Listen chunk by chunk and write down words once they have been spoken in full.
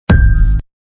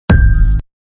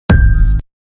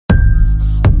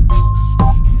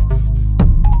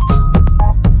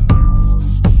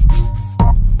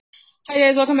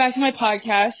guys, welcome back to my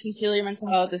podcast, Sincerely Your Mental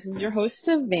Health. This is your host,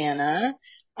 Savannah.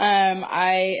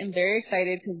 I am very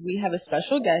excited because we have a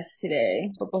special guest today.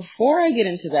 But before I get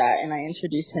into that and I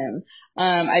introduce him,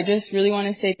 I just really want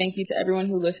to say thank you to everyone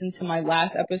who listened to my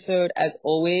last episode. As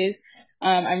always,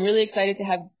 I'm really excited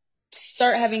to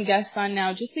start having guests on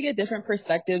now just to get different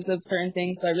perspectives of certain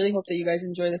things. So I really hope that you guys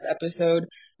enjoy this episode.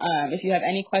 If you have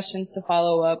any questions to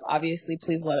follow up, obviously,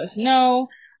 please let us know.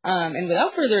 And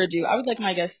without further ado, I would like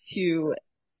my guests to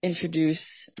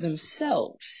introduce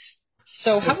themselves.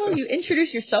 So how about you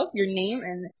introduce yourself, your name,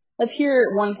 and let's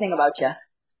hear one thing about you.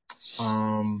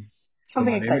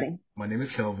 Something exciting. My name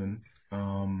is Kelvin.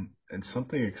 And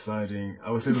something exciting,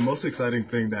 I would say the most exciting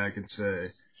thing that I could say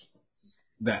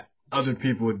that other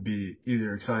people would be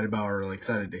either excited about or like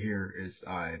excited to hear is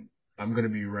I'm going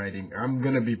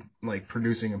to be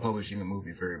producing and publishing a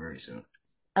movie very, very soon.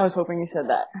 I was hoping you said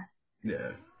that.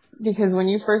 Yeah. Because when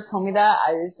you first told me that,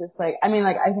 I was just like, I think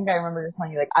I remember just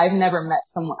telling you, like, I've never met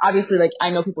someone, obviously, like,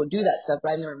 I know people do that stuff,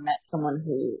 but I've never met someone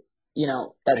who,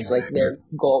 that's exactly. Like their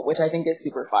goal, which I think is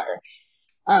super fire.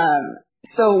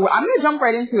 So I'm going to jump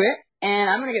right into it, and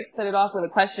I'm going to set it off with a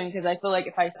question, because I feel like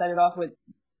if I set it off with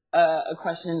a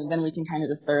question, then we can kind of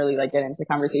just thoroughly, like, get into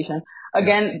conversation.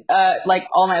 Again, like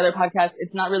all my other podcasts,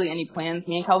 it's not really any plans.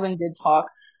 Me and Kelvin did talk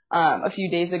a few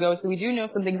days ago. So we do know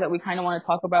some things that we kind of want to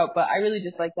talk about, but I really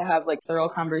just like to have like thorough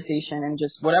conversation and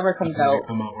just whatever comes out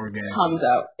comes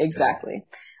out. Exactly.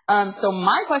 So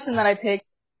my question that I picked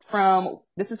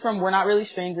this is from We're Not Really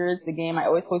Strangers, the game. I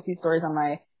always post these stories on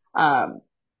my,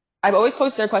 I've always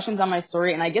posted their questions on my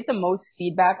story, and I get the most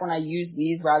feedback when I use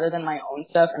these rather than my own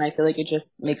stuff. And I feel like it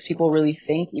just makes people really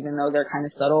think, even though they're kind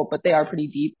of subtle, but they are pretty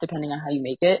deep depending on how you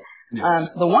make it. Yeah.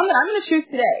 So the one that I'm going to choose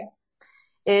today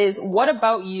is, what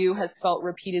about you has felt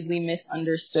repeatedly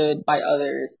misunderstood by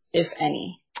others, if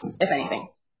anything?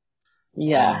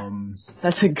 Yeah,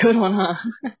 that's a good one, huh?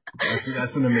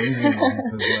 That's an amazing one,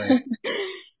 because like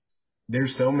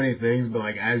there's so many things, but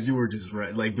like as you were just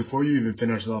like before you even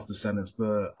finished off the sentence,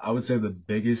 I would say the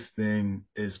biggest thing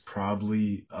is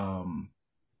probably I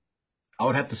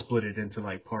would have to split it into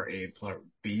like part A and part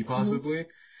B possibly,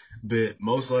 but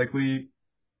most likely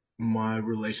my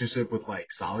relationship with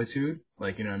like solitude,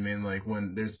 like, you know what I mean? Like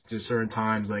when there's just certain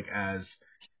times, like as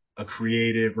a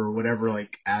creative or whatever,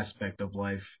 like aspect of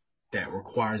life that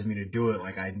requires me to do it,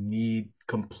 like I need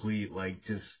complete, like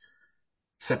just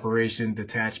separation,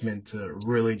 detachment to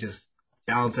really just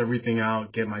balance everything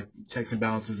out, get my checks and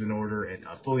balances in order, and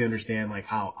fully understand like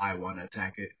how I want to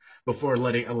attack it before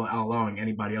allowing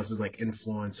anybody else's like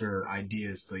influence or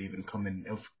ideas to even come and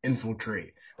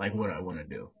infiltrate like what I want to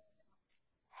do.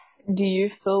 Do you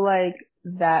feel like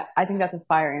that? I think that's a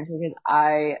fire answer, because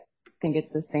I think it's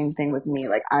the same thing with me.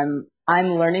 Like I'm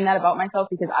learning that about myself,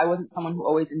 because I wasn't someone who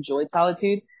always enjoyed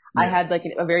solitude. Yeah. I had like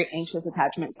a very anxious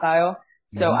attachment style.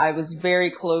 So I was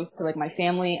very close to like my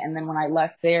family. And then when I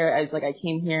left there, as like I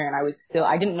came here, and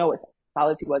I didn't know what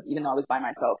solitude was, even though I was by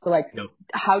myself. So like,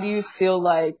 how do you feel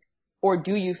like, or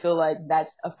do you feel like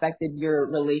that's affected your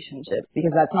relationships?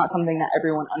 Because that's not something that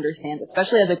everyone understands,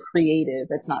 especially as a creative.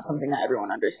 It's not something that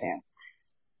everyone understands.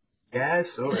 Yeah,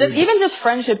 so even just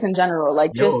friendships in general,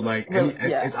 like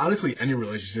it's honestly any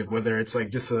relationship, whether it's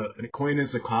like just an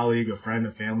acquaintance, a colleague, a friend,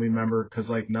 a family member, because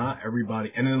like not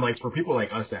everybody, and then like for people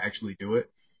like us that actually do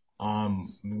it,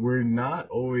 we're not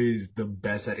always the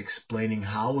best at explaining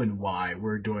how and why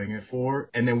we're doing it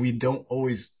for, and then we don't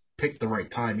always pick the right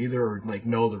time either, or like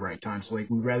know the right time. So like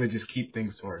we'd rather just keep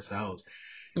things to ourselves,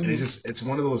 and it's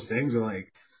one of those things that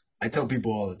like I tell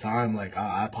people all the time, like,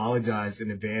 I apologize in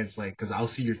advance, like, because I'll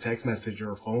see your text message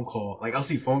or a phone call. Like, I'll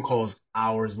see phone calls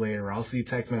hours later. I'll see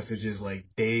text messages, like,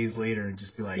 days later, and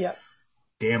just be like,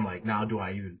 damn, like, now do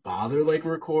I even bother, like,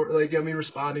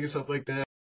 responding and stuff like that?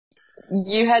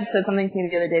 You had said something to me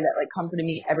the other day that, like, comforted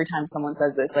me every time someone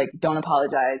says this, like, don't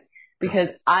apologize. Because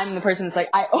I'm the person that's like,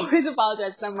 I always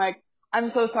apologize, because I'm like, I'm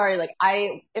so sorry. Like,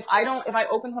 if I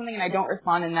open something and I don't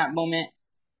respond in that moment,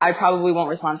 I probably won't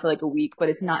respond for like a week, but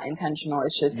it's not intentional.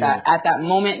 It's just that at that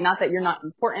moment, not that you're not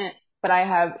important, but I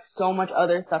have so much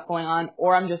other stuff going on,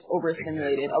 or I'm just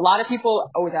overstimulated. Exactly. A lot of people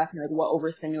always ask me like what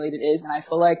overstimulated is, and I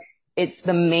feel like it's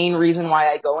the main reason why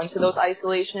I go into those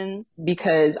isolations,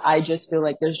 because I just feel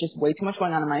like there's just way too much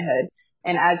going on in my head.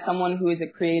 And as someone who is a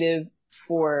creative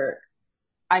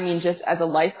just as a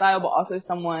lifestyle, but also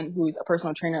someone who's a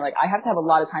personal trainer, like I have to have a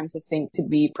lot of time to think, to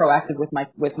be proactive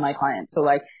with my clients. So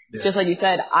like, just like you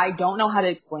said, I don't know how to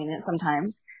explain it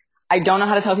sometimes. I don't know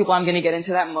how to tell people I'm going to get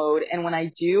into that mode. And when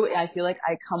I do, I feel like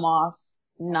I come off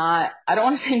I don't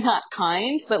want to say not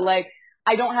kind, but like,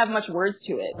 I don't have much words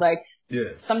to it. Like,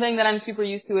 Yeah. Something that I'm super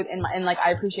used to and like,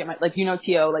 I appreciate like,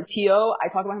 T.O., like T.O., I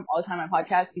talk about him all the time on my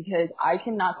podcast because I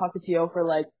cannot talk to T.O. for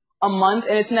like a month.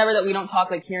 And it's never that we don't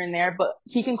talk like here and there, but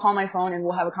he can call my phone and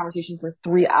we'll have a conversation for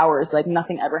 3 hours. Like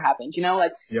nothing ever happened,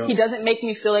 like he doesn't make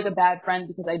me feel like a bad friend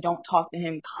because I don't talk to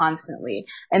him constantly.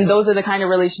 And those are the kind of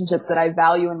relationships that I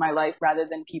value in my life rather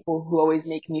than people who always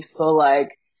make me feel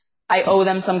like I owe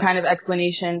them some kind of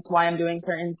explanation to why I'm doing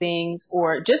certain things,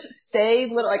 or just say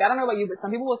little, like, I don't know about you, but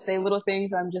some people will say little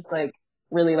things. I'm just like,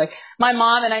 really, like, my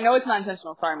mom, and I know it's not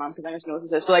intentional. Sorry, mom, because I know she knows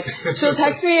this, but like, she'll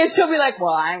text me and she'll be like,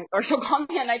 or she'll call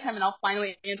me at nighttime and I'll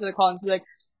finally answer the call and she'll be like,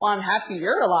 well, I'm happy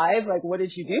you're alive. Like, what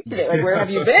did you do today? Like, where have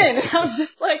you been? And I'm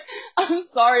just like, I'm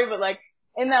sorry, but like,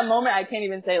 in that moment, I can't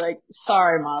even say like,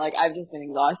 sorry, mom. Like, I've just been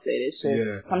exhausted. It's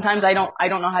just, sometimes I don't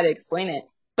know how to explain it,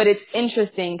 but it's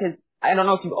interesting because I don't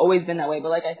know if you've always been that way, but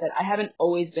like I said, I haven't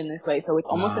always been this way. So it's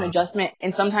almost an adjustment.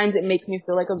 And sometimes it makes me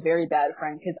feel like a very bad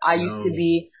friend because I used to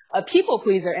be a people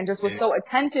pleaser and just was so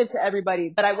attentive to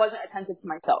everybody, but I wasn't attentive to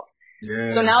myself.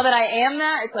 Yeah. So now that I am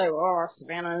that, it's like, oh,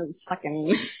 Savannah is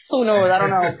fucking, who knows? I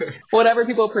don't know. Whatever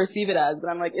people perceive it as, but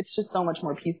I'm like, it's just so much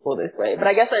more peaceful this way. But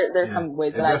I guess there's some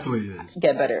ways that I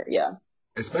get better. Yeah.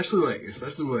 Especially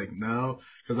now,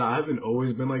 because I haven't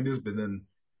always been like this, but then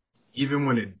even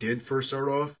when it did first start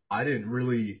off, I didn't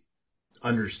really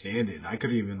understand it. I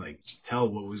couldn't even like tell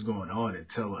what was going on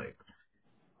until like,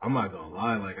 I'm not gonna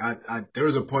lie, like there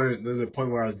was a point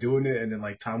where I was doing it and then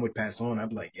like time would pass on. I'd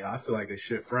be like, yeah, I feel like a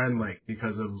shit friend, like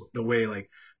because of the way, like,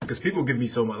 because people give me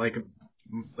so much,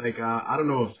 like I don't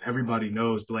know if everybody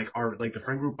knows, but like the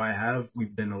friend group I have,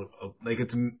 we've been like,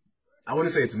 I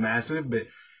wouldn't say it's massive, but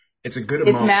it's a good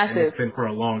amount. It's massive. It's been for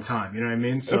a long time. You know what I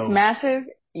mean? So it's massive.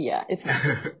 Yeah, it's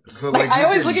massive. So like I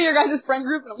always look at your guys' friend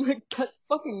group and I'm like, that's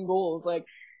fucking goals. Like,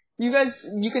 you guys,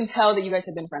 you can tell that you guys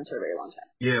have been friends for a very long time.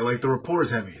 Yeah, like the rapport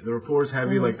is heavy.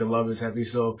 Like the love is heavy.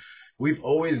 So we've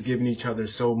always given each other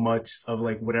so much of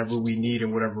like whatever we need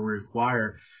and whatever we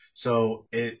require. So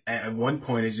at one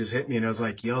point it just hit me and I was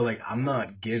like, yo, like I'm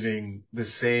not giving the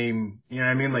same, you know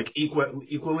what I mean? Like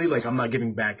equally, like I'm not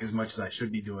giving back as much as I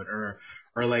should be doing,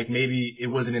 or like maybe it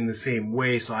wasn't in the same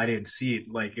way, so I didn't see it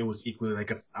like it was equally,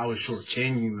 like if I was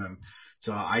shortchanging them.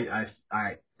 So I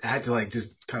had to like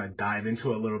just kind of dive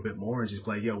into it a little bit more and just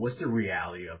be like, yo, what's the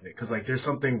reality of it? Because like there's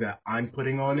something that I'm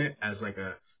putting on it as like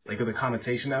the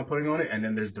connotation that I'm putting on it, and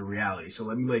then there's the reality. So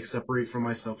let me like separate from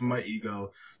myself and my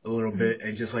ego a little bit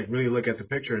and just like really look at the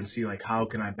picture and see like how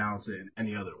can I balance it in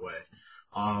any other way.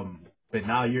 But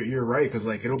now you're right, because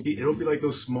like it'll be like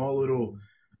those small little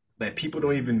that people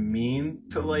don't even mean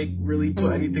to like really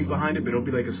put anything behind it, but it'll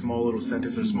be like a small little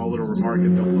sentence or small little remark that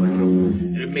they'll put,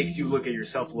 and it makes you look at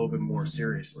yourself a little bit more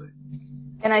seriously.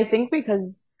 And I think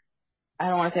because I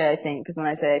don't want to say I think, because when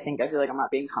I say I think, I feel like I'm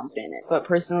not being confident in it. But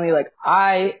personally, like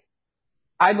I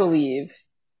believe,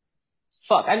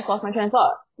 I just lost my train of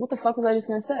thought. What the fuck was I just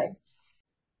gonna say?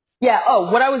 Yeah.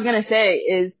 Oh, what I was gonna say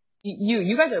is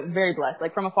you guys are very blessed.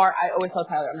 Like from afar, I always tell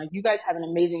Tyler, I'm like, you guys have an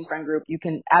amazing friend group. You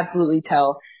can absolutely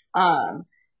tell. And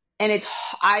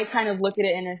I kind of look at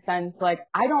it in a sense, like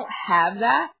I don't have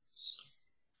that.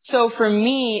 So for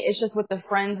me, it's just with the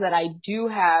friends that I do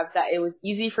have that it was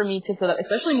easy for me to feel that,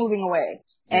 especially moving away.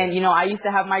 And, I used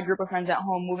to have my group of friends at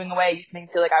home. Moving away used to make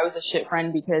me feel like I was a shit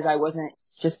friend because I wasn't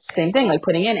just same thing, like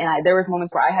putting in. And there was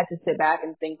moments where I had to sit back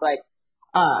and think like,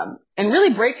 and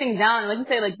really break things down. And like you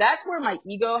say, like that's where my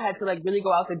ego had to like really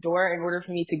go out the door in order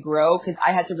for me to grow, because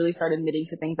I had to really start admitting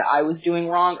to things that I was doing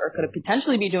wrong or could have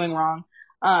potentially be doing wrong.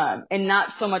 And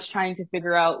not so much trying to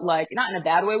figure out, like, not in a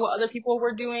bad way what other people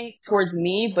were doing towards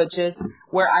me, but just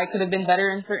where I could have been better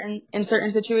in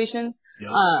certain situations.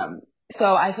 Yep.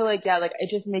 So I feel like, like it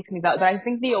just makes me but I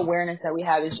think the awareness that we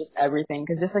have is just everything.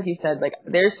 Cause just like you said, like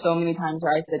there's so many times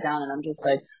where I sit down and I'm just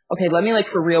like, okay, let me like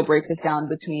for real break this down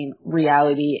between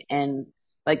reality and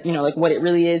like, like what it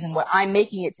really is and what I'm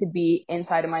making it to be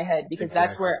inside of my head, because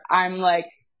that's where I'm like,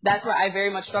 that's where I very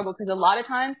much struggle. Cause a lot of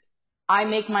times I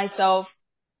make myself,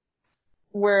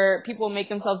 where people make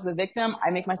themselves the victim,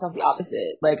 I make myself the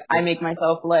opposite. Like, I make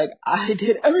myself like, I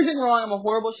did everything wrong. I'm a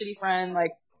horrible, shitty friend.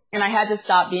 Like, and I had to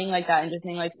stop being like that and just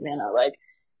being like, Savannah, like,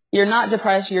 you're not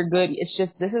depressed. You're good. It's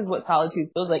just, this is what solitude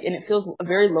feels like. And it feels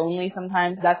very lonely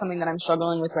sometimes. That's something that I'm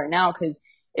struggling with right now, because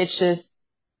it's just,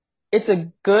 it's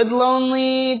a good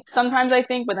lonely sometimes, I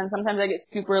think, but then sometimes I get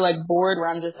super like bored where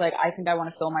I'm just like, I think I want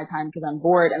to fill my time because I'm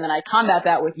bored. And then I combat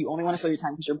that with, you only want to fill your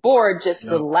time because you're bored, just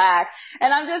relax.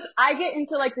 And I get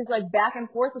into like this like back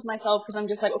and forth with myself, because I'm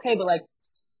just like, okay, but like,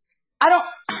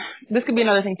 this could be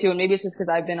another thing too. And maybe it's just because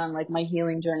I've been on like my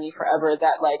healing journey forever,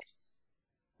 that like,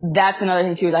 that's another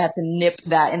thing too, is I have to nip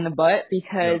that in the butt,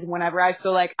 because Yep. whenever I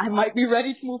feel like I might be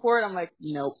ready to move forward, I'm like,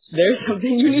 nope, there's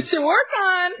something you need to work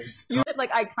on.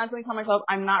 Like, I constantly tell myself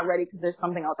I'm not ready because there's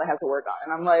something else I have to work on.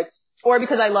 And I'm like, or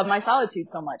because I love my solitude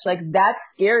so much. Like,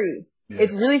 that's scary. Yeah.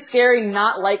 It's really scary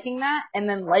not liking that and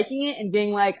then liking it and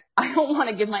being like, I don't want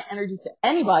to give my energy to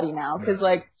anybody now. Cause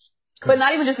like, but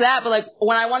not even just that, but like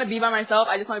when I want to be by myself,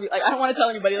 I just want to be like, I don't want to tell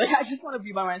anybody. Like, I just want to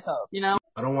be by myself, you know?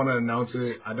 I don't want to announce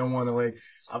it. I don't want to like,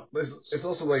 it's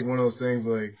also like one of those things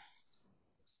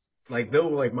like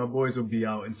they'll like my boys will be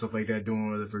out and stuff like that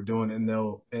doing what they're doing, and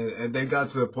and they got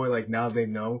to the point like now they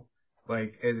know,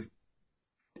 like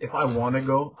if I want to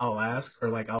go, I'll ask, or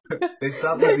like they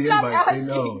stop with the invite. They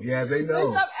know, yeah, they know.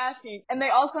 They stop asking, and they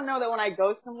also know that when I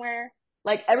go somewhere,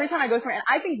 like every time I go somewhere, and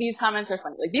I think these comments are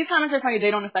funny. Like these comments are funny.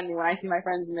 They don't offend me when I see my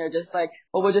friends and they're just like,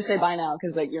 well, we'll just say bye now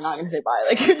because like you're not gonna say bye.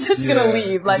 Like you're just gonna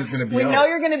leave. Like we know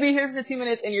you're gonna be here for 2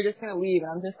 minutes and you're just gonna leave.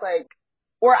 And I'm just like,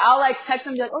 or I'll like text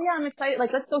them and be like, oh yeah, I'm excited.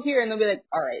 Like let's go here, and they'll be like,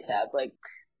 all right, Tab. Like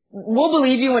we'll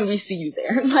believe you when we see you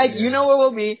there. Like you know where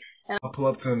we'll be. And I'll pull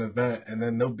up to an event and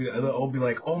then they'll all be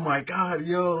like, oh my god,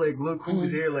 yo, like look who's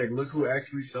here, like look who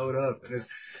actually showed up,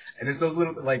 and it's those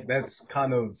little like that's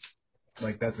kind of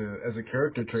like that's as a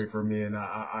character trait for me, and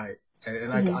I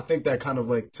think that kind of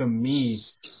like to me,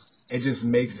 it just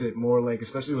makes it more like,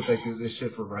 especially with like this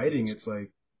shit for writing, it's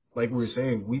like we were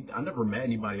saying, I never met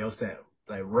anybody else that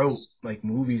like wrote like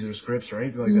movies or scripts or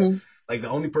anything like that. Like the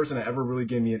only person that ever really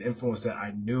gave me an influence that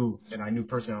I knew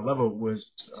personally on a level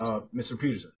was Mr.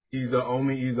 Peterson. He's the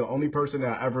only person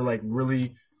that I ever like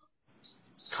really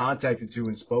contacted to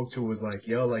and spoke to, was like,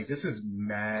 yo, like this is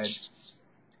mad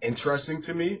interesting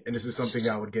to me, and this is something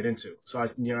I would get into. So I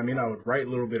would write a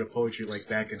little bit of poetry like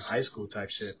back in high school type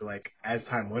shit, but like as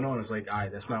time went on, it's like, all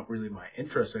right, that's not really my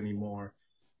interest anymore.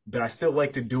 But I still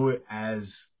like to do it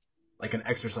as like an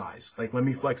exercise. Like let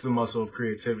me flex the muscle of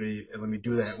creativity and let me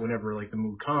do that whenever like the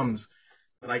mood comes.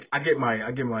 Like I get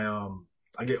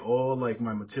all like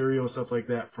my material and stuff like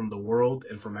that from the world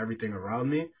and from everything around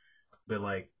me. But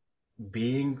like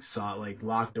being like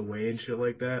locked away and shit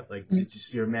like that, like it's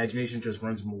just, your imagination just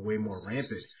runs way more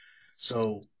rampant.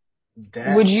 So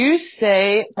that would you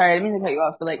say, sorry, I didn't mean to cut you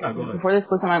off, but like before this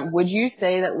goes on, would you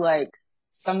say that like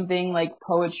something like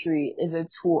poetry is a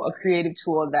creative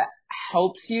tool that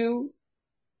helps you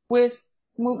with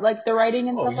like the writing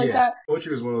and stuff like that?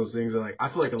 Poetry is one of those things that like I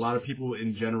feel like a lot of people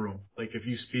in general, like if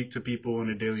you speak to people on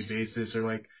a daily basis, or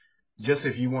like just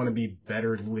if you want to be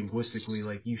better linguistically,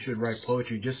 like you should write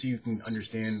poetry just so you can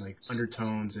understand like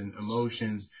undertones and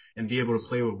emotions and be able to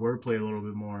play with wordplay a little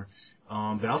bit more.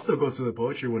 But I'll still go to the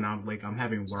poetry when I'm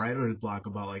having writer's block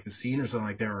about like a scene or something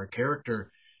like that, or a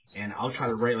character, and I'll try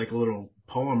to write like a little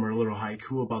poem or a little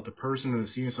haiku about the person or the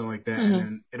scene or something like that, and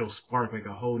then it'll spark like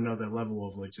a whole nother level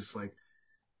of like just like,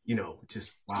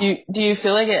 just wow. Do you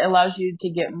feel like it allows you to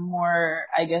get more,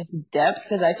 I guess, depth?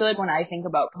 Because I feel like when I think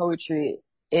about poetry,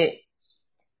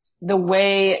 the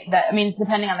way that, I mean,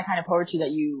 depending on the kind of poetry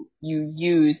that you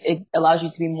use, it allows you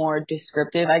to be more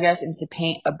descriptive, I guess, and to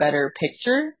paint a better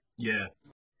picture. Yeah.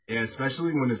 Yeah,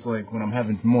 especially when it's like, when I'm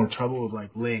having more trouble with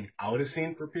like laying out a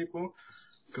scene for people.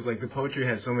 Because like the poetry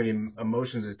has so many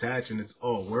emotions attached and it's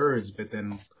all words, but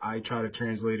then I try to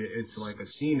translate it into like a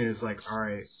scene, and it's like, all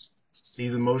right,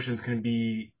 these emotions can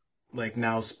be like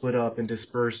now split up and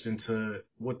dispersed into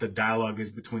what the dialogue is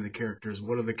between the characters.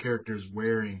 What are the characters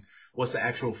wearing? What's the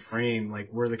actual frame? Like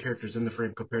where are the characters in the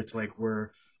frame compared to like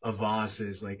where a vase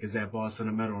is? Like, is that vase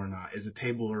sentimental or not? Is a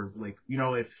table, or like,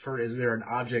 is there an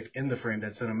object in the frame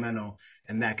that's sentimental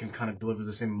and that can kind of deliver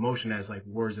the same emotion as like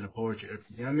words in a poetry?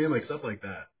 You know what I mean? Like stuff like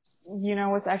that. You know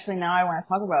what's actually, now I want to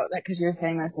talk about that because you're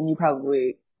saying this, and we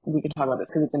can talk about this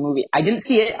because it's a movie. I didn't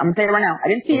see it. I'm gonna say it right now. I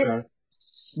didn't see it,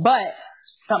 but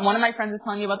one of my friends was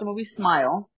telling me about the movie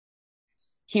Smile.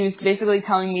 He was basically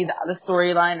telling me the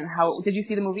storyline and how. Did you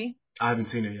see the movie? I haven't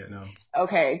seen it yet, no.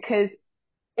 Okay, because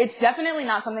it's definitely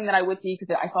not something that I would see,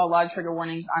 because I saw a lot of trigger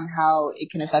warnings on how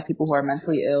it can affect people who are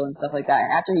mentally ill and stuff like that.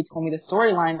 And after he told me the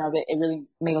storyline of it, it really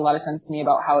made a lot of sense to me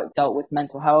about how it dealt with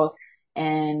mental health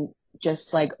and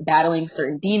just like battling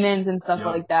certain demons and stuff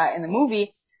like that in the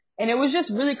movie. And it was just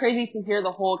really crazy to hear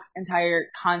the whole entire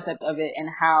concept of it and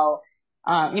how,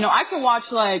 I can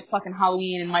watch like fucking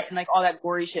Halloween and like all that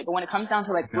gory shit, but when it comes down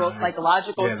to like real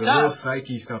psychological stuff, the real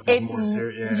psyche stuff is more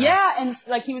serious. Yeah, and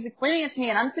like he was explaining it to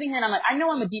me, and I'm sitting here and I'm like, I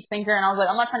know I'm a deep thinker, and I was like,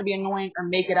 I'm not trying to be annoying or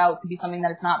make it out to be something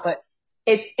that it's not, but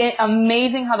it's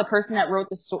amazing how the person that wrote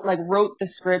the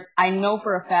script, I know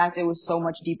for a fact it was so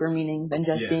much deeper meaning than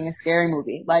just being a scary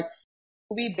movie. Like,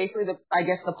 movie, basically, I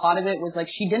guess the plot of it was like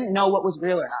she didn't know what was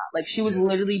real or not. Like she was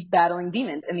literally battling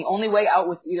demons, and the only way out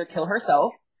was to either kill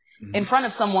herself in front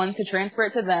of someone to transfer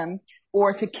it to them,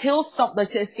 or to kill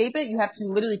to escape it, you have to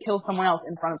literally kill someone else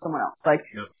in front of someone else. Like,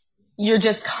 you're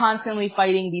just constantly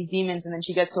fighting these demons, and then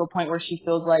she gets to a point where she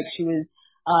feels like she was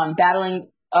battling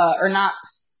or not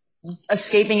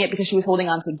escaping it because she was holding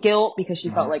on to guilt, because she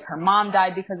felt like her mom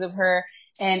died because of her,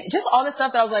 and just all this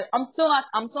stuff that I was like, I'm still not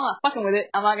fucking with it.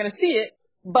 I'm not gonna see it,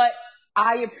 but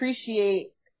I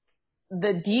appreciate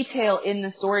the detail in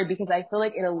the story, because I feel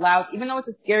like it allows, even though it's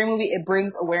a scary movie, it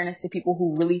brings awareness to people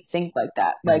who really think like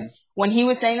that. Like, when he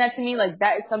was saying that to me, like,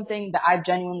 that is something that I've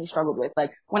genuinely struggled with.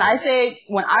 Like, when I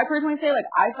personally say, like,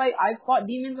 I've fought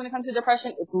demons when it comes to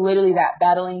depression, it's literally that,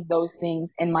 battling those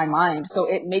things in my mind. So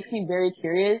it makes me very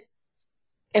curious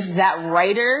if that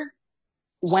writer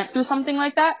went through something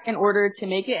like that in order to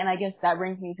make it. And I guess that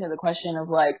brings me to the question of,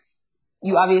 like,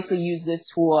 you obviously use this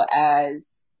tool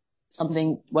as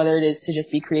something, whether it is to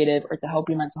just be creative or to help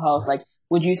your mental health. Like,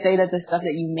 would you say that the stuff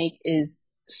that you make is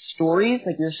stories,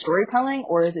 like your storytelling,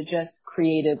 or is it just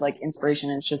creative, like inspiration,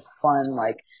 and it's just fun,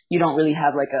 like you don't really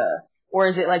have like or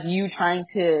is it like you trying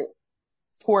to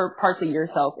pour parts of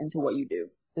yourself into what you do?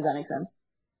 Does that make sense?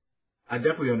 I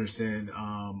definitely understand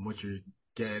what you're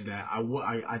getting at. I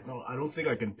don't think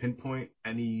I can pinpoint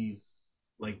any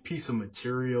like piece of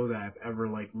material that I've ever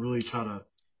like really tried to.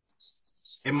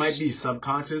 It might be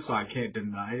subconscious, so I can't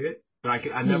deny it.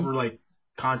 But I never like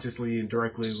consciously and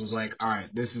directly was like, all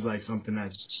right, this is like something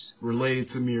that's related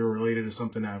to me or related to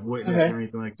something I've witnessed or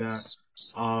anything like that.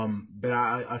 But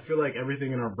I feel like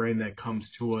everything in our brain that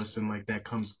comes to us and like that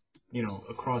comes,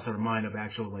 across our mind of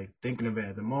actual like thinking of it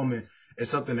at the moment, is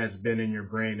something that's been in your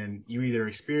brain, and you either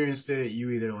experienced it,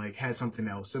 you either like had something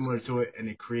that was similar to it, and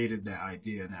it created that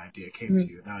idea, and the idea came to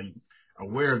you. Now you're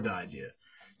aware of the idea.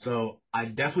 So I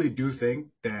definitely do think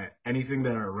that anything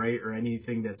that I write or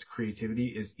anything that's creativity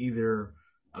is either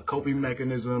a coping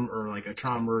mechanism or like a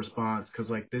trauma response,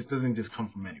 because like this doesn't just come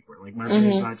from anywhere. Like my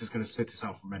brain's not just gonna spit this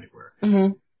out from anywhere.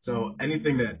 So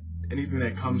anything that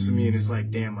comes to me and it's like,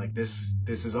 damn, like this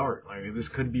is art. Like this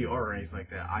could be art or anything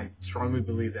like that. I strongly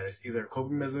believe that it's either a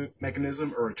coping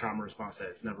mechanism or a trauma response that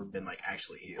has never been like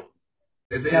actually healed.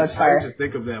 It's hard to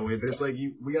think of that way, but it's like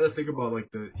we got to think about like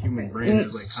the human brain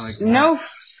as like kind of like no,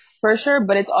 for sure.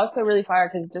 But it's also really fire,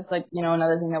 because just like,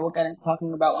 another thing that we'll get into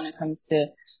talking about when it comes to,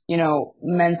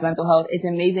 men's mental health, it's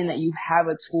amazing that you have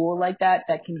a tool like that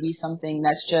can be something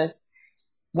that's just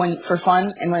for fun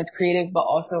and when it's creative, but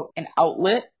also an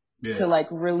outlet to like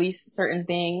release certain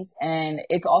things. And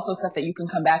it's also stuff that you can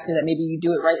come back to, that maybe you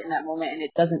do it right in that moment and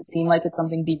it doesn't seem like it's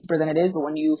something deeper than it is, but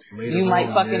when later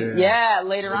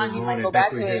on you might go back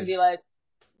to it and be like,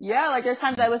 like there's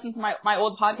times I listen to my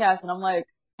old podcast and I'm like,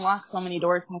 unlock so many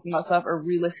doors talking about stuff, or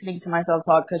re-listening to myself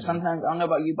talk, because sometimes, I don't know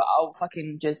about you, but I'll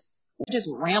fucking just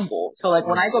ramble. So like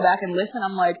when I go back and listen,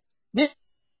 I'm like,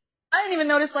 I didn't even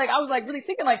notice, like, I was, like, really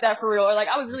thinking like that for real, or, like,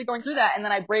 I was really going through that, and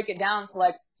then I break it down to,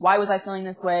 like, why was I feeling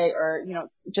this way, or,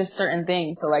 just certain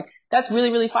things. So, like, that's really,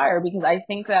 really fire, because I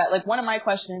think that, like, one of my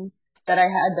questions that I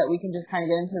had that we can just kind of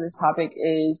get into this topic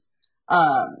is,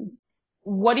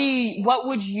 what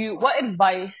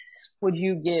advice would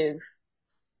you give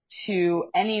to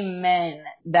any men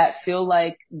that feel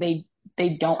like they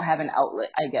don't have an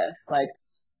outlet, I guess, like,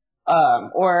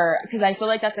 or because I feel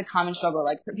like that's a common struggle.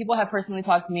 Like people have personally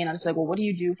talked to me and I'm just like, well, what do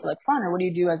you do for like fun, or what do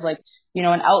you do as like, an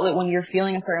outlet when you're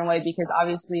feeling a certain way? Because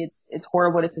obviously it's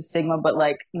horrible, it's a stigma, but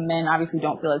like men obviously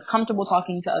don't feel as comfortable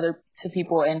talking to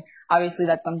people. And obviously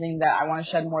that's something that I want to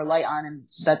shed more light on. And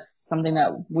that's something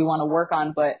that we want to work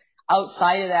on. But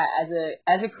outside of that,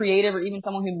 as a creative, or even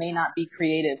someone who may not be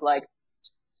creative, like,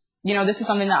 this is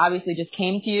something that obviously just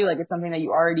came to you, like it's something that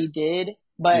you already did.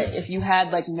 But if you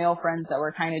had like male friends that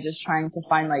were kind of just trying to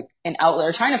find like an outlet,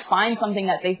 or trying to find something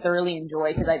that they thoroughly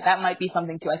enjoy, because that might be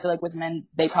something too. I feel like with men,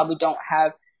 they probably don't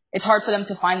have, it's hard for them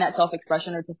to find that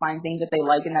self-expression or to find things that they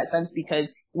like in that sense,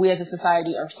 because we as a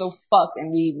society are so fucked,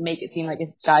 and we make it seem like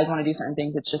if guys want to do certain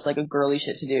things, it's just like a girly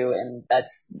shit to do, and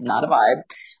that's not a vibe.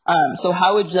 So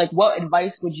what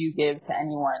advice would you give to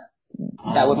anyone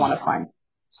that would want to find?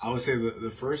 I would say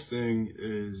the first thing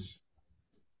is,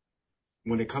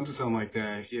 when it comes to something like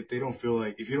that, if you don't feel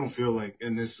like,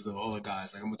 and this is all the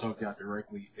guys, like I'm gonna talk to you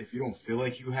directly, if you don't feel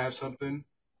like you have something,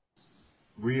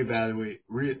 reevaluate,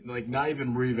 not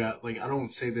even reevaluate, like I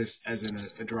don't say this as in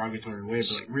a derogatory way,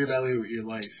 but like reevaluate your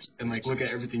life and like look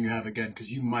at everything you have again,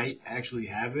 because you might actually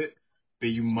have it, but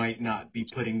you might not be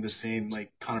putting the same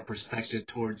like kind of perspective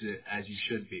towards it as you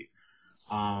should be.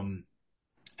 And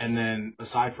then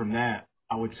aside from that,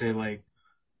 I would say like,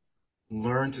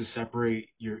 learn to separate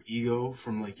your ego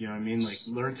from like, what I mean? Like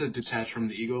learn to detach from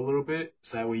the ego a little bit,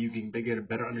 so that way you can get a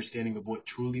better understanding of what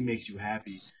truly makes you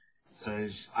happy.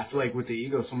 Because I feel like with the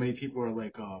ego, so many people are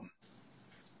like,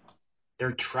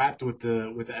 they're trapped with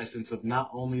the essence of not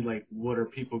only like what are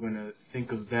people gonna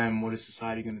think of them, what is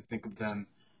society gonna think of them,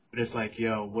 but it's like,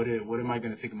 yo, what am I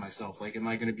gonna think of myself? Like, am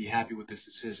I gonna be happy with this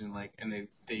decision? Like, and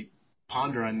they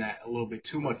ponder on that a little bit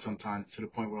too much sometimes to the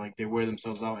point where like they wear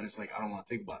themselves out, and it's like I don't want to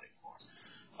think about it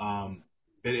anymore.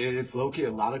 But it's low key.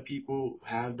 A lot of people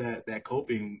have that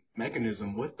coping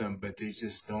mechanism with them, but they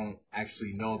just don't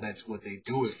actually know that's what they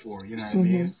do it for. You know what I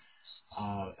Mm-hmm. mean?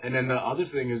 And then the other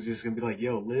thing is just gonna be like,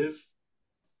 yo,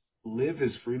 live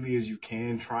as freely as you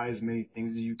can, try as many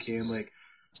things as you can. Like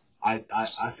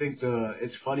I think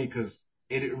it's funny because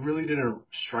it really didn't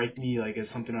strike me like as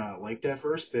something I liked at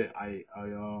first, but I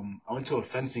went to a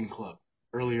fencing club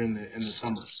earlier in the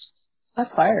summer.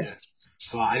 That's fire. Yeah.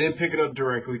 So I didn't pick it up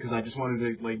directly because I just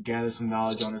wanted to like gather some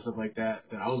knowledge on it, stuff like that.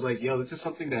 But I was like, yo, this is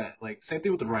something that like same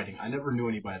thing with the writing. I never knew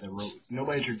anybody that wrote.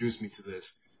 Nobody introduced me to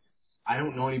this. I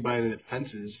don't know anybody that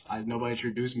fences. Nobody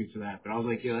introduced me to that. But I was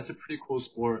like, yeah, that's a pretty cool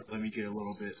sport. Let me get a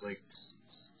little bit like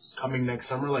coming next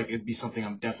summer. Like it'd be something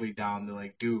I'm definitely down to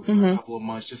like do for a couple of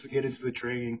months just to get into the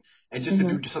training and just to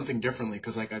do something differently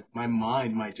because like my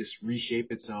mind might just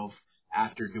reshape itself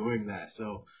after doing that.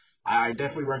 So I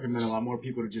definitely recommend a lot more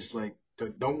people to just like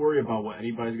don't worry about what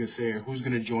anybody's gonna say or who's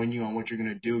gonna join you on what you're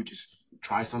gonna do. Just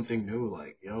try something new.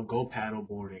 Like go paddle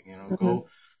boarding.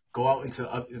 Go out into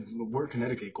we're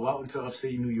Connecticut. Go out into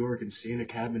upstate New York and stay in a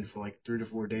cabin for like 3 to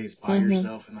 4 days by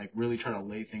yourself and like really try to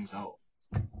lay things out.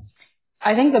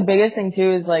 I think the biggest thing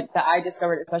too is like that I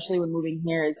discovered, especially when moving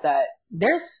here, is that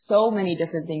there's so many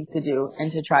different things to do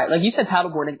and to try. Like you said,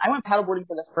 paddleboarding. I went paddleboarding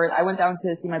for the first. I went down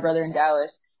to see my brother in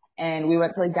Dallas, and we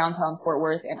went to like downtown Fort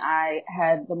Worth, and I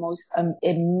had the most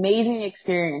amazing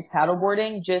experience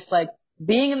paddleboarding. Just like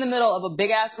being in the middle of a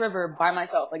big ass river by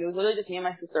myself. Like it was literally just me and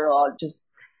my sister all just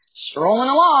strolling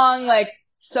along, like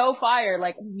so fire.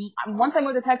 Like once I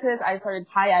moved to Texas, I started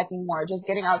kayaking more, just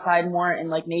getting outside more in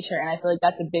like nature. And I feel like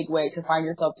that's a big way to find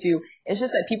yourself too. It's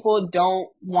just that people don't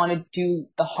want to do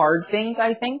the hard things,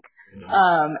 I think.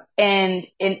 And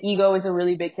ego is a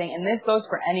really big thing. And this goes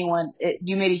for anyone.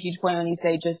 You made a huge point when you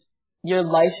say just your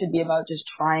life should be about just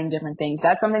trying different things.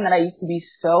 That's something that I used to be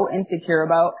so insecure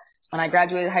about when I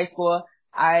graduated high school.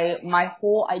 My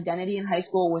whole identity in high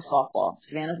school was softball.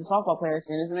 Savannah's a softball player.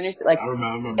 Savannah's a minister. Like, I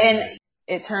remember and that.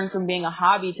 it turned from being a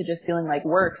hobby to just feeling like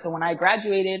work. So when I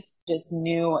graduated, just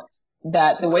knew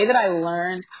that the way that I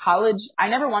learned college, I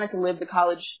never wanted to live the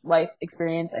college life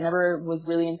experience. I never was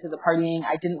really into the partying.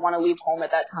 I didn't want to leave home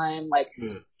at that time. Like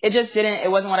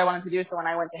it wasn't what I wanted to do. So when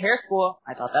I went to hair school,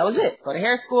 I thought that was it. Go to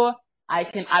hair school.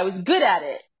 I was good at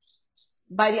it.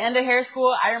 By the end of hair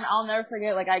school, I'll never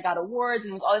forget, like I got awards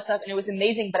and it was all this stuff and it was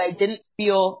amazing, but I didn't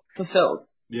feel fulfilled.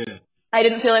 Yeah. I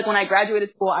didn't feel like when I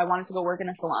graduated school, I wanted to go work in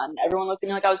a salon. Everyone looked at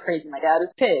me like I was crazy. My dad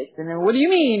was pissed. And then, what do you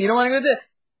mean? You don't want to go to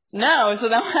this? No. So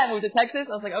then when I moved to Texas,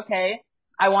 I was like, okay,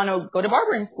 I want to go to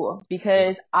barbering school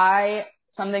because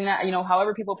something that,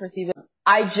 however people perceive it,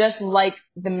 I just like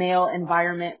the male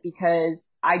environment because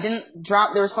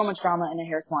there was so much drama in a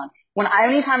hair salon.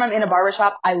 Anytime I'm in a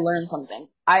barbershop, I learn something.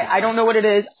 I don't know what it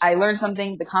is. I learn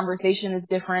something. The conversation is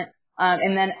different.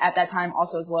 And then at that time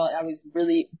also as well, I was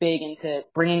really big into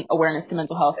bringing awareness to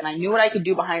mental health and I knew what I could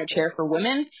do behind a chair for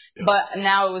women, but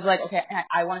now it was like, okay,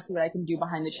 I want to see what I can do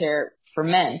behind the chair for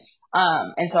men.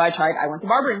 And so I went to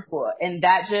barbering school and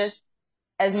that just,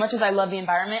 as much as I love the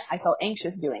environment, I felt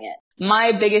anxious doing it.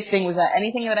 My biggest thing was that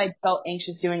anything that I felt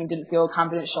anxious doing and didn't feel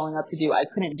confident showing up to do, I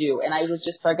couldn't do. And I was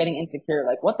just start getting insecure.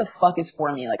 Like, what the fuck is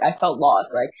for me? Like, I felt lost.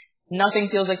 Like, nothing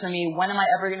feels like for me. When am I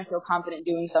ever going to feel confident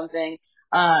doing something?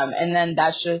 And then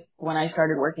that's just when I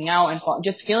started working out and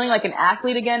just feeling like an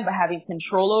athlete again, but having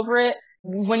control over it.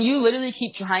 When you literally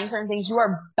keep trying certain things, you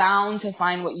are bound to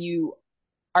find what you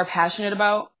are passionate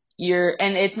about.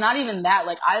 And it's not even that.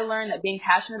 Like, I learned that being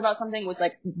passionate about something was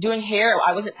like doing hair.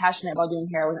 I wasn't passionate about doing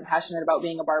hair. I wasn't passionate about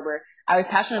being a barber. I was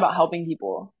passionate about helping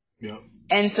people. Yeah.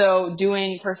 And so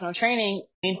doing personal training,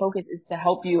 main focus is to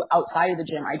help you outside of the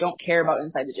gym. I don't care about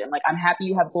inside the gym. Like, I'm happy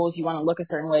you have goals. You want to look a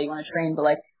certain way. You want to train, but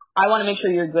like, I want to make sure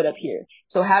you're good up here.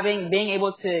 So being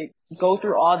able to go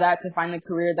through all that to find the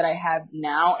career that I have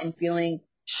now and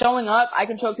showing up, I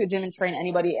can show up to a gym and train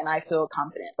anybody and I feel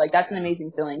confident. Like, that's an amazing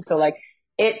feeling. So like,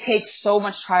 it takes so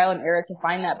much trial and error to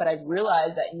find that. But I've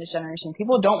realized that in this generation,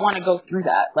 people don't want to go through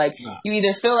that. Like, you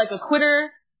either feel like a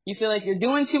quitter, you feel like you're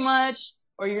doing too much,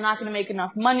 or you're not going to make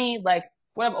enough money. Like,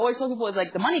 what I've always told people is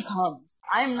like, the money comes.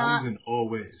 Comes in all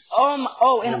ways. In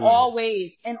all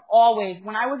ways. In all ways.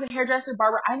 When I was a hairdresser,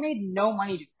 barber, I made no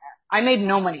money doing that. I made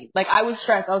no money. Like, I was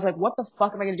stressed. I was like, what the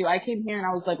fuck am I going to do? I came here and I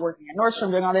was like working at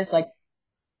Nordstrom doing all this. Like,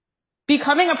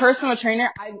 becoming a personal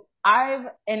trainer,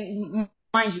 and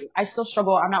mind you, I still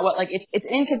struggle. I'm not like, it's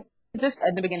inconsistent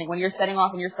at the beginning when you're setting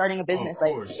off and you're starting a business.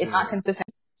 Like, it's not consistent.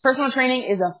 Personal training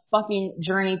is a fucking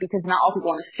journey because not all people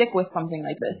want to stick with something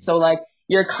like this. So like,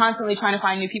 you're constantly trying to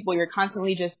find new people. You're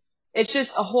constantly it's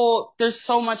just there's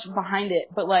so much behind it.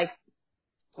 But like,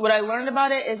 what I learned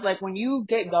about it is like when you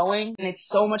get going, and it's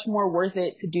so much more worth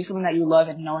it to do something that you love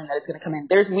and knowing that it's going to come in.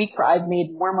 There's weeks where I've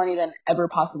made more money than ever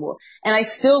possible. And I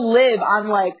still live on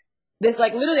like this,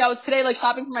 like literally I was today like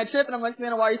shopping for my trip and I'm like,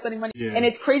 Savannah, why are you spending money? Yeah. And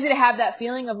it's crazy to have that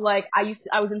feeling of like, I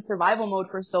was in survival mode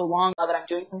for so long now that I'm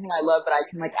doing something I love, but I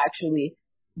can like actually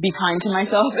be kind to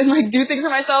myself and like do things for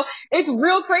myself. It's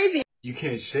real crazy. You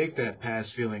can't shake that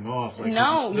past feeling off. Like,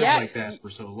 no, you lived like that for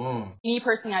so long. Me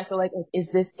personally, I feel like,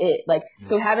 is this it? Like,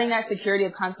 so having that security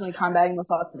of constantly combating those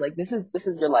thoughts of like, this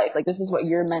is your life. Like, this is what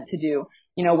you're meant to do.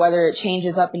 You know, whether it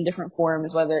changes up in different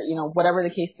forms, whether, you know, whatever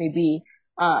the case may be.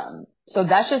 So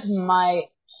that's just my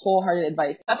wholehearted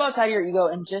advice. Step outside of your ego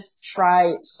and just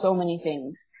try so many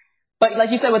things. But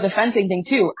like you said with the fencing thing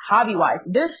too, hobby-wise,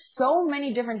 there's so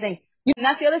many different things. And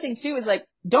that's the other thing too, is like,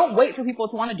 don't wait for people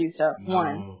to want to do stuff,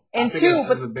 one. And two,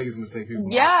 that's the biggest mistake people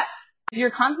make. Yeah, if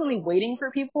you're constantly waiting for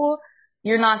people,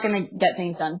 you're not going to get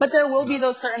things done. But there will be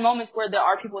those certain moments where there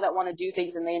are people that want to do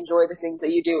things and they enjoy the things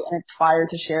that you do, and it's fire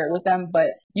to share it with them. But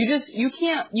you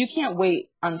can't wait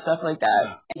on stuff like that.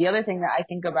 Yeah. The other thing that I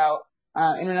think about,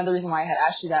 and another reason why I had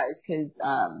asked you that is because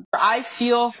I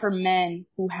feel for men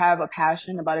who have a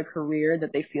passion about a career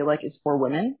that they feel like is for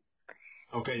women.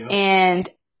 Okay. Yeah. And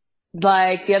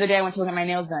like the other day I went to get my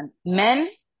nails done. Men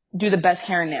do the best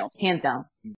hair and nails, hands down.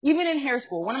 Even in hair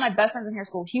school, one of my best friends in hair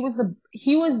school, the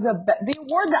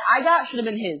award that I got should have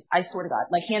been his. I swear to God,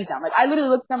 like hands down. Like I literally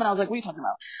looked at them and I was like, what are you talking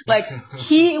about? Like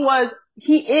he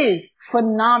is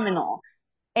phenomenal.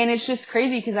 And it's just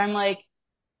crazy because I'm like,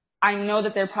 I know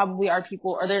that there probably are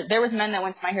people, or there was men that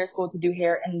went to my hair school to do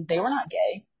hair and they were not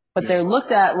gay, but they're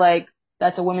looked at like,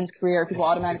 that's a woman's career. People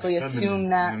automatically assume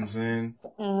that. You know what I'm saying?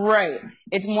 Right.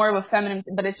 It's more of a feminine,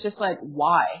 but it's just like,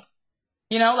 why?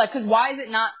 You know, like, cause why is it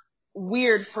not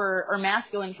weird or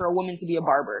masculine for a woman to be a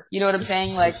barber? You know what I'm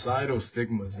saying? Like societal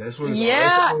stigmas. That's what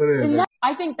that's all it is.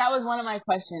 I think that was one of my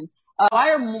questions.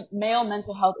 Why are male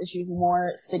mental health issues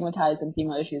more stigmatized than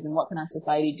female issues, and what can our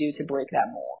society do to break that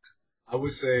mold? I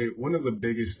would say one of the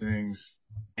biggest things,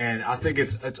 and I think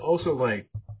it's also like,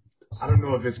 I don't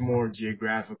know if it's more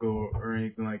geographical or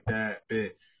anything like that,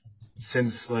 but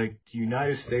since like the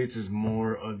United States is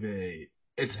more of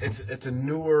it's a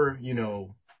newer, you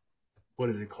know, what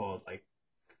is it called? Like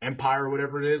empire or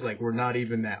whatever it is. Like we're not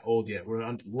even that old yet.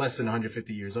 We're less than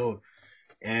 150 years old.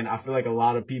 And I feel like a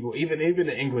lot of people, even in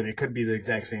England, it could be the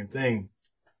exact same thing,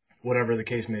 whatever the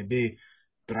case may be.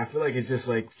 But I feel like it's just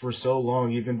like for so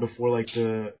long, even before like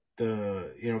the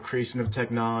you know, creation of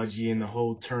technology and the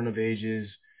whole turn of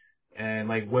ages, and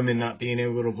like women not being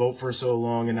able to vote for so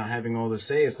long and not having all to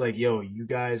say, it's like, yo, you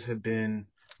guys have been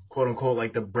quote unquote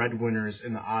like the breadwinners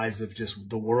in the eyes of just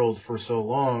the world for so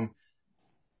long.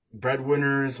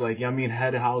 Breadwinners, like, I mean,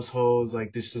 head households,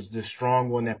 like this is the strong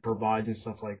one that provides and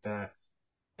stuff like that.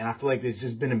 And I feel like it's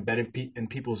just been embedded in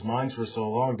people's minds for so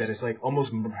long that it's like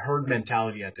almost herd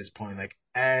mentality at this point. Like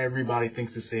everybody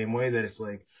thinks the same way, that it's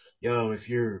like, yo, if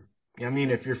you're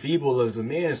feeble as a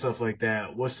man and stuff like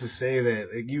that, what's to say that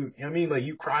like like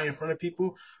you cry in front of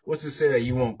people, what's to say that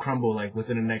you won't crumble like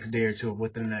within the next day or two or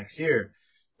within the next year?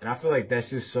 And I feel like that's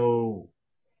just so,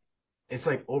 it's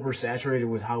like oversaturated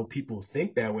with how people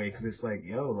think that way. Cause it's like,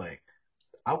 yo, like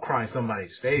I'll cry in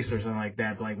somebody's face or something like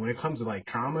that. But like when it comes to like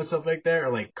trauma and stuff like that,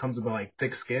 or like comes about like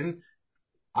thick skin,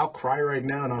 I'll cry right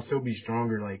now and I'll still be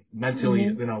stronger like mentally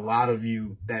than a lot of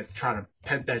you that try to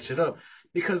pent that shit up.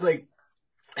 Because like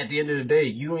at the end of the day,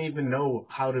 you don't even know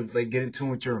how to like get in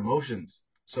tune with your emotions.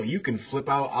 So you can flip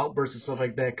out outbursts and stuff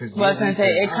like that. Cause well, I was gonna say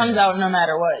it comes out no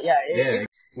matter what. Yeah.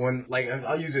 When like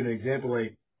I'll use an example,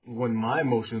 like when my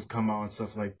emotions come out and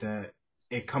stuff like that,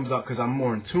 it comes out because I'm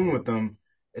more in tune with them.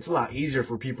 It's a lot easier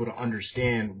for people to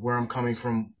understand where I'm coming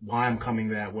from, why I'm coming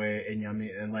that way, and you know what I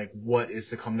mean, and like what is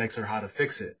to come next or how to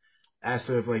fix it. As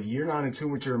to if like you're not in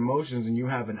tune with your emotions and you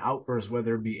have an outburst,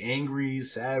 whether it be angry,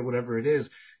 sad, whatever it is,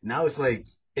 now it's like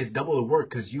it's double the work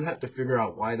because you have to figure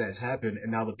out why that's happened,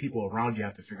 and now the people around you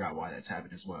have to figure out why that's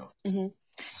happened as well. Mm-hmm.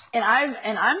 And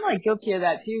I'm like guilty of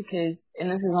that too, because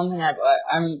this is one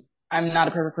thing I'm not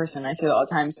a perfect person. I say that all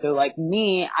the time. So like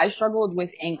me, I struggled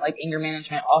with anger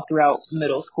management all throughout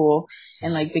middle school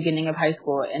and like beginning of high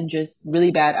school, and just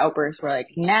really bad outbursts where like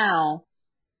now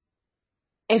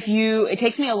it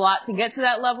takes me a lot to get to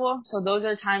that level. So those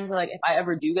are times where like, if I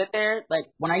ever do get there, like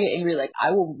when I get angry, like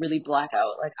I will really black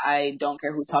out. Like I don't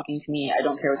care who's talking to me. I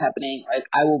don't care what's happening. Like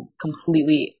I will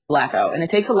completely black out. And it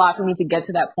takes a lot for me to get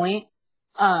to that point.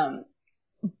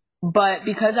 But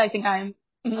because I think I'm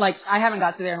like, I haven't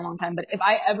got to there in a long time, but if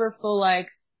I ever feel like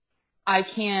I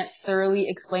can't thoroughly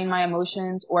explain my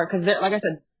emotions or, cause there, like I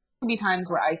said, there'll be times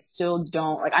where I still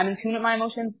don't, like I'm in tune with my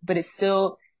emotions, but it's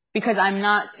still, because I'm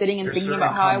not sitting and thinking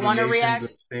about how I want to react.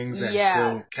 Things that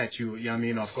still catch you, you know what I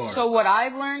mean, off guard. So what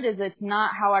I've learned is it's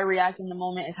not how I react in the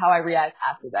moment, it's how I react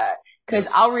after that. Because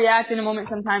I'll react in a moment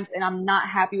sometimes and I'm not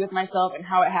happy with myself and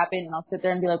how it happened. And I'll sit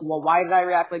there and be like, well, why did I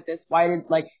react like this? Why did,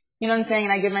 like, you know what I'm saying?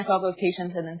 And I give myself those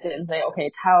patience and then sit and say, okay,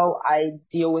 it's how I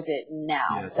deal with it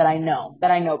now that I know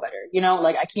better. You know,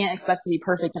 like I can't expect to be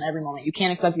perfect in every moment. You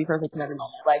can't expect to be perfect in every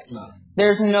moment. Like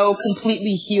there's no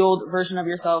completely healed version of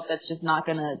yourself that's just not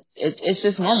gonna, it's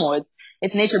just normal.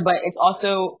 It's nature, but it's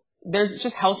also, there's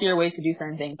just healthier ways to do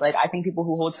certain things. Like I think people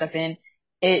who hold stuff in,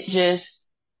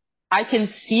 I can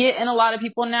see it in a lot of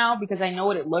people now because I know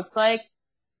what it looks like.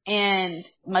 And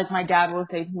like my dad will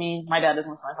say to me, my dad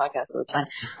doesn't listen to my podcast, so it's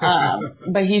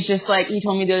fine. But he's just like, he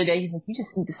told me the other day, he's like, you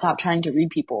just need to stop trying to read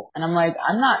people. And I'm like,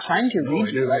 I'm not trying to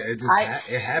read you. Like,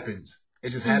 it happens. It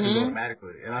just happens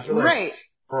automatically. And I feel like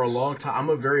for a long time, I'm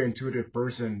a very intuitive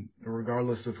person,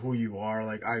 regardless of who you are.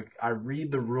 Like I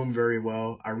read the room very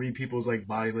well. I read people's like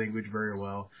body language very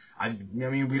well. I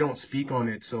mean, we don't speak on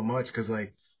it so much because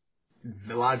like,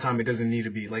 a lot of time it doesn't need to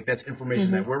be like that's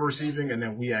information that we're receiving and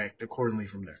then we act accordingly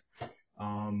from there.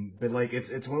 But like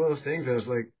it's one of those things that's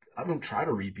like I don't try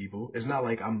to read people. It's not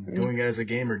like I'm doing it as a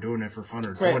game or doing it for fun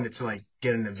or doing it to like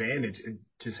get an advantage. It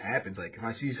just happens. Like if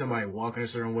I see somebody walking a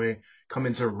certain way, come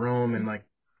into a room and like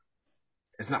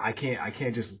it's not I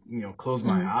can't just close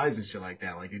my eyes and shit like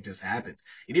that. Like it just happens.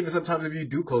 And even sometimes if you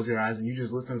do close your eyes and you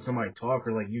just listen to somebody talk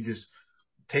or like you just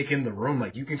take in the room,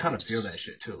 like you can kind of feel that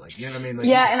shit too, like you know what I mean? Like,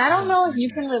 and I don't know if you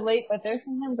can relate, but there's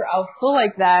sometimes where I'll feel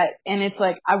like that, and it's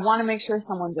like I want to make sure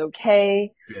someone's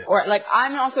okay, or like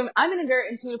I'm in a very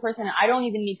intuitive person, and I don't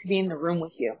even need to be in the room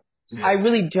with you. I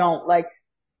really don't. Like,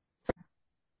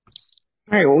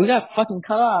 all right, well, we got fucking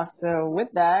cut off. So with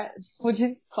that, we'll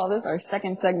just call this our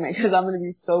second segment because I'm gonna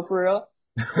be so for real.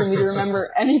 For me to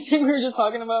remember anything we were just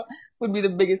talking about would be the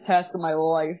biggest task of my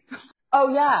life. Oh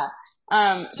yeah.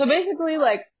 So basically,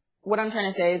 like, what I'm trying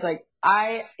to say is, like,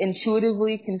 I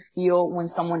intuitively can feel when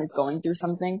someone is going through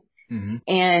something.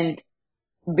 And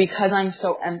because I'm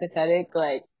so empathetic,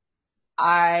 like,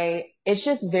 it's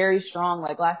just very strong.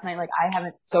 Like, last night, like,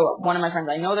 so one of my friends,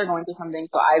 I know they're going through something,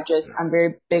 so I'm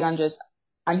very big on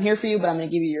I'm here for you, but I'm going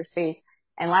to give you your space.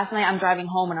 And last night, I'm driving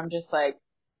home, and I'm just like,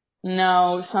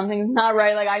 no, something's not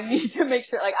right. Like, I need to make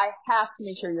sure, like, I have to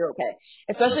make sure you're okay.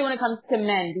 Especially when it comes to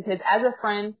men, because as a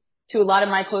friend to a lot of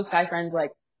my close guy friends,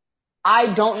 like,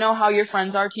 I don't know how your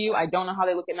friends are to you. I don't know how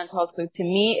they look at mental health. So to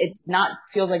me, it not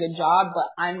feels like a job, but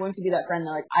I'm going to be that friend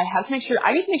that, like, I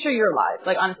need to make sure you're alive.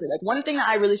 Like, honestly, like, one thing that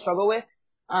I really struggle with,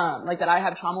 like, that I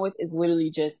have trauma with is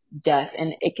literally just death.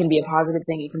 And it can be a positive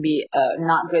thing. It can be a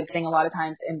not good thing a lot of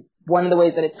times. And one of the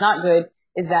ways that it's not good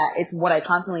is that it's what I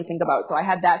constantly think about. So I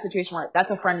had that situation where that's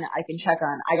a friend that I can check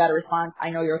on. I got a response.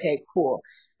 I know you're okay. Cool.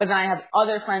 But then I have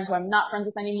other friends who I'm not friends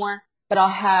with anymore, but I'll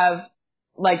have,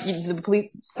 like, the police,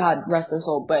 God rest their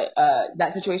soul, but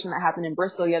that situation that happened in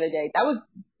Bristol the other day,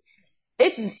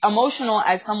 it's emotional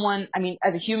as someone, I mean,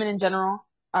 as a human in general,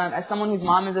 as someone whose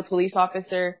mom is a police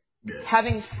officer,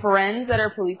 having friends that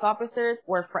are police officers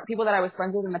or people that I was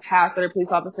friends with in the past that are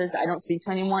police officers that I don't speak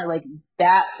to anymore, like,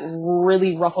 that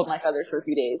really ruffled my feathers for a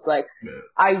few days. Like,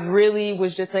 I really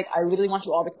was just like, I literally want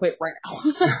you all to quit right now.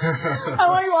 I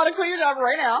want you all to quit your job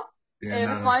right now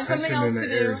and find something else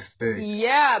to do.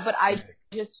 Yeah, but I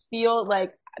just feel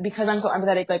like, because I'm so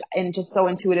empathetic, like, and just so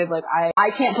intuitive, like, I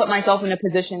can't put myself in a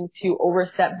position to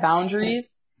overstep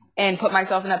boundaries and put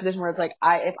myself in that position where it's like,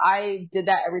 if I did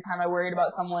that every time I worried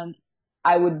about someone,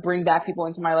 I would bring back people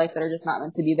into my life that are just not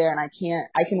meant to be there. And I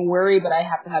can worry, but I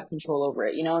have to have control over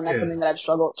it, you know? And that's something that I've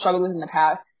struggled with in the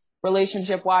past,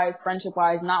 relationship wise, friendship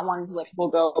wise, not wanting to let people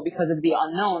go because of the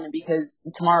unknown and because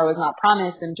tomorrow is not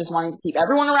promised, and just wanting to keep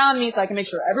everyone around me so I can make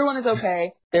sure everyone is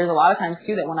okay. There's a lot of times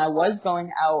too that when I was going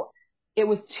out, it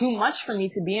was too much for me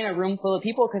to be in a room full of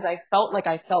people because I felt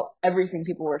everything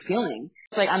people were feeling.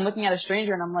 It's like I'm looking at a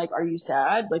stranger and I'm like, are you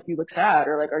sad? Like, you look sad.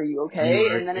 Or like, are you okay?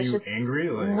 And then it's just angry.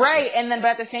 Like, right. And then, but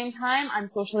at the same time, I'm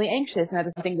socially anxious. And at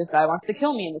the same time, this guy wants to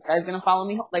kill me and this guy's going to follow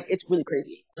me home. Like, it's really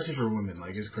crazy. Especially for women.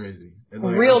 Like, it's crazy.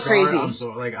 Like, real crazy. I'm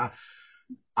so, like,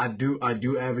 I do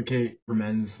advocate for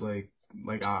men's, like,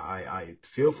 I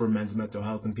feel for men's mental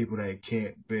health and people that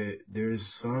can't, but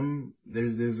there's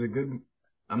a good,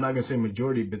 I'm not gonna say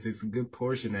majority, but there's a good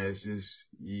portion that is just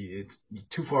it's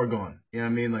too far gone. You know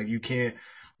what I mean? Like you can't.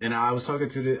 And I was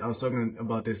talking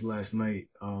about this last night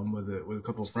with a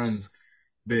couple of friends.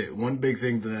 But one big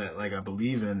thing that like I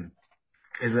believe in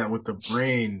is that with the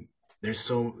brain,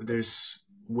 there's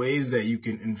ways that you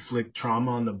can inflict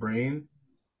trauma on the brain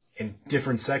in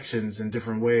different sections in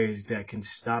different ways that can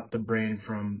stop the brain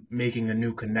from making a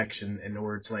new connection in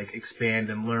order to like expand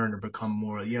and learn or become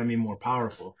more, you know what I mean, more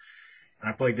powerful. And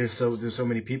I feel like there's so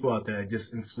many people out there that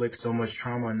just inflict so much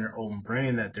trauma on their own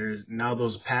brain that there's now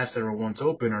those paths that were once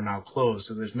open are now closed.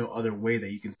 So there's no other way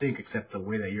that you can think except the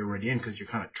way that you're already in because you're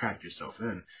kind of trapped yourself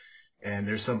in. And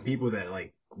there's some people that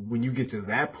like when you get to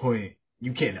that point,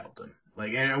 you can't help them.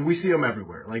 Like, and we see them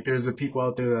everywhere. Like, there's the people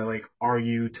out there that like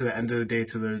argue to the end of the day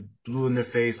to the blue in their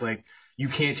face. Like, you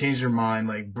can't change their mind.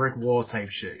 Like brick wall type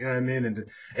shit. You know what I mean? And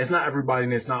it's not everybody,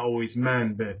 and it's not always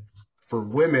men, but for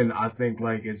women, I think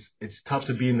like it's tough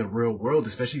to be in the real world,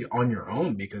 especially on your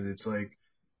own, because it's like,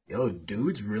 yo,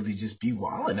 dudes really just be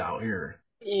wilding out here.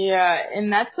 Yeah,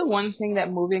 and that's the one thing that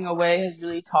moving away has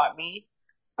really taught me.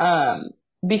 Um,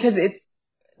 because it's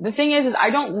the thing is I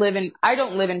don't live in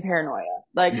paranoia.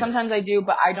 Like Yeah, sometimes I do,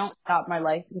 but I don't stop my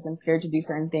life because I'm scared to do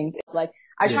certain things. Like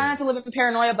I try yeah. not to live in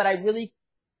paranoia, but I really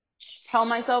tell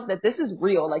myself that this is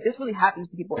real. Like this really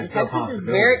happens to people. And It's a Texas is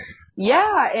very, possibility.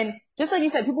 yeah. And just like you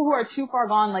said, people who are too far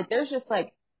gone, like there's just like,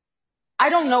 I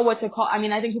don't know what to call. I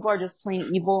mean, I think people are just plain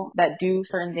evil that do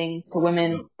certain things to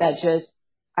women that just,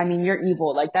 I mean, you're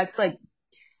evil. Like that's like,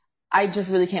 I just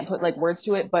really can't put like words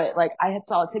to it, but like I had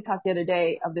saw a TikTok the other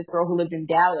day of this girl who lived in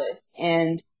Dallas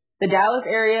and the Dallas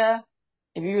area.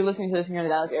 If you're listening to this and you're in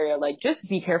the Dallas area, like just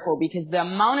be careful because the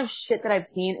amount of shit that I've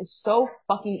seen is so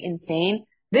fucking insane.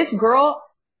 This girl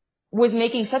was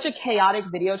making such a chaotic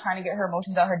video trying to get her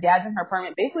emotions out. Her dad's in her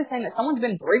apartment, basically saying that someone's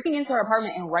been breaking into her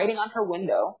apartment and writing on her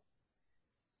window,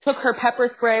 took her pepper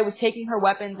spray, was taking her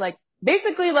weapons, like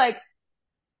basically like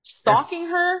That's stalking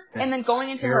her and that's then going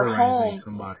into her terrorizing home.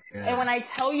 somebody. And Yeah. when I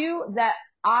tell you that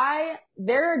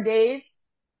there are days,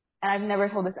 and I've never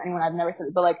told this to anyone, I've never said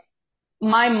it, but like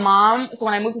my mom, so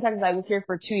when I moved to Texas, I was here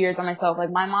for 2 years by myself.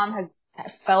 Like my mom has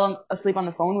fell asleep on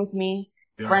the phone with me.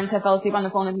 Yeah. Friends have fell asleep on the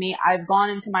phone with me. I've gone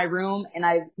into my room and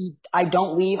I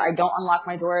don't leave. I don't unlock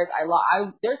my doors.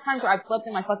 There's times where I've slept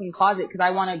in my fucking closet because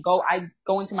I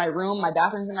go into my room. My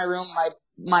bathroom's in my room.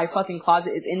 My fucking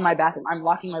closet is in my bathroom. I'm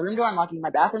locking my room door. I'm locking my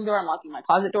bathroom door. I'm locking my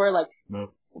closet door. Like, No.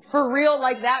 for real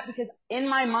like that because in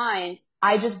my mind,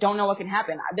 I just don't know what can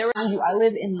happen. I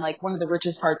live in like one of the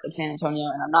richest parts of San Antonio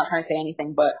and I'm not trying to say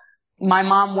anything, but my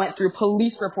mom went through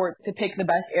police reports to pick the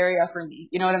best area for me.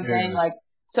 You know what I'm saying? Yeah. Like,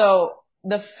 so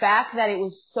the fact that it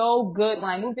was so good when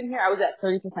I moved in here, I was at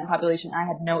 30% population. I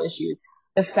had no issues.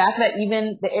 The fact that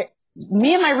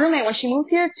me and my roommate, when she moved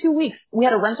here, 2 weeks, we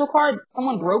had a rental car.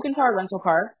 Someone broke into our rental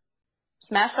car,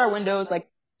 smashed our windows, like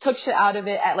took shit out of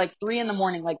it at like 3 a.m,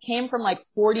 like came from like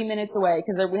 40 minutes away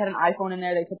because we had an iPhone in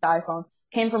there. They took the iPhone,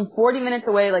 came from 40 minutes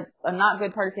away, like a not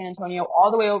good part of San Antonio,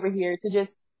 all the way over here to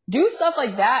just do stuff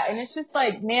like that. And it's just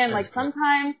like, man, like That's good.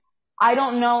 sometimes I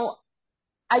don't know.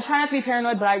 I try not to be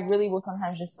paranoid, but I really will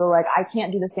sometimes just feel like I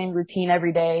can't do the same routine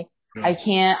every day. Yeah. I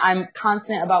can't, I'm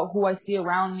constant about who I see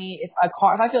around me. If I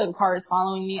feel like a car is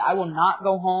following me, I will not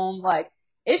go home. Like,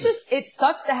 it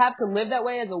sucks to have to live that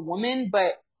way as a woman,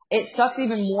 but it sucks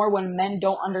even more when men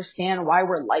don't understand why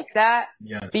we're like that.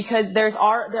 Yes. Because there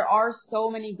are so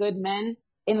many good men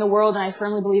in the world, and I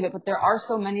firmly believe it, but there are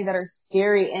so many that are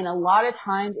scary. And a lot of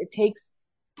times it takes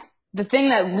the thing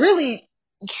that really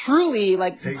truly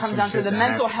like Take comes some down to shit the to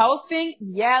mental happen. health thing.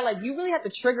 Yeah, like you really have to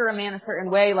trigger a man a certain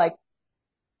way. Like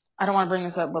I don't want to bring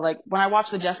this up, but like when I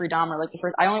watched the Jeffrey Dahmer, like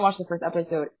I only watched the first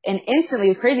episode, and instantly it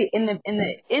was crazy. In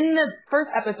the first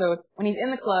episode, when he's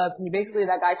in the club, and basically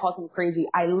that guy calls him crazy.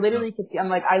 I Yeah. literally could see. I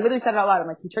literally said it out loud. I'm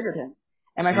like, he triggered him.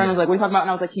 And my friend was Yeah. like, "What are you talking about?" And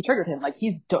I was like, "He triggered him. Like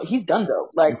he's donezo. You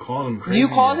Like call him you crazy,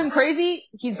 call yeah. him crazy,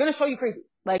 he's gonna show you crazy.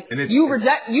 Like And it's you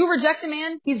reject a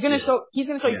man, he's gonna yeah. show you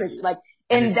Yes. crazy. Like,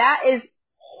 And and that is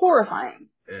horrifying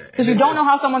yeah. because And you don't know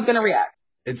how someone's gonna react."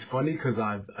 it's funny because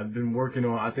I've been working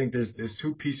on. I think there's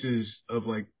two pieces of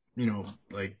like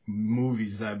like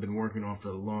movies that I've been working on for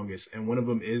the longest, and one of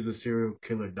them is a serial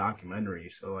killer documentary.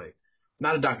 So like,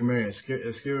 not a documentary,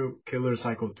 a serial killer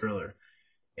psycho thriller.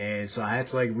 And so I had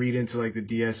to like read into like the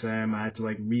DSM. I had to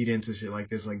like read into shit like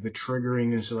this, like the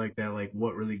triggering and shit like that, like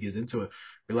what really gets into it.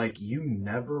 But like you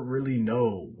never really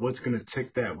know what's gonna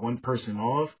tick that one person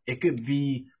off. It could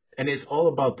be, and it's all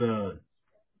about the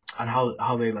on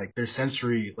how they like their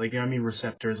sensory, like you know what I mean,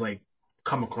 receptors, like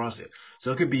come across it.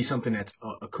 So it could be something that's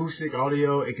acoustic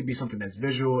audio. It could be something that's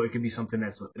visual. It could be something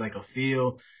that's like a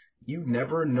feel. You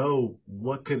never know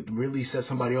what could really set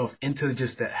somebody off into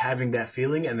just that having that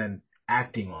feeling and then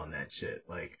acting on that shit.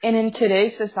 Like, and in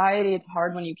today's society, it's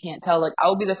hard when you can't tell. Like, I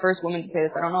will be the first woman to say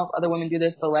this. I don't know if other women do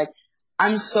this, but like, I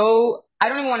don't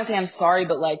even want to say I'm sorry,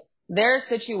 but like, there are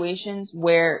situations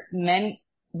where men,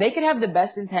 they could have the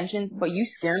best intentions, but you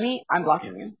scare me, I'm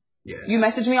blocking you. yeah, You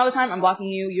message me all the time, I'm blocking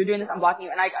you. You're doing this, I'm blocking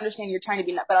you. And I understand you're trying to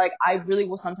be, but like, I really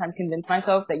will sometimes convince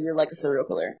myself that you're like a serial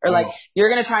killer, or like, you're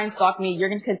going to try and stalk me.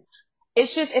 Cause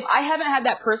it's just, if I haven't had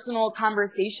that personal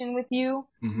conversation with you,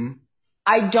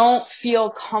 I don't feel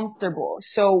comfortable.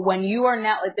 So when you are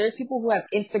now, like, there's people who have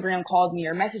Instagram called me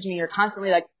or messaged me or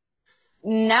constantly like,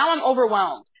 now I'm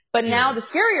overwhelmed. But now the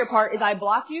scarier part is I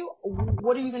blocked you.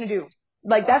 What are you going to do?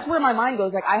 Like, that's where my mind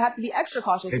goes. Like, I have to be extra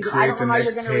cautious because I don't know how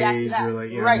you're going to react to that.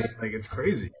 Like, right. Like, it's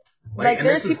crazy. Like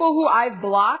there's people who I've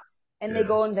blocked and they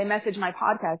go and they message my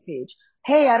podcast page.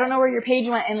 Hey, I don't know where your page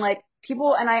went. And like,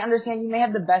 people, and I understand you may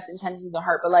have the best intentions of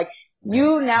heart, but like,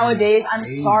 you nowadays, I'm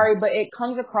sorry, but it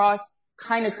comes across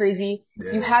kind of crazy.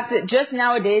 You have to, just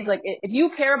nowadays, like, if you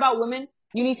care about women,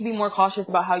 you need to be more cautious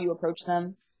about how you approach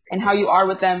them and how you are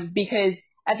with them, because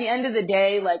at the end of the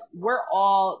day, like, we're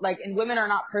all like, and women are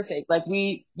not perfect. Like,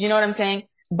 you know what I'm saying?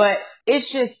 But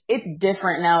it's just, it's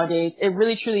different nowadays. It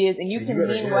really truly is. And you can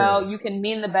mean well, you can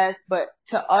mean the best, but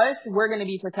to us, we're going to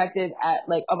be protective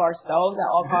of ourselves at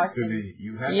all costs.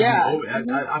 You have to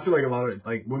be. I feel like a lot of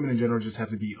like women in general just have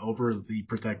to be overly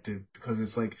protective because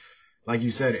it's like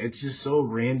you said, it's just so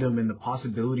random and the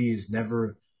possibility is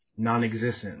never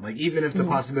non-existent. Like even if the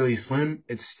possibility is slim,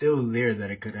 it's still there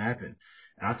that it could happen.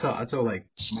 And I tell like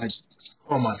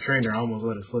my trainer, I almost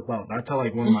let it slip out. But I tell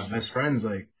like one of my best friends,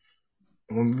 like,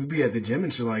 when we be at the gym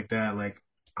and shit like that, like,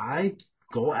 I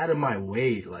go out of my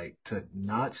way, like, to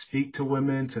not speak to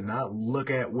women, to not look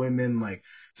at women, like,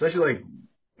 especially, like,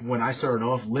 when I started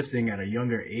off lifting at a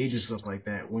younger age and stuff like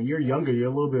that. When you're younger, you're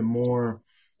a little bit more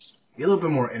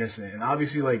innocent. And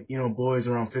obviously, like, you know, boys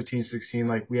around 15, 16,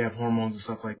 like, we have hormones and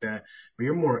stuff like that. But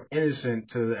you're more innocent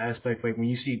to the aspect, like, when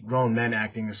you see grown men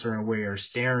acting a certain way or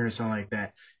staring or something like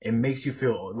that, it makes you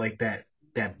feel like that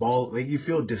ball, like you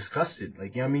feel disgusted,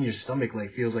 like, you know what I mean, your stomach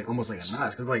like feels like almost like a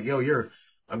knot because like, yo, you're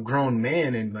a grown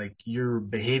man and like you're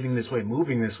behaving this way,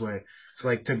 moving this way. So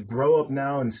like to grow up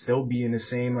now and still be in the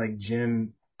same like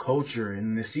gym culture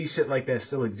and to see shit like that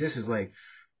still exists is like,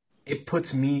 it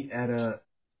puts me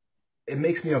it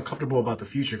makes me uncomfortable about the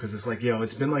future because it's like, yo,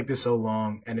 it's been like this so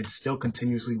long and it's still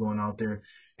continuously going out there.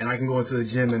 And I can go into the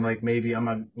gym and like maybe I'm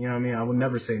not, you know what I mean? I would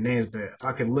never say names, but if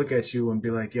I could look at you and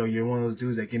be like, yo, you're one of those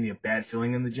dudes that give me a bad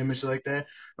feeling in the gym and shit like that,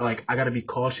 or like I gotta be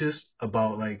cautious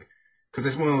about like, because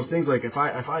it's one of those things like if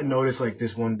I notice like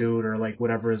this one dude or like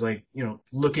whatever is like, you know,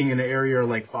 looking in the area or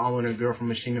like following a girl from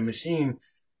machine to machine,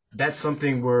 that's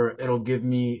something where it'll give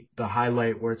me the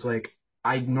highlight where it's like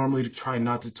I normally try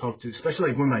not to talk to, especially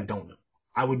like women I don't know.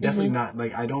 I would definitely not,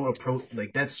 like, I don't approach,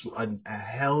 like, that's a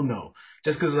hell no.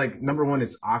 Just because, like, number one,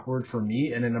 it's awkward for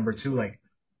me. And then number two, like,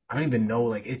 I don't even know,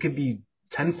 like, it could be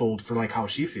tenfold for, like, how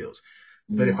she feels.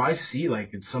 But if I see, like,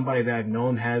 it's somebody that I've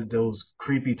known had those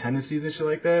creepy tendencies and shit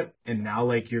like that, and now,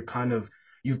 like,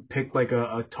 you've picked, like,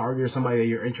 a target or somebody that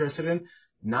you're interested in,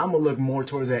 now I'm gonna look more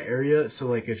towards that area. So,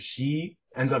 like, if you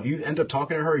end up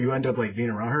talking to her, you end up, like, being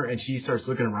around her, and she starts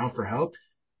looking around for help,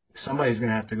 somebody's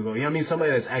gonna have to go. Yeah, I mean,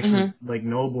 somebody that's actually like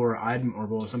noble or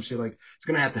admirable or some shit, like, it's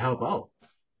gonna have to help out.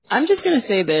 I'm just gonna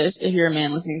say this: if you're a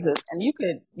man listening to this, and you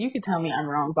could tell me I'm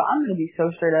wrong, but I'm gonna be so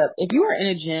straight up. If you are in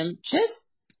a gym,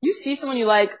 you see someone you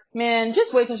like, man,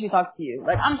 just wait till she talks to you.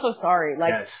 Like, I'm so sorry,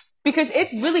 like, because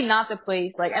it's really not the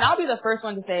place. Like, and I'll be the first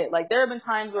one to say it. Like, there have been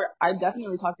times where I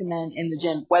definitely talk to men in the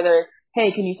gym, whether it's, hey,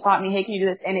 can you spot me? Hey, can you do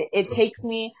this? And it takes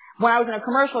me, when I was in a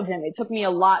commercial gym, it took me a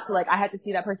lot to, like, I had to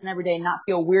see that person every day and not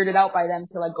feel weirded out by them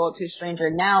to, like, go up to a stranger.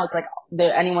 Now it's like,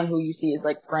 anyone who you see is,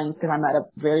 like, friends because I'm at a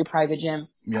very private gym.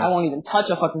 I won't even touch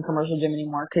a fucking commercial gym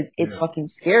anymore because it's fucking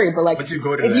scary. But, like, if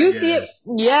you see it,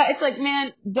 it's like,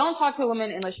 man, don't talk to a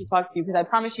woman unless she talks to you, because I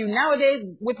promise you, nowadays,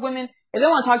 with women, if they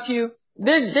want to talk to you,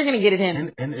 they're gonna get it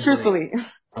in. And truthfully. Like,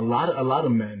 a lot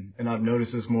of men, and I've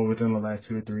noticed this more within the last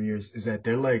 2 or 3 years, is that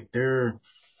they're like their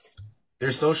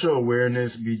social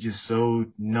awareness be just so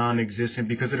non-existent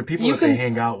because of the people they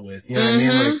hang out with. You know what I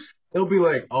mean? Like, they'll be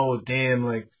like, oh damn,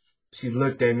 like, she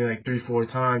looked at me like 3-4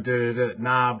 times.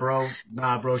 Nah,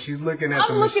 bro. She's looking at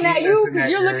I'm looking at you because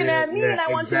you're looking at me, and I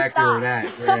want you to stop.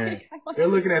 That. They're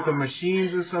looking at the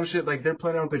machines or some shit. Like, they're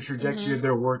planning out the trajectory of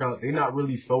their workout. They're not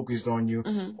really focused on you.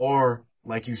 Or,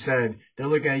 like you said, they're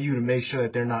looking at you to make sure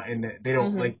that they're not in that. They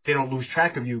don't they don't lose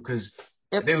track of you because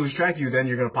If they lose track of you, then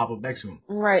you're gonna pop up next to them.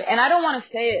 Right. And I don't want to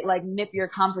say it like nip your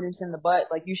confidence in the butt.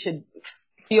 Like you should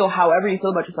feel however you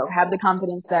feel about yourself. Have the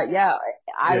confidence that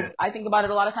I think about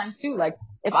it a lot of times too. Like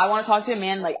if I want to talk to a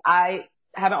man, like I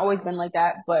haven't always been like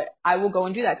that, but I will go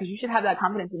and do that because you should have that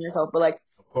confidence in yourself. But like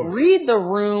read the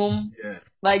room. Yeah.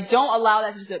 Like don't allow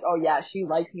that to just be like, oh yeah, she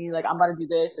likes me, like I'm about to do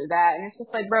this or that. And it's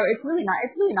just like, bro, it's really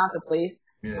not the place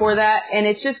for that. And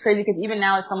it's just crazy because even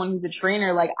now as someone who's a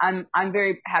trainer, like I'm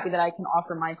very happy that I can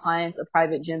offer my clients a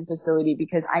private gym facility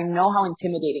because I know how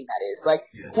intimidating that is. Like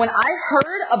when I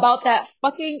heard about that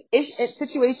fucking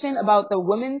situation about the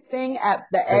women's thing at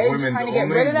the Edge trying to get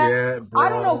rid of that, I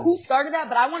don't know who started that,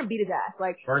 but I want to beat his ass.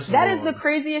 Like that is the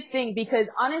craziest thing because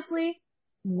honestly,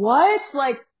 what?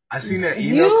 Like I seen that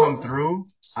email come through.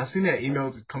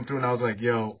 And I was like,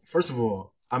 yo, first of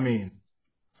all, I mean,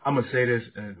 I'm going to say this,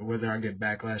 whether I get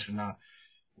backlash or not.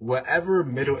 Whatever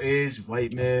middle-aged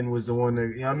white man was the one that,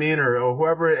 you know what I mean? Or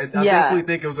whoever, I definitely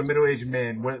think it was a middle-aged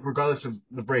man, regardless of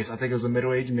the race. I think it was a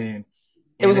middle-aged man.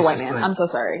 It was a white man. Like, I'm so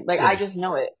sorry. Like, I just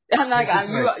know it. I'm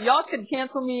not, y'all could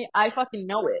cancel me. I fucking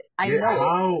know it. I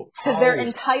know it. Because they're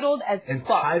entitled as fuck.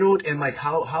 Entitled and like,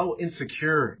 how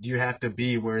insecure do you have to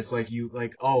be where it's like you,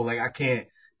 like, oh, like I can't,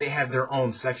 they have their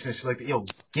own section and shit like that. Yo,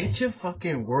 get your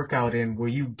fucking workout in where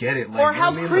you get it. Like, or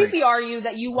how creepy are you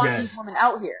that you want these women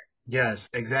out here? Yes,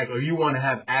 exactly. Or you want to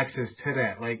have access to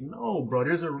that. Like, no, bro,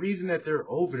 there's a reason that they're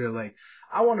over there. Like,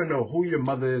 I want to know who your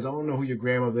mother is. I want to know who your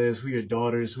grandmother is, who your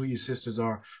daughters, who your sisters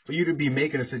are. For you to be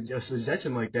making a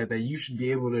suggestion like that you should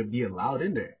be able to be allowed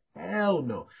in there. Hell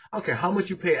no. I don't care how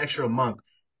much you pay extra a month.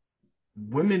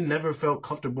 Women never felt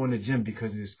comfortable in the gym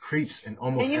because there's creeps and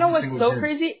almost. And you know what's so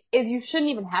crazy is you shouldn't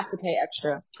even have to pay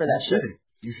extra for that shit.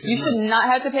 You should not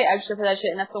have to pay extra for that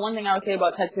shit. And that's the one thing I would say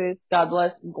about Texas. God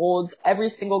bless Gold's. Every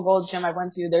single Gold's gym I've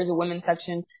went to, there's a women's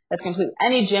section that's complete.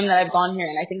 Any gym that I've gone here,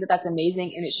 and I think that that's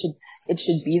amazing, and it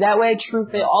should be that way. True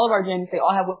fit, all of our gyms, they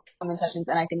all have women's sections,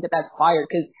 and I think that that's fire.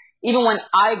 Because even when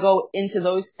I go into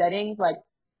those settings, like,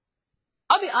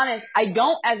 I'll be honest, I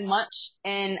don't as much,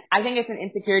 and I think it's an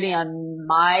insecurity on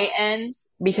my end,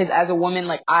 because as a woman,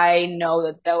 like, I know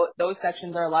that those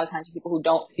sections are a lot of times for people who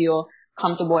don't feel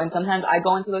comfortable, and sometimes I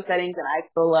go into those settings and I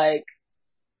feel like,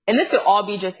 and this could all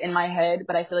be just in my head,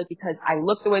 but I feel like because I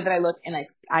look the way that I look and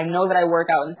I know that I work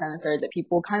out in the center third, that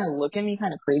people kind of look at me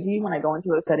kind of crazy when I go into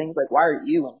those settings, like, why are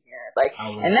you in here? Like,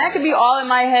 and that could be all in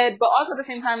my head, but also at the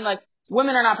same time, like,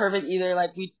 women are not perfect either.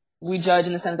 Like, we judge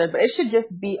in the center third, but it should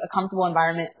just be a comfortable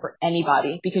environment for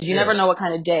anybody, because you never know what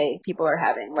kind of day people are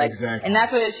having. Like, and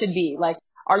that's what it should be. Like,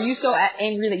 are you so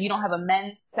angry that you don't have a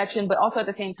men's section? But also at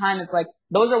the same time, it's like,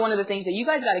 those are one of the things that you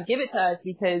guys got to give it to us,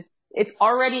 because it's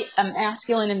already a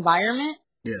masculine environment.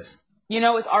 Yes. You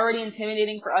know, it's already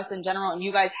intimidating for us in general, and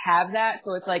you guys have that.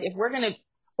 So it's like, if we're going to,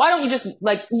 why don't you just,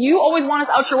 like, you always want us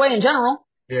out your way in general.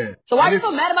 Yeah. So why are you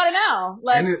so mad about it now?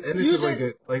 Like, and this is like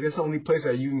it's the only place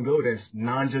that you can go that's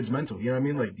non-judgmental. You know what I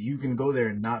mean? Like, you can go there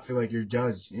and not feel like you're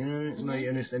judged. You know, like,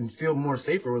 and feel more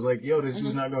safer. It was like, yo, this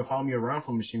dude's not gonna follow me around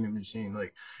from machine to machine.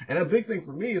 Like, and a big thing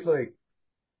for me is like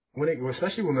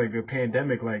especially when like the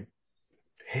pandemic like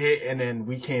hit, and then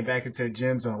we came back into the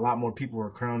gyms and a lot more people were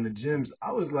crowding the gyms.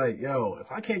 I was like, yo,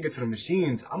 if I can't get to the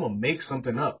machines, I'm gonna make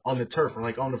something up on the turf or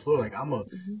like on the floor. Like, I'm gonna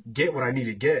get what I need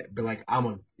to get, but like,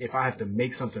 if I have to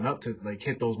make something up to like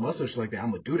hit those muscles like that,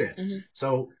 I'm gonna do that.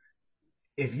 So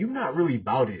if you're not really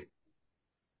about it,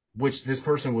 which this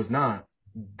person was not,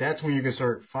 that's when you're gonna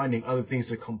start finding other things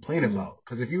to complain about.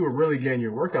 Because if you were really getting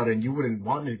your workout in, you wouldn't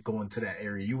want to go into that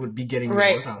area. You would be getting your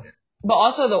workout in. But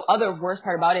also, the other worst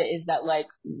part about it is that, like,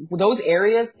 those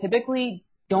areas typically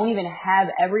don't even have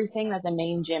everything that the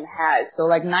main gym has. So,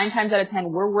 like, 9 times out of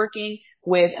 10, we're working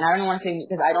with, and I don't even want to say,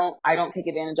 because I don't take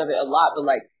advantage of it a lot, but,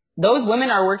 like, those women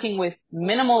are working with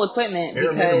minimal equipment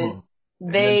because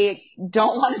they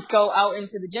don't want to go out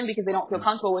into the gym because they don't feel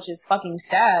comfortable, which is fucking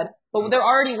sad. But they're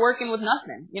already working with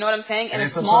nothing. You know what I'm saying? In a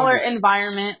smaller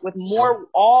environment with more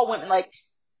all women, like,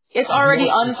 it's already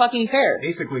unfucking fair.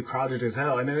 Basically crowded as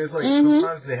hell. And then it's like,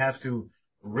 sometimes they have to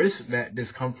risk that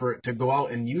discomfort to go out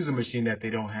and use a machine that they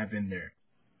don't have in there.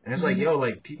 And it's like, yo,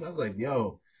 like, people are like,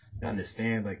 yo, I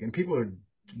understand. Like, and people are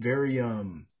very,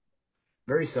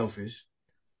 very selfish.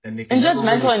 And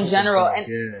judgmental really in general.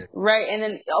 And, right. And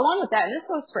then along with that, and this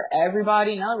goes for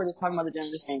everybody. Now that we're just talking about the gym,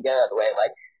 I'm just going to get it out of the way.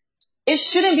 Like, it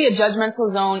shouldn't be a judgmental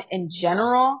zone in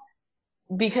general.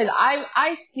 Because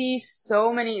I see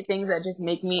so many things that just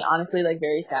make me honestly like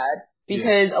very sad.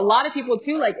 Because a lot of people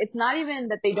too, like, it's not even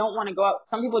that they don't want to go out.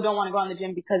 Some people don't want to go out in the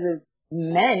gym because of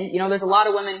men. You know, there's a lot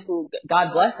of women who,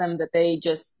 God bless them, that they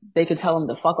could tell them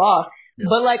to fuck off.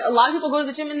 But like, a lot of people go to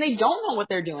the gym and they don't know what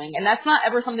they're doing. And that's not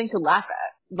ever something to laugh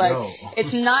at. Like,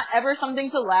 it's not ever something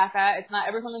to laugh at. It's not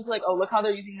ever something to like, oh, look how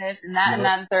they're using this and that and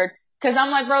that and third. Cause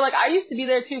I'm like, bro, like I used to be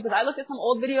there too. Cause I looked at some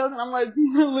old videos and I'm like,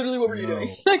 literally, what were you doing?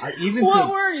 Like, what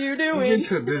were you doing? Even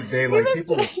to this day, like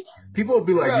people will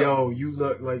be like, yo, you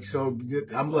look like so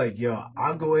good. I'm like, yo,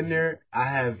 I'll go in there. I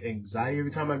have anxiety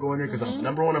every time I go in there because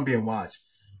number one, I'm being watched.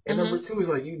 And number two is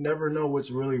like, you never know what's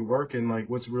really working, like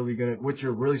what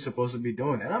you're really supposed to be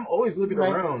doing. And I'm always looking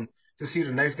around to see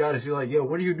the next guy to see like, yo,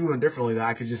 what are you doing differently that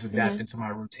I could just adapt into my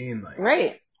routine? Like,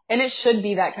 right. And it should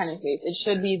be that kind of space. It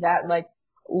should be that like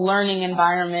learning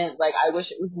environment. Like, I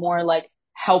wish it was more like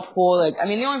helpful. Like, I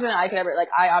mean, the only thing I could ever, like,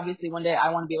 I obviously one day I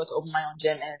want to be able to open my own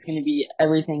gym and it's going to be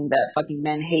everything that fucking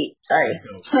men hate. Sorry.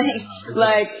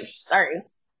 Sorry.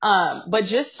 But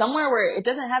just somewhere where it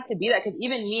doesn't have to be that, because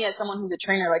even me as someone who's a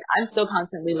trainer, like I'm still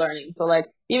constantly learning. So like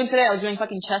even today I was doing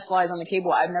fucking chest flies on the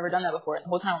cable. I've never done that before. And the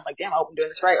whole time I'm like, damn, I hope I'm doing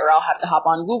this right. Or I'll have to hop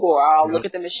on Google or I'll look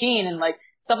at the machine and like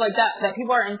stuff like that, that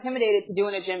people are intimidated to do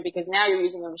in a gym because now you're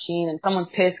using a machine and someone's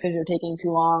pissed because you're taking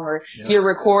too long or you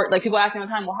record. Like people ask me all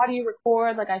the time, well, how do you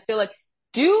record? Like I feel like,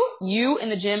 do you in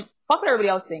the gym, fuck what everybody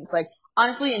else thinks. Like,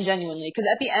 honestly and genuinely, because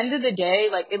at the end of the day,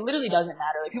 like, it literally doesn't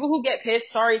matter. Like, people who get pissed,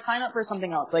 sorry, sign up for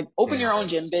something else. Like, open your own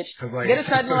gym, bitch. Like, get a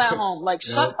treadmill at home. Like,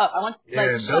 shut up. I want,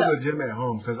 like, shut up. Build a gym at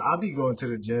home, because I'll be going to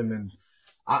the gym, and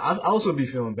I also be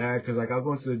feeling bad, because, like, I'll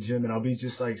go into the gym, and I'll be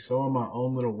just, like, so in my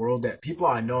own little world that people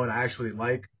I know and I actually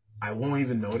like, I won't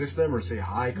even notice them or say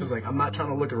hi, because, like, I'm not trying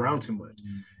to look around too much.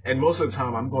 And most of the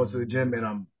time, I'm going to the gym, and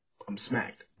I'm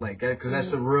smacked. Like, because that's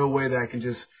the real way that I can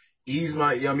just ease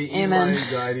my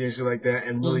anxiety and shit like that,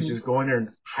 and really just go in there and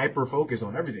hyper focus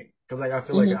on everything. Because like I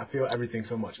feel like I feel everything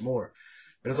so much more.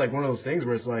 But it's like one of those things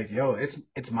where it's like, yo,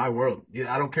 it's my world.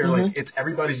 I don't care. Like it's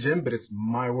everybody's gym, but it's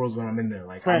my world when I'm in there.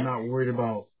 Like I'm not worried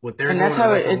about what they're doing unless I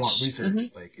want research.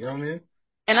 Like, you know what I mean?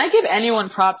 And I give anyone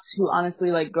props who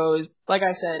honestly like goes. Like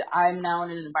I said, I'm now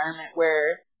in an environment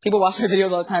where people watch my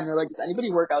videos all the time. They're like, does anybody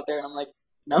work out there? And I'm like,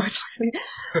 no, it's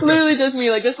literally just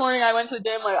me. Like this morning I went to the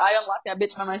gym, like I unlocked that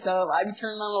bitch by myself. I be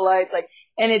turning on the lights, like,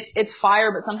 and it's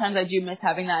fire, but sometimes I do miss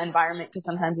having that environment because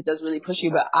sometimes it does really push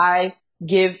you. But I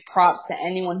give props to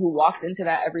anyone who walks into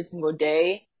that every single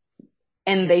day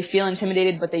and they feel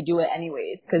intimidated, but they do it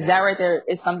anyways. Cause that right there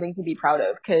is something to be proud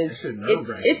of. Cause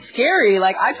it's scary.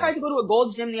 Like I tried to go to a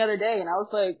Gold's Gym the other day and I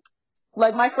was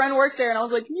like my friend works there and I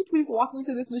was like, can you please walk me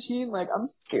to this machine? Like I'm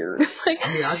scared. Like,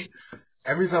 I mean,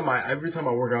 every time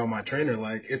I work out with my trainer,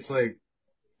 like it's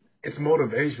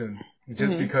motivation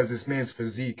just because this man's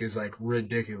physique is like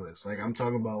ridiculous. Like I'm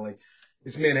talking about like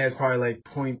this man has probably like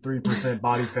 0.3%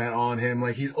 body fat on him.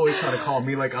 Like he's always trying to call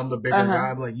me like I'm the bigger guy.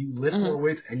 I'm like, you lift more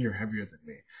weights and you're heavier than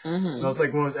me. So it's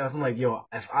like one of those, I'm like, yo,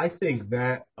 if I think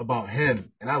that about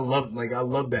him, and I love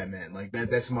that man. Like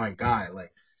that's my guy.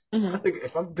 Like I think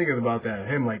if I'm thinking about that,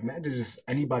 him, like, imagine just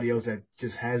anybody else that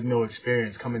just has no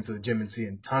experience coming to the gym and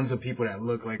seeing tons of people that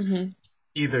look like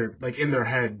either like in their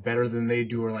head better than they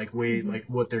do or like way like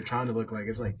what they're trying to look like.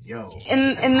 It's like, yo.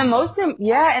 And the most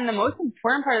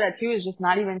important part of that too is just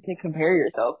not even to compare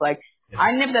yourself. Like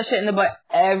I nip that shit in the butt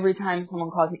every time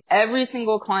someone calls me. Every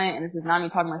single client, and this is not me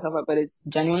talking myself up, but it's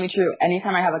genuinely true.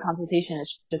 Anytime I have a consultation,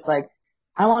 it's just like,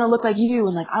 I want to look like you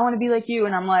and like I want to be like you,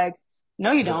 and I'm like,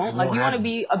 no, you don't. Like, you want to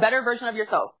be a better version of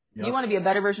yourself. Yep. You want to be a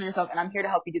better version of yourself, and I'm here to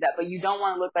help you do that. But you don't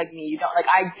want to look like me. You don't, like,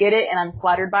 I get it, and I'm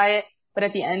flattered by it. But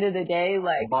at the end of the day,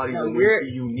 like, body's way too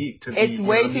unique to it's be,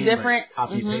 way too different. Like,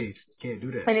 copy paste. You can't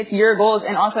do that. And it's your goals.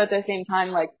 And also at the same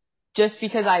time, like, just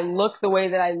because I look the way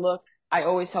that I look, I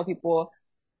always tell people,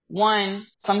 one,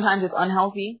 sometimes it's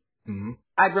unhealthy.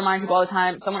 I remind people all the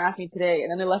time. Someone asked me today,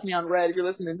 and then they left me on red. If you're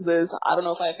listening to this, I don't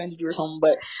know if I offended you or something,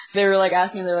 but they were like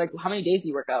asking me, they're like, well, how many days do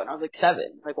you work out? And I was like, 7.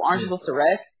 Like, well, aren't you supposed to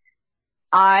rest?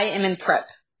 I am in prep.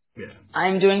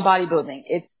 I'm doing bodybuilding.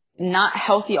 It's not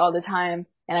healthy all the time.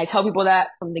 And I tell people that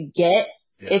from the get.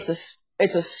 It's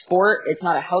a sport. It's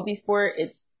not a healthy sport.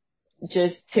 It's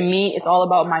just, to me, it's all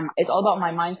about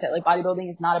my mindset. Like bodybuilding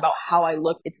is not about how I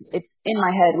look. It's in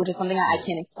my head, which is something that I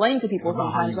can't explain to people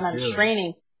sometimes when I'm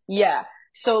training. Yeah.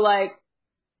 So like,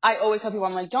 I always tell people,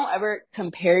 I'm like, don't ever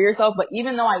compare yourself. But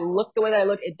even though I look the way that I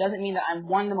look, it doesn't mean that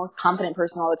I'm the most confident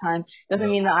person all the time.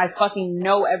 Doesn't mean that I fucking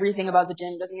know everything about the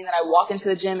gym. Doesn't mean that I walk into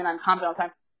the gym and I'm confident all the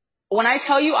time. When I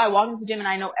tell you I walk into the gym and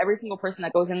I know every single person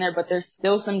that goes in there, but there's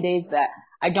still some days that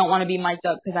I don't want to be mic'd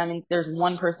up because there's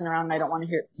one person around and I don't want to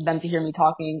hear them to hear me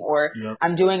talking, or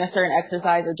I'm doing a certain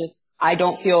exercise, or just I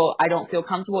don't feel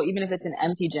comfortable, even if it's an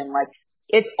empty gym. Like,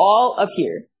 it's all up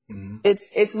here.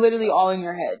 It's literally all in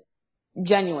your head,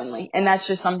 genuinely. And that's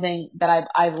just something that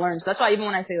I've learned. So that's why even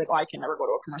when I say like, oh, I can never go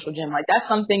to a commercial gym, like that's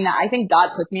something that I think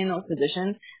God puts me in those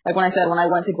positions. Like when I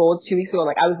went to Gold's 2 weeks ago,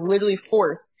 like I was literally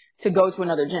forced to go to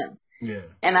another gym. Yeah.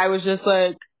 And I was just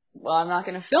like, well, I'm not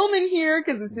going to film in here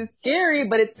because this is scary,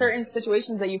 but it's certain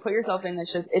situations that you put yourself in.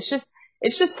 It's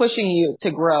just pushing you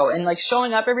to grow. And like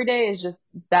showing up every day is just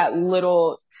that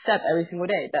little step every single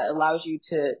day that allows you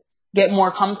to get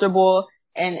more comfortable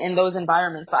in those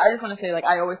environments. But I just want to say, like,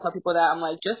 I always tell people that I'm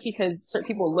like, just because certain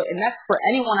people look, and that's for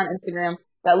anyone on Instagram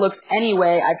that looks any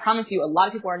way, I promise you, a lot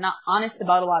of people are not honest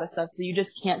about a lot of stuff. So you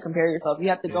just can't compare yourself. You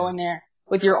have to go in there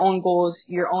with your own goals,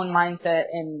 your own mindset.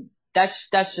 And that's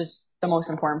just the most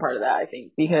important part of that, I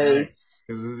think, because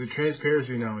the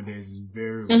transparency nowadays is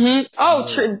very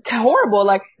horrible.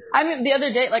 Like, I mean, the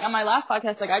other day, like on my last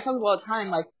podcast, like I tell people all the time,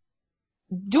 like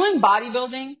doing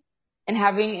bodybuilding and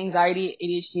having anxiety,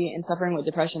 ADHD, and suffering with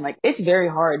depression, like it's very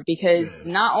hard because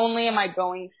not only am I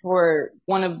going for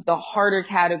one of the harder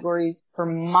categories for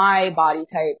my body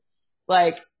type,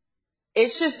 like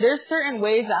it's just, there's certain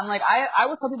ways that I'm like, I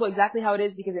will tell people exactly how it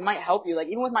is because it might help you. Like,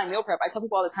 even with my meal prep, I tell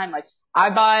people all the time, like, I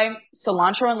buy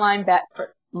cilantro and lime back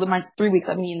for my 3 weeks.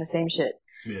 I've been eating the same shit.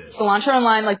 Yeah. Cilantro and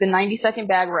lime, like the 90-second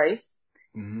bag rice,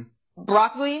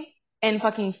 broccoli, and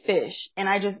fucking fish. And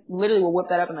I just literally will whip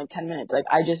that up in like 10 minutes. Like,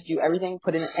 I just do everything,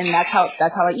 put it in, and that's how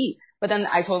I eat. But then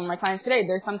I told my clients today,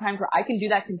 there's some times where I can do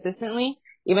that consistently,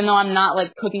 even though I'm not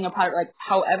like cooking a pot, like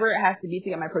however it has to be to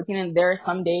get my protein in. There are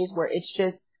some days where it's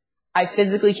just, I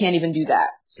physically can't even do that.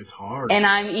 It's hard. And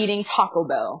I'm eating Taco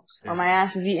Bell. Or my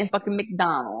ass is eating fucking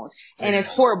McDonald's. And it's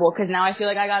horrible because now I feel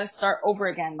like I gotta start over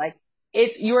again. Like,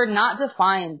 you're not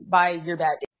defined by your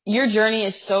bad. Your journey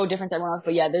is so different to everyone else.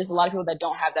 But yeah, there's a lot of people that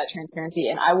don't have that transparency.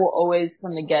 And I will always,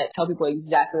 from the get, tell people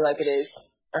exactly like it is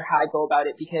or how I go about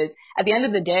it. Because at the end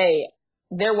of the day,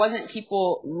 there wasn't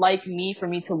people like me for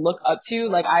me to look up to.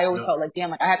 Like, I always felt like,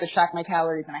 damn, like I have to track my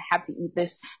calories and I have to eat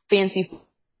this fancy food.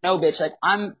 No, bitch, like,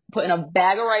 I'm putting a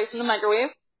bag of rice in the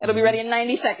microwave. It'll be ready in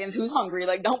 90 seconds. Who's hungry?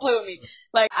 Like, don't play with me.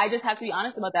 Like, I just have to be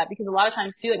honest about that because a lot of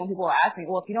times, too, like, when people ask me,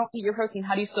 well, if you don't eat your protein,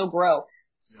 how do you still grow?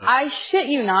 I shit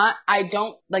you not. I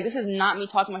don't, like, this is not me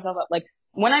talking myself up. Like,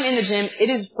 when I'm in the gym, it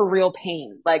is for real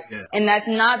pain. Like, and that's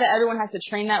not that everyone has to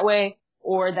train that way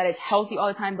or that it's healthy all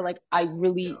the time, but, like, I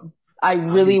really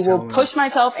will push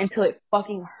myself until it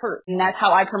fucking hurts. And that's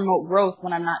how I promote growth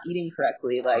when I'm not eating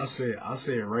correctly. Like, I'll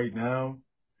say it right now.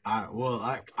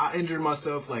 I injured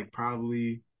myself like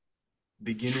probably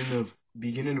beginning of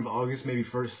August, maybe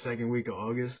second week of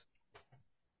August.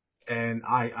 And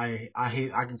I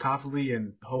can confidently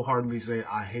and wholeheartedly say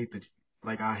I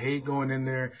hate going in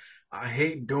there. I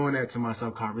hate doing that to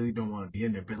myself 'cause I really don't want to be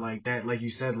in there. But like that, like you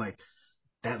said, like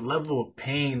that level of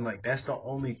pain, like that's the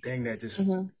only thing that just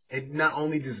it not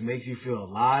only just makes you feel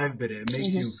alive, but it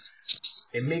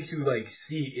makes you like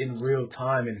see in real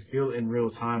time and feel in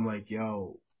real time like,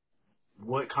 yo,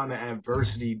 what kind of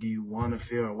adversity do you want to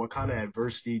feel? Or what kind of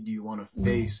adversity do you want to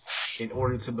face in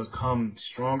order to become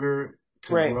stronger,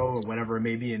 to grow, or whatever it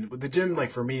may be? And the gym,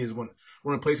 like for me, is one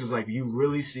of the places like you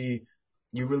really see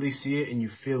it and you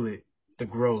feel it, the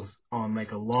growth on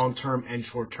like a long-term and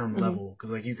short-term level.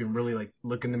 Because like you can really like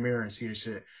look in the mirror and see your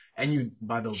shit. And you,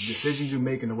 by those decisions you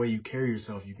make and the way you carry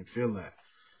yourself, you can feel that.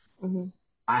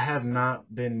 I have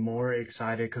not been more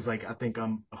excited because, like, I think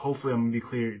hopefully I'm gonna be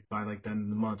cleared by like the end of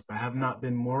the month. But I have not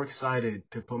been more excited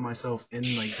to put myself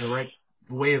in like direct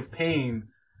way of pain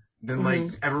than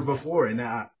like ever before. And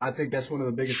I think that's one of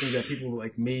the biggest things that people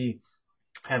like me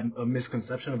have a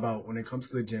misconception about when it comes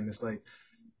to the gym. It's like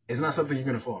it's not something you're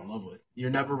gonna fall in love with.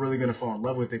 You're never really gonna fall in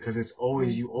love with it because it's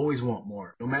always you always want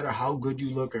more. No matter how good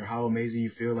you look or how amazing you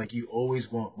feel, like you always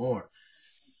want more.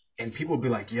 And people be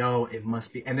like, yo, it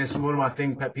must be. And that's one of my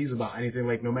pet peeves about anything.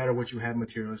 Like, no matter what you have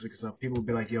materialistic stuff, people will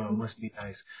be like, yo, it must be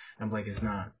nice. And I'm like, it's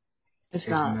not. It's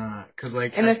not. Cause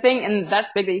like, and and that's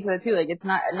big that you said too. Like, it's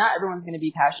not everyone's going to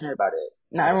be passionate about it.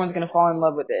 Not everyone's going to fall in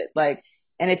love with it. Like,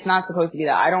 and it's not supposed to be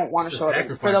that. I don't want to show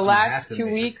up for the last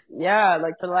 2 weeks. Yeah.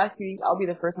 Like for the last 2 weeks, I'll be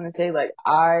the first one to say, like,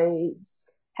 I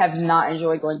have not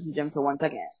enjoyed going to the gym for 1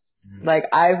 second. Like,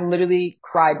 I've literally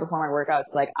cried before my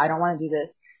workouts. Like, I don't want to do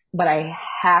this. But I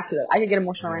have to. I could get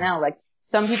emotional right now. Like,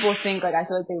 some people think, like, I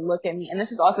feel like they look at me, and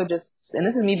this is also and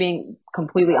this is me being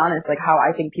completely honest, like, how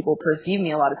I think people perceive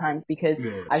me a lot of times because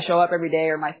I show up every day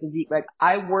or my physique. Like,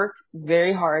 I worked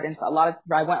very hard, and so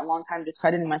I went a long time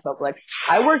discrediting myself. Like,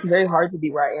 I worked very hard to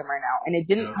be where I am right now, and it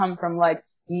didn't come from, like,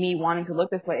 me wanting to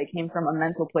look this way. It came from a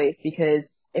mental place because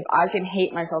if I can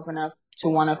hate myself enough to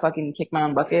want to fucking kick my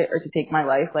own bucket or to take my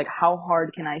life, like, how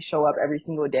hard can I show up every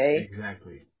single day?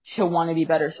 Exactly. To want to be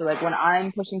better. So like when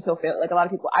I'm pushing to fail, like a lot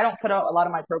of people, I don't put out a lot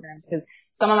of my programs because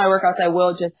some of my workouts I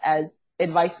will just as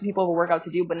advice to people of a workout to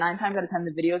do, but 9 times out of 10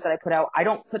 the videos that I put out, I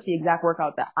don't put the exact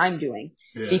workout that I'm doing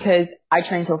because I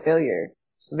train till failure.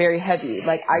 very heavy.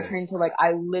 Like I train to like,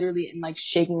 I literally am like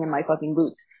shaking in my fucking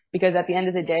boots because at the end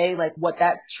of the day, like what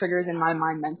that triggers in my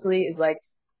mind mentally is like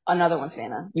another one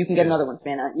Savannah. You can get another one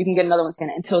Savannah. You can get another one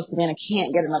Savannah until Savannah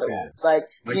can't get another one. Like,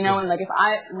 you know, and like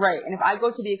and if I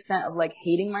go to the extent of like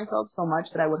hating myself so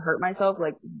much that I would hurt myself,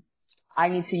 like I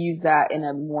need to use that in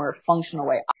a more functional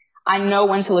way. I know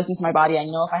when to listen to my body. I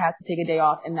know if I have to take a day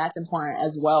off, and that's important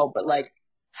as well. But like,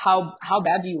 how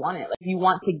bad do you want it? Like, you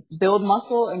want to build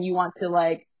muscle and you want to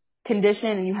like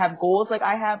condition and you have goals like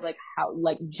I have, like how,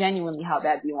 like genuinely how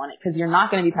bad do you want it? Because you're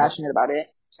not going to be passionate about it.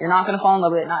 You're not going to fall in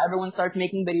love with it. Not everyone starts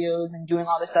making videos and doing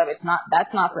all this stuff.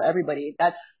 That's not for everybody.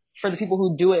 That's for the people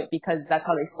who do it because that's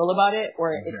how they feel about it,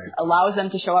 or it allows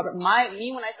them to show up. When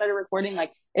I started recording,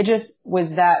 like it just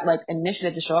was that like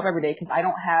initiative to show up every day because I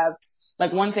don't have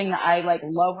like one thing that I like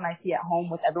love when I see at home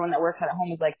with everyone that works at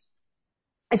home is like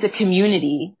it's a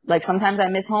community. Like sometimes I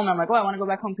miss home. I'm like, oh, I want to go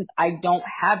back home because I don't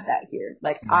have that here.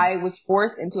 Like I was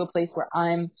forced into a place where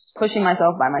I'm pushing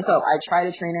myself by myself. I tried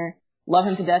a trainer, love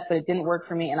him to death, but it didn't work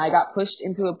for me. And I got pushed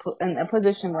into a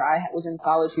position where I was in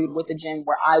solitude with the gym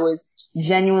where I was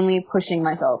genuinely pushing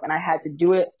myself and I had to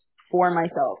do it for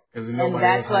myself. And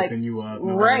that's like, you up,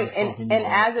 right. And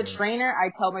as a trainer, I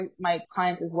tell my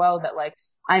clients as well that like,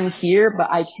 I'm here, but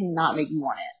I cannot make you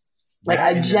want it. Like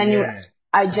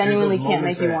I genuinely can't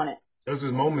make you want it. There's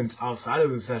those moments outside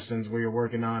of the sessions where you're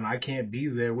working on, I can't be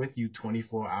there with you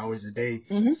 24 hours a day,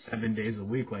 7 days a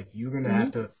week. Like you're going to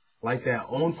have to light that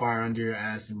own fire under your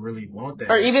ass and really want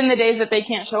that. Or even the days that they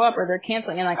can't show up or they're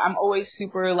canceling. And like, I'm always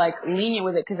super like lenient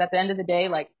with it. Cause at the end of the day,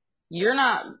 like you're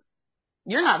not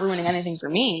ruining anything for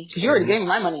me because you already gave me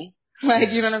my money. Like,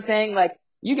 you know what I'm saying? Like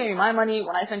you gave me my money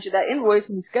when I sent you that invoice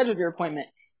when you scheduled your appointment.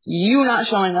 You not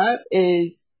showing up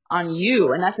is on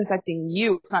you, and that's affecting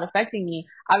you. It's not affecting me.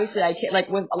 Obviously, I can't, like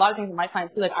with a lot of things with my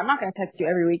clients too, like I'm not going to text you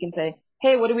every week and say,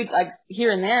 hey, what do we like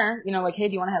here and there, you know, like, hey,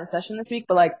 do you want to have a session this week?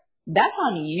 But like, that's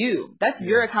on you. That's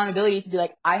your accountability to be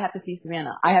like, I have to see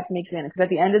Savannah. I have to make Savannah. Because at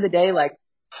the end of the day, like,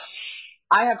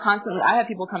 I have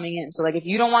people coming in. So like, if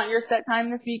you don't want your set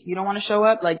time this week, you don't want to show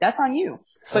up, like that's on you.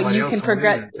 But you can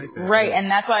progress, right? And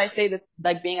that's why I say that,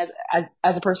 like being as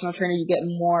a personal trainer, you get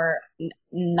more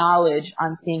knowledge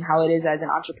on seeing how it is as an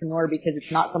entrepreneur because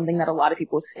it's not something that a lot of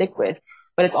people stick with.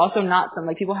 But it's also not some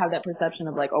like people have that perception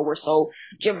of like, oh, we're so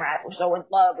gym rats, we're so in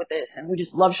love with this, and we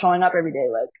just love showing up every day.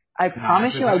 Like I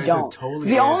promise you, I don't.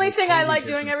 The only thing I like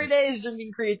doing every day is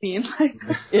drinking creatine. Like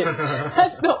that's it.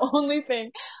 That's the only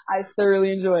thing I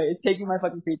thoroughly enjoy is taking my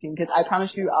fucking creatine because I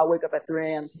promise you, I'll wake up at 3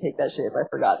 a.m. to take that shit if I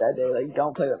forgot that day. Like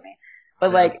don't play with me.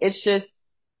 But like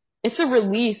it's a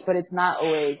release, but it's not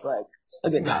always like a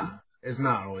good time. It's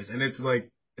not always, and it's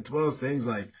like it's one of those things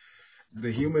like. The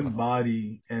human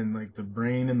body and like the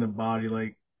brain and the body,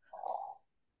 like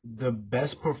the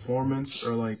best performance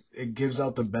or like it gives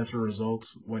out the best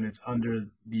results when it's under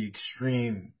the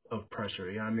extreme of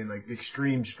pressure. You know what I mean? Like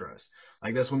extreme stress.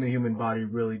 Like that's when the human body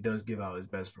really does give out its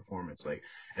best performance. Like,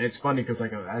 and it's funny because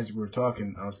like as you were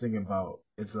talking, I was thinking about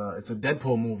it's a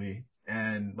Deadpool movie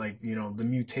and like, you know, the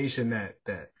mutation that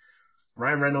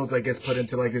Ryan Reynolds like gets put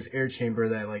into like this air chamber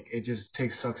that like it just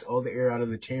sucks all the air out of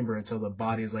the chamber until the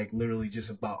body is like literally just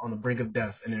about on the brink of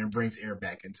death and then it brings air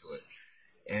back into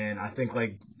it. And I think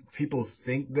like people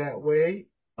think that way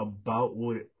about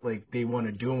what like they want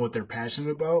to do and what they're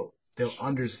passionate about. They'll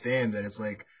understand that it's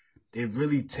like it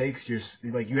really takes your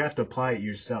like you have to apply it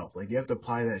yourself. Like you have to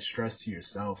apply that stress to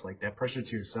yourself, like that pressure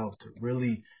to yourself to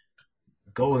really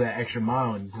go that extra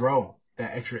mile and grow.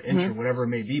 That extra inch or whatever it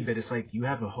may be, but it's like you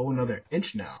have a whole nother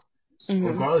inch now.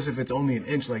 Regardless if it's only an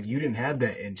inch, like you didn't have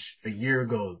that inch a year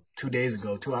ago, 2 days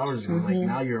ago, 2 hours ago. Like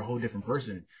now you're a whole different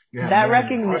person. You have that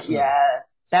recognition.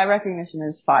 That recognition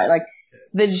is fire. Like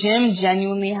the gym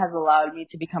genuinely has allowed me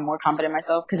to become more confident in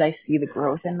myself because I see the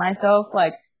growth in myself.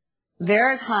 Like there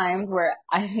are times where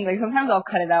I think like sometimes I'll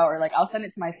cut it out or like I'll send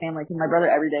it to my family because my brother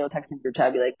every day will text me in group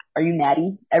chat, be like, "Are you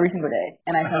natty?" every single day,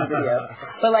 and I send a video.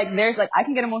 But like there's like I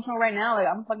can get emotional right now, like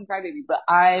I'm a fucking crybaby, but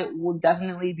I will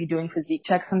definitely be doing physique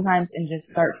checks sometimes and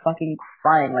just start fucking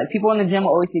crying. Like people in the gym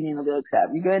will always see me and they'll be like, "Sab,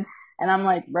 you good?" And I'm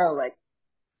like, bro, like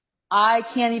I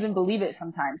can't even believe it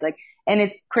sometimes. Like, and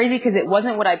it's crazy because it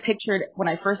wasn't what I pictured when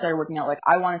I first started working out. Like,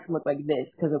 I wanted to look like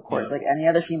this because, of course, like any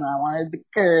other female, I wanted the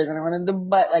curves and I wanted the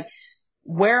butt. Like,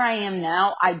 where I am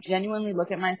now, I genuinely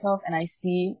look at myself and I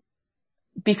see,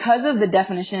 because of the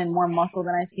definition and more muscle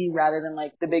than I see rather than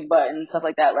like the big butt and stuff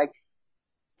like that. Like,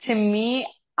 to me,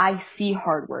 I see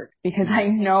hard work because I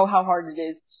know how hard it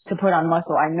is to put on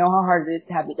muscle. I know how hard it is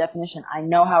to have the definition. I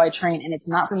know how I train, and it's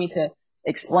not for me to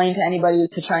explain to anybody,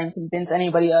 to try and convince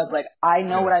anybody of. Like, I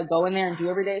know what I go in there and do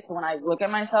every day. So when I look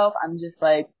at myself, I'm just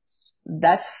like,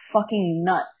 that's fucking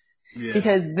nuts. Yeah.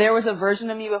 Because there was a version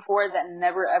of me before that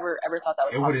never, ever, ever thought that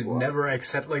was possible. It would have never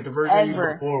accepted, like, the version of you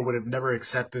before would have never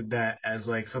accepted that as,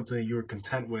 like, something that you were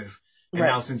content with. And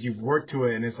now since you've worked to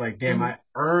it and it's like, damn, I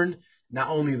earned not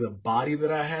only the body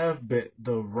that I have, but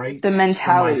the right, the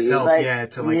mentality, for myself,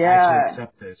 like, to like actually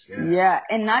accept this. Yeah.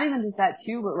 And not even just that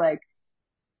too, but like,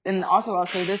 and also I'll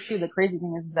say this too, the crazy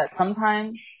thing is that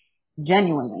sometimes,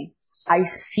 genuinely, I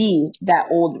see that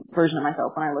old version of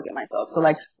myself when I look at myself. So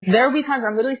like, there'll be times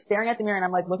where I'm literally staring at the mirror and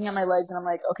I'm like looking at my legs and I'm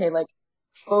like, okay, like,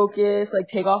 focus, like,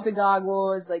 take off the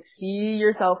goggles, like, see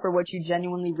yourself for what you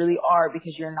genuinely really are,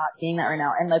 because you're not seeing that right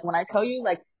now. And like, when I tell you,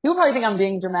 like, people probably think I'm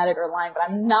being dramatic or lying, but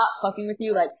I'm not fucking with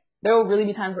you. Like, there will really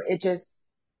be times where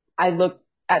I look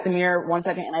at the mirror 1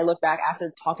 second and I look back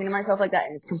after talking to myself like that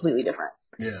and it's completely different.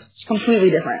 Yeah. It's completely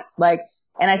different. Like,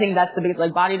 and I think that's the biggest,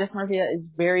 like, body dysmorphia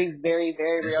is very, very,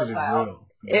 very real. Real.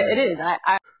 It is. And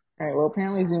all right, well,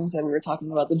 apparently Zoom said we were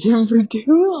talking about the gym for too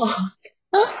long.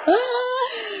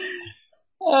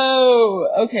 Oh,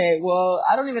 okay. Well,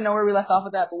 I don't even know where we left off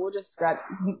with that, but we'll just scratch.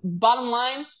 Bottom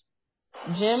line,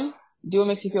 gym, do what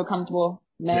makes you feel comfortable.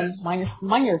 Men, mind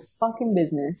your fucking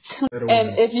business.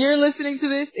 And if you're listening to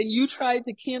this and you tried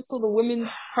to cancel the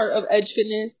women's part of Edge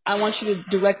Fitness, I want you to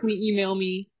directly email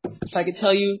me so I can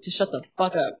tell you to shut the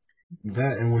fuck up.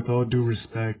 That, and with all due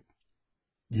respect,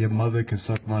 your mother can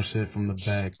suck my shit from the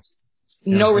back.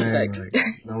 No respect. Like,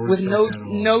 no respect. With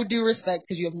no due respect,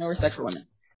 because you have no respect for women.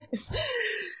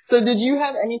 So did you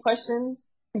have any questions?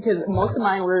 Because most of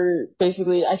mine were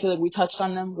basically, I feel like we touched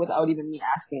on them without even me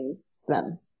asking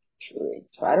them. Truly.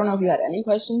 So I don't know if you had any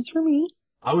questions for me.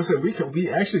 I would say we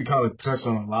actually kind of touched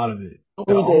on a lot of it.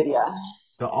 We did, yeah.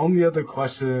 The only other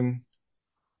question,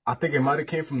 I think it might have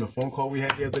came from the phone call we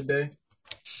had the other day,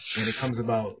 when it comes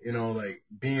about, you know, like,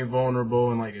 being vulnerable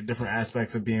and like the different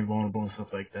aspects of being vulnerable and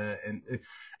stuff like that. And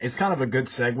it's kind of a good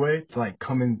segue to like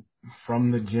coming from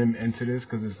the gym into this,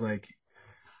 because it's like,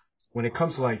 when it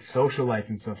comes to like social life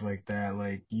and stuff like that,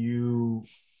 like, you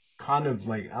kind of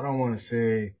like, I don't want to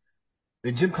say,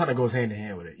 the gym kind of goes hand in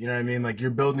hand with it. You know what I mean? Like, you're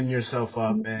building yourself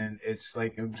up, and it's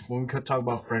like, when we could talk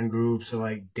about friend groups or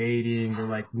like dating or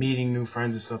like meeting new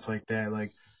friends and stuff like that,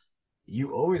 like,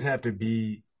 you always have to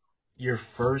be your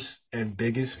first and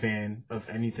biggest fan of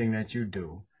anything that you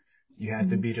do. You have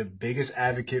to be the biggest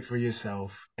advocate for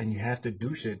yourself, and you have to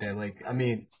do shit that, like, I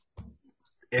mean,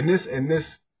 in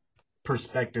this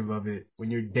perspective of it, when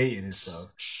you're dating and stuff,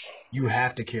 you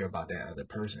have to care about that other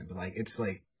person. But like, it's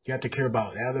like, you have to care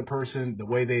about the other person, the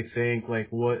way they think, like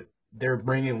what they're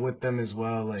bringing with them as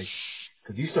well. Like,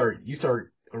 because you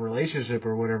start a relationship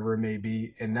or whatever it may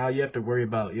be, and now you have to worry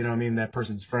about, you know what I mean, that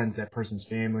person's friends, that person's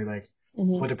family, like,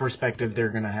 what the perspective they're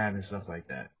gonna have and stuff like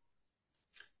that.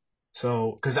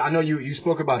 So, because I know you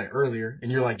spoke about it earlier,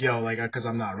 and you're like, yo, like, because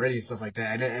I'm not ready and stuff like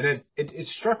that, and it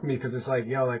struck me, because it's like,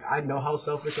 yo, like, I know how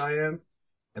selfish I am,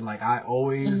 and like, I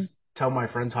always tell my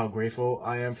friends how grateful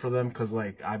I am for them, because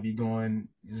like, I be going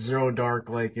zero dark,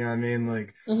 like, you know what I mean,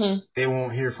 like, they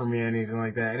won't hear from me or anything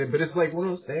like that. But it's like one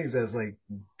of those things that's like,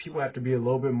 people have to be a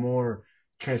little bit more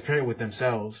transparent with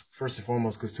themselves first and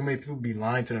foremost, because too many people be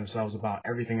lying to themselves about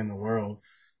everything in the world,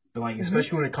 but like,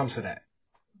 especially when it comes to that,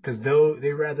 because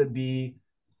they rather be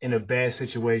in a bad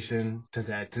situation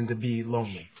than to be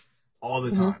lonely all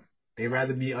the time. They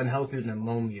rather be unhealthy than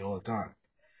lonely all the time.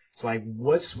 So like,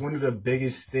 what's one of the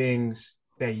biggest things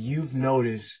that you've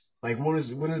noticed? Like, what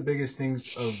is one of the biggest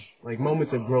things of like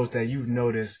moments of growth that you've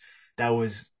noticed that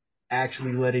was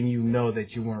actually letting you know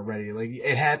that you weren't ready? Like,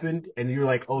 it happened and you're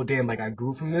like, oh damn, like, I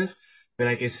grew from this, but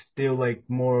like, it's still like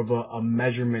more of a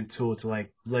measurement tool to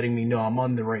like letting me know I'm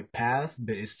on the right path,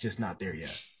 but it's just not there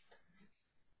yet.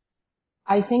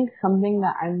 I think something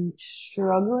that I'm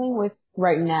struggling with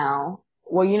right now,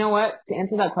 well, you know what? To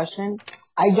answer that question,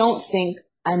 I don't think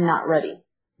I'm not ready.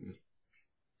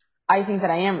 I think that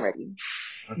I am ready.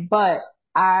 But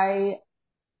I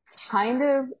kind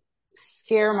of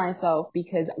scare myself,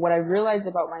 because what I realized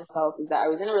about myself is that I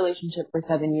was in a relationship for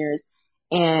 7 years,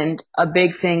 and a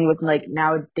big thing with like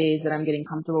nowadays that I'm getting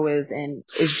comfortable with and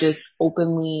is just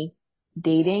openly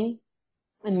dating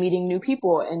and meeting new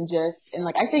people, and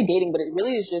like, I say dating, but it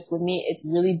really is just, with me, it's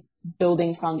really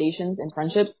building foundations and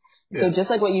friendships. Yeah. So just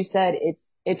like what you said,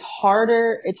 it's hard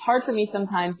for me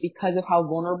sometimes because of how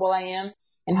vulnerable I am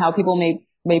and how people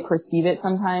may perceive it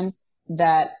sometimes,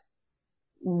 that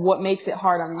what makes it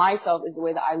hard on myself is the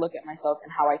way that I look at myself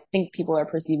and how I think people are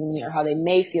perceiving me, or how they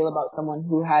may feel about someone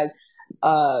who has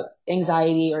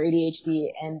anxiety or ADHD.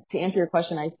 And to answer your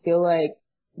question, I feel like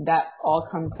that all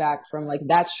comes back from like,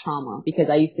 that's trauma, because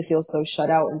I used to feel so shut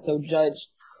out and so judged,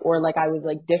 or like I was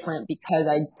like different because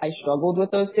I struggled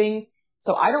with those things.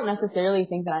 So I don't necessarily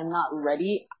think that I'm not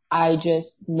ready. I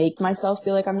just make myself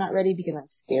feel like I'm not ready because I'm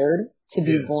scared to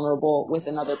be vulnerable with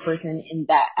another person in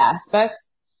that aspect.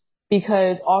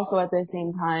 Because also at the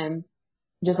same time,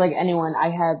 just like anyone, I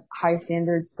have high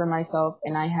standards for myself,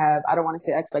 and I don't want to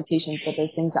say expectations, but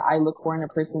there's things that I look for in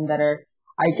a person that are,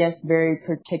 I guess, very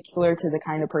particular to the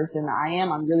kind of person that I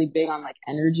am. I'm really big on like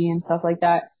energy and stuff like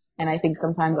that. And I think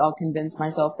sometimes I'll convince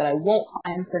myself that I won't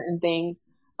find certain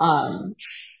things.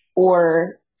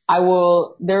 Or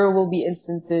there will be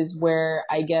instances where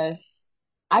I guess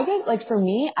like for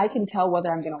me, I can tell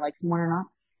whether I'm going to like someone or not.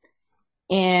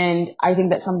 And I think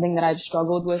that's something that I've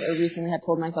struggled with or recently have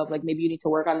told myself, like, maybe you need to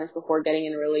work on this before getting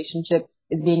in a relationship,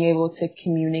 is being able to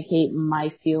communicate my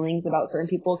feelings about certain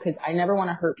people. Cause I never want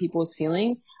to hurt people's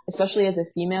feelings, especially as a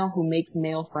female who makes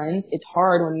male friends. It's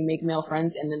hard when you make male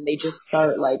friends and then they just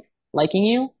start like liking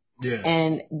you. Yeah.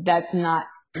 And that's not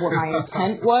what my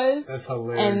intent was. That's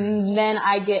hilarious. And then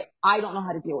I don't know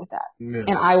how to deal with that. No.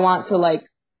 And I want to like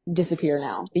disappear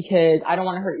now because I don't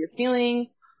want to hurt your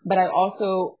feelings, but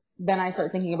then I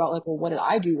start thinking about like, well, what did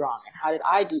I do wrong? And how did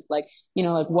I do, like, you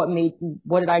know, like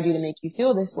what did I do to make you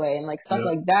feel this way? And like stuff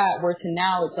like that, where to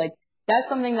now it's like, that's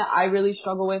something that I really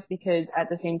struggle with because at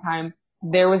the same time,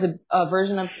 there was a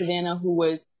version of Savannah who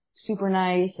was super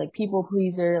nice, like people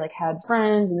pleaser, like had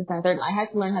friends and this and that. And I had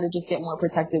to learn how to just get more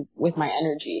protective with my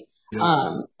energy.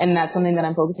 And that's something that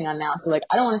I'm focusing on now. So like,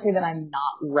 I don't want to say that I'm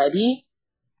not ready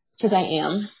because I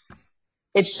am.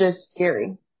 It's just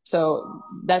scary. So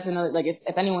that's another, like,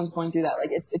 if anyone's going through that,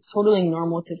 like, it's totally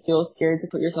normal to feel scared to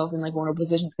put yourself in like vulnerable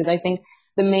positions. Cause I think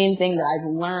the main thing that I've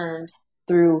learned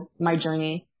through my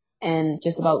journey and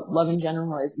just about love in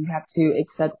general is you have to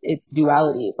accept its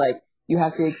duality. Like, you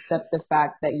have to accept the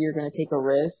fact that you're going to take a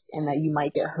risk and that you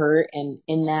might get hurt. And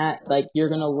in that, like, you're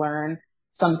going to learn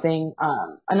something,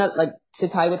 another, like, to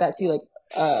tie with that too,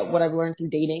 like, what I've learned through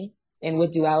dating and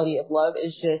with duality of love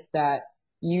is just that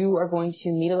you are going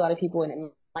to meet a lot of people and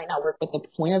it might not work. But the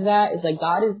point of that is like,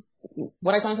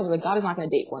 what I tell myself is like, God is not going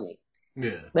to date for me.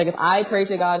 Yeah. Like if I pray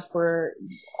to God for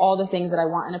all the things that I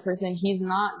want in a person, he's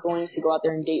not going to go out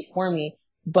there and date for me,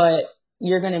 but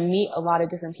you're going to meet a lot of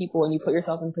different people and you put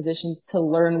yourself in positions to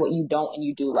learn what you don't and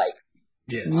you do like.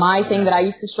 Yes. My thing that I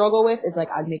used to struggle with is like,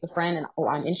 I'd make a friend and, oh,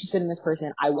 I'm interested in this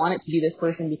person. I want it to be this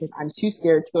person because I'm too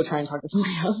scared to go try and talk to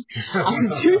somebody else.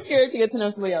 I'm too scared to get to know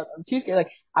somebody else. I'm too scared.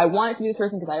 Like, I want it to be this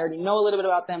person because I already know a little bit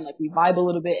about them. Like, we vibe a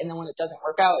little bit. And then when it doesn't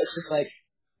work out, it's just like,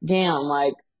 damn,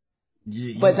 like,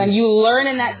 but then you learn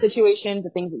in that situation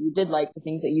the things that you did like, the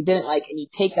things that you didn't like, and you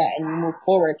take that and you move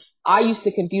forward. I used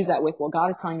to confuse that with, well, God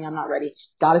is telling me I'm not ready.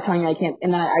 God is telling me I can't.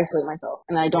 And then I isolate myself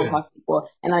and then I don't talk to people.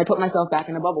 And then I put myself back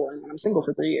in a bubble and I'm single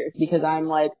for 3 years because I'm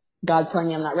like, God's telling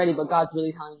me I'm not ready, but God's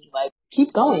really telling me like,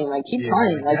 keep going, like keep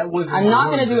trying. Like, I'm not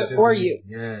going to do it for you.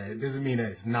 Yeah. It doesn't mean that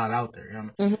it's not out there.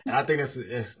 You know? And I think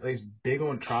it's big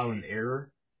on trial and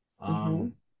error.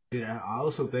 I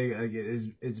also think like,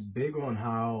 it's big on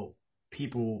how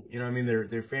people, you know what I mean,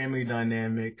 their family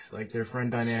dynamics, like their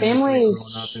friend dynamics, family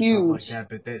is huge, and stuff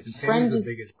like that. But the family's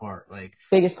the biggest part. Like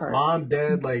biggest part. Mom,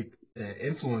 dad, like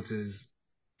influences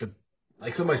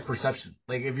like somebody's perception.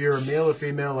 Like if you're a male or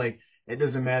female, like it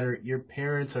doesn't matter. Your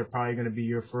parents are probably going to be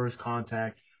your first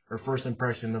contact or first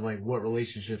impression of like what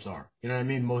relationships are. You know what I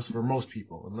mean? For most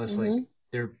people, unless like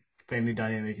their family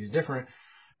dynamic is different.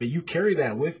 But you carry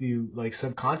that with you like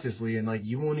subconsciously, and like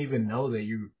you won't even know that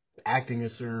you acting a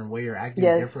certain way or acting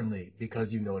differently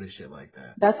because you notice shit like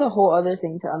that. That's a whole other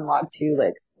thing to unlock too.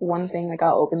 Like one thing like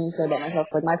I'll openly say about myself.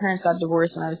 So like my parents got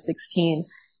divorced when I was 16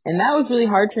 and that was really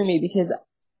hard for me because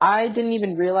I didn't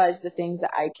even realize the things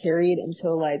that I carried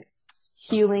until like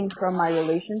healing from my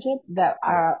relationship that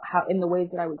how in the ways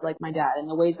that I was like my dad, in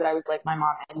the ways that I was like my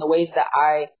mom, in the ways that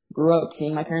I grew up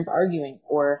seeing my parents arguing,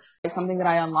 or something that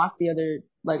I unlocked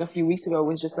a few weeks ago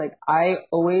was just like I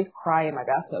always cry in my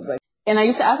bathtub. Like, and I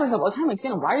used to ask myself all the time, like,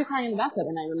 Sienna, why are you crying in the bathtub?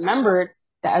 And I remembered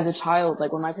that as a child,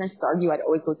 like when my parents used to argue, I'd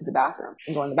always go to the bathroom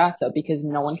and go in the bathtub because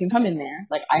no one can come in there.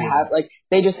 Like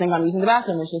they just think I'm using the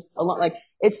bathroom. It's just a lot, like,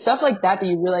 it's stuff like that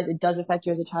you realize it does affect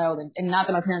you as a child. And not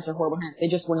that my parents are horrible parents. They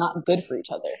just were not good for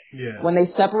each other. Yeah. When they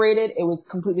separated, it was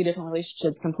completely different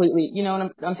relationships, completely, you know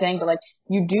what I'm saying? But like,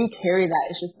 you do carry that.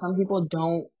 It's just some people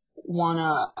don't want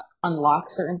to unlock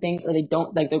certain things, or they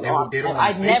don't, like,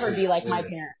 I'd never be like my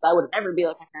parents. I would never be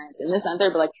like my parents and this and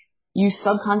third, but like, you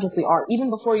subconsciously are.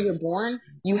 Even before you're born,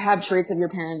 you have traits of your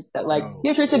parents that like, you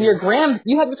have traits of your grandma.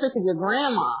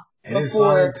 And it's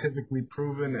scientifically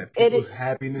proven that people's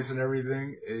happiness and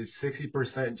everything is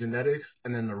 60% genetics,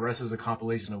 and then the rest is a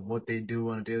compilation of what they do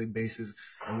on a daily basis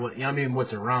and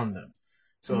what's around them.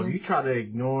 So if you try to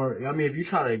ignore, if you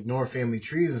try to ignore family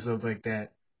trees and stuff like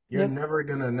that, you're never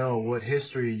gonna know what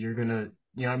history you're gonna,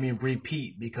 you know what I mean,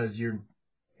 repeat because you're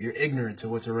ignorant to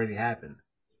what's already happened.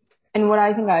 And what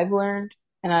I think I've learned,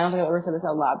 and I don't think I've ever said this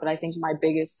out loud, but I think my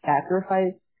biggest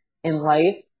sacrifice in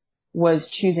life was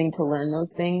choosing to learn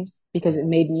those things because it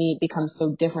made me become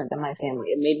so different than my family.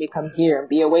 It made me come here and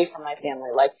be away from my family.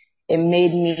 Like, it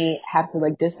made me have to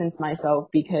like distance myself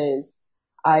because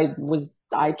I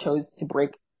chose to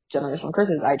break generational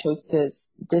curses. I chose to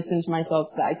distance myself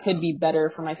so that I could be better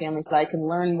for my family, so that I can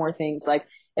learn more things. Like,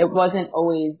 it wasn't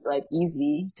always like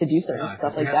easy to do certain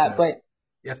stuff like that, but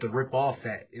you have to rip off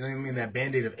that, you know what I mean, that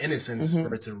band-aid of innocence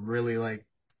for it to really like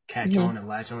catch on and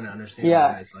latch on and understand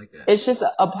why it's like that. It's just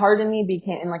a part of me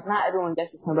became, and like not everyone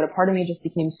gets this point, but a part of me just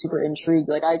became super intrigued.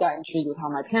 Like, I got intrigued with how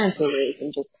my parents were raised,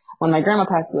 and just when my grandma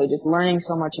passed away, just learning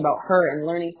so much about her and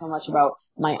learning so much about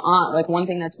my aunt. Like, one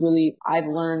thing that's really, I've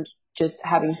learned just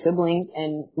having siblings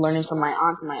and learning from my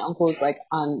aunts and my uncles, like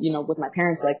with my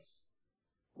parents, like,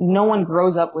 no one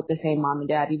grows up with the same mom and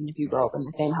dad, even if you grow up in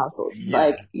the same household.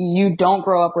 Like, you don't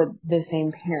grow up with the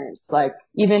same parents. Like,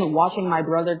 even watching my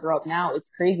brother grow up now, it's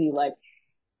crazy. Like,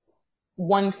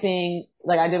 one thing,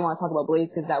 like, I did want to talk about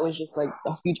Blaze because that was just like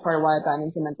a huge part of why I got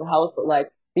into mental health, but like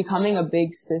becoming a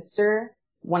big sister,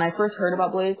 when I first heard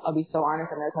about Blaze, I'll be so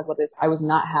honest, I'm going to talk about this, I was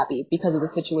not happy because of the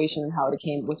situation and how it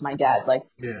came with my dad. Like,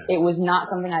 it was not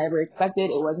something I ever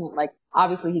expected. It wasn't like,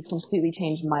 obviously he's completely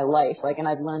changed my life, like, and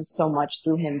I've learned so much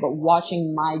through him, but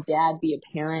watching my dad be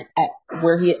a parent at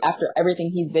where after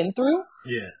everything he's been through,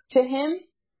 to him,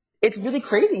 it's really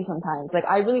crazy sometimes. Like,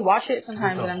 I really watch it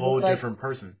sometimes and I'm just like, a whole different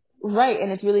person. Right.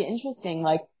 And it's really interesting.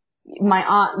 Like, my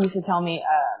aunt used to tell me,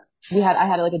 I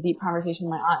had like a deep conversation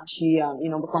with my aunt. She,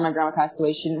 before my grandma passed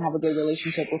away, she didn't have a good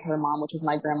relationship with her mom, which was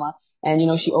my grandma. And,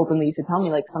 she openly used to tell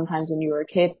me, like, sometimes when you were a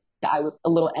kid, that I was a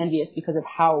little envious because of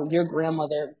how your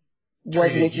grandmother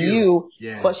was with you,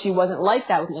 but she wasn't like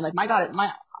that with me. Like, my aunt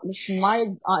is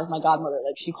my godmother.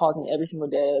 Like, she calls me every single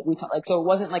day. Like, we talk, like, so it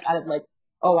wasn't like out of like,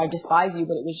 oh, I despise you,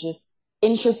 but it was just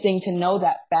interesting to know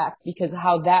that fact because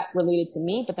how that related to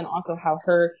me, but then also how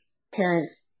her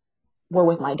parents were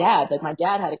with my dad. Like, my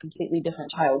dad had a completely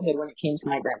different childhood when it came to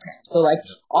my grandparents. So like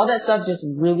all that stuff just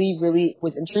really, really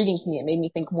was intriguing to me. It made me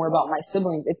think more about my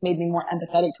siblings. It's made me more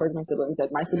empathetic towards my siblings.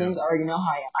 Like, my siblings already know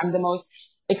how I am. I'm the most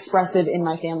expressive in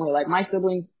my family. Like, my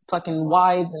siblings, fucking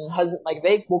wives and husband, like,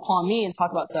 they will call me and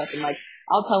talk about stuff, and like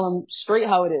I'll tell them straight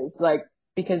how it is. Like,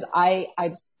 because I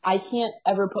can't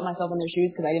ever put myself in their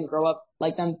shoes because I didn't grow up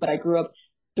like them, but I grew up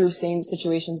through same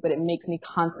situations, but it makes me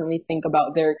constantly think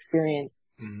about their experience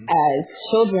as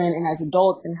children and as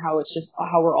adults, and how it's just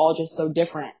how we're all just so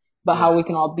different, but how we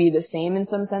can all be the same in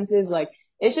some senses. Like,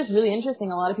 it's just really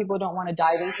interesting. A lot of people don't want to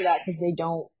dive into that because they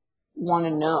don't want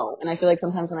to know. And I feel like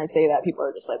sometimes when I say that, people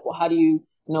are just like, well, how do you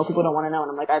know people don't want to know? And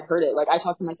I'm like, I've heard it. Like, I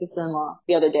talked to my sister-in-law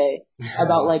the other day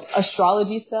about like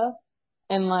astrology stuff.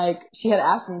 And like, she had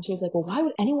asked me and she was like, well, why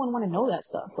would anyone want to know that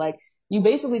stuff? Like, you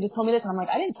basically just told me this. And I'm like,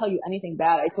 I didn't tell you anything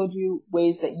bad. I told you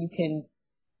ways that you can,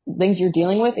 things you're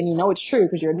dealing with, and it's true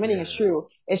because you're admitting it's true.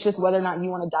 It's just whether or not you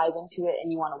want to dive into it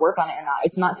and you want to work on it or not.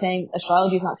 It's not saying,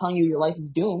 astrology is not telling you your life is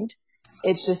doomed.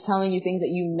 It's just telling you things that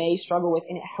you may struggle with,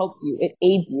 and it helps you. It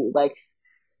aids you. Like,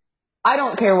 I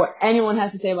don't care what anyone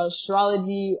has to say about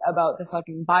astrology, about the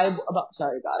fucking Bible,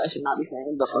 sorry God, I should not be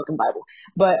saying the fucking Bible,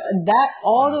 but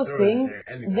all those things,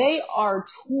 they are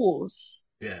tools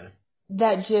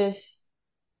that just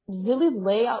really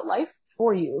lay out life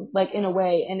for you, like, in a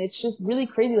way. And it's just really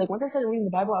crazy. Like, once I started reading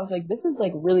the Bible, I was like, this is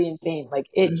like really insane. Like,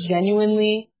 it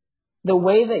genuinely, the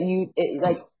way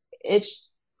that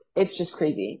it's just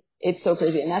crazy. It's so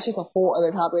crazy. And that's just a whole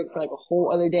other topic for like a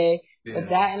whole other day. But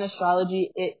that and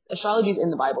astrology is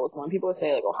in the Bible. So when people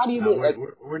say like, oh, how do you believe? Like,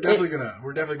 we're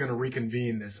definitely gonna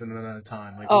reconvene this in another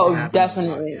time. Like,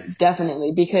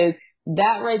 definitely. Because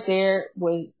that right there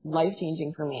was life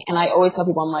changing for me. And I always tell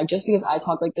people, I'm like, just because I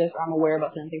talk like this or I'm aware about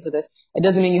certain things like this, it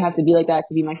doesn't mean you have to be like that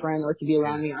to be my friend or to be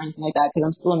around me or anything like that, because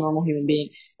I'm still a normal human being.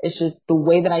 It's just the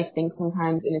way that I think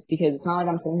sometimes, and it's because it's not like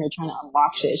I'm sitting here trying to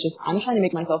unlock shit. It's just I'm trying to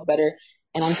make myself better,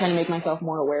 and I'm trying to make myself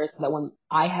more aware so that when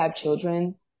I have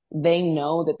children, they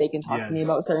know that they can talk to me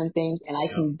about certain things, and I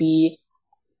can be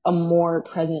a more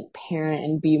present parent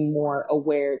and be more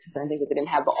aware to certain things that they didn't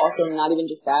have. But also, not even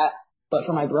just that, but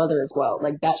for my brother as well.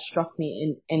 Like, that struck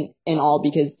me in all,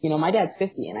 because, my dad's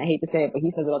 50, and I hate to say it, but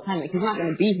he says it all the time. Like, he's not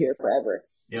going to be here forever,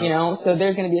 So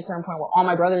there's going to be a certain point where all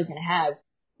my brother is going to have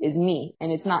is me.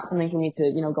 And it's not something for me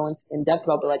to, go in depth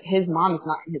about, but like, his mom is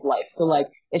not in his life. So like,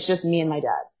 it's just me and my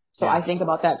dad. So I think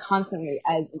about that constantly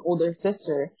as an older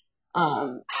sister,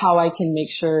 how I can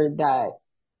make sure that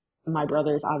my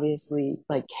brother's obviously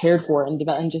like cared for and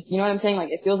developed and just, you know what I'm saying?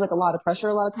 Like it feels like a lot of pressure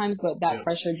a lot of times, but that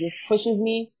pressure just pushes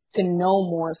me to know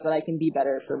more so that I can be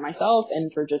better for myself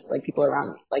and for just like people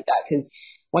around me like that. Cause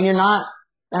when you're not,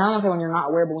 I don't want to say when you're not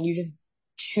aware, but when you just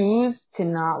choose to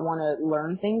not want to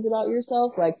learn things about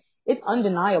yourself, like it's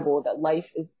undeniable that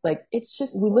life is like, it's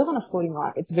just, we live on a floating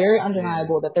rock. It's very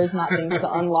undeniable that there's not things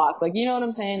to unlock. Like, you know what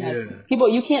I'm saying? Like people,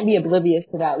 you can't be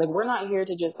oblivious to that. Like we're not here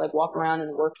to just like walk around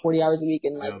and work 40 hours a week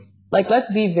and like,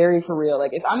 let's be very for real.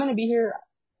 Like if I'm going to be here,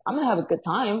 I'm going to have a good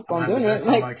time while I'm doing it.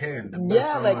 Like,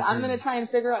 like I'm going to try and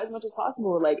figure out as much as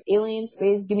possible. Like alien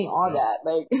space, give me all that.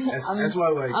 Like that's why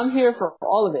like I'm here for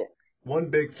all of it. One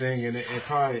big thing, and it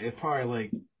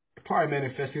probably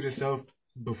manifested itself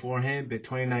beforehand, but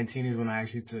 2019 is when I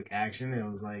actually took action. It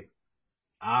was like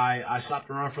I shopped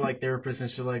around for like therapists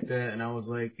and shit like that, and I was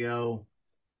like, yo,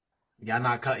 y'all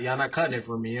not cutting it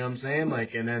for me, you know what I'm saying?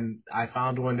 Like, and then I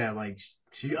found one that like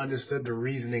she understood the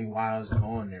reasoning why I was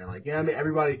going there. Like, yeah, I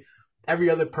mean every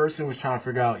other person was trying to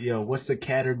figure out, yo, what's the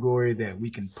category that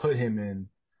we can put him in.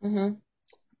 Mm-hmm.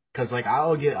 Cause like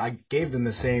I gave them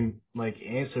the same like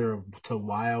answer to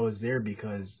why I was there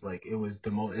because like it was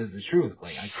the truth.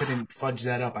 Like I couldn't fudge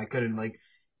that up. I couldn't like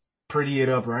pretty it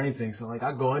up or anything. So like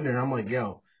I go in there and I'm like,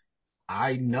 yo,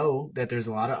 I know that there's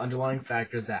a lot of underlying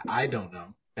factors that I don't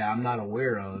know, that I'm not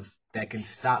aware of, that can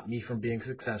stop me from being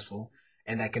successful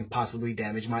and that can possibly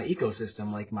damage my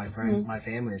ecosystem, like my friends, my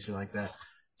family and shit like that.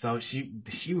 So she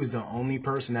was the only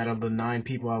person out of the 9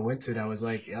 people I went to that was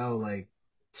like, yo, like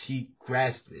she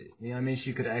grasped it. You know what I mean?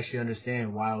 She could actually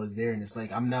understand why I was there. And it's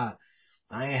like I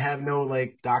ain't have no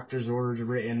like doctor's orders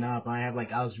written up. I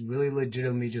was really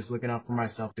legitimately just looking out for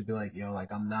myself to be like, yo,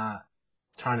 like I'm not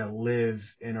trying to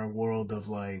live in a world of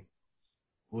like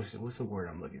what's the word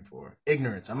I'm looking for?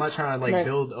 Ignorance. I'm not trying to like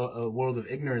build a world of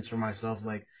ignorance for myself.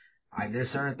 Like there's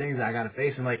certain things I gotta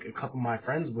face, and like a couple of my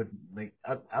friends would like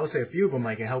I would say a few of them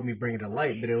like it helped me bring it to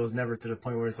light, but it was never to the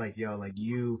point where it's like, yo, like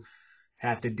you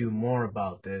have to do more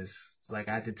about this. So like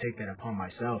I had to take that upon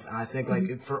myself. And I think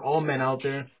like for all men out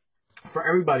there, for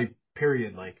everybody,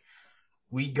 period, like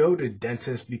we go to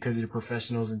dentists because they're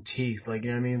professionals in teeth. Like,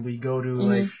 you know what I mean? We go to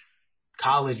like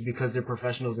college because they're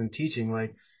professionals in teaching.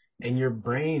 Like, and your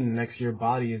brain next to your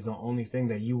body is the only thing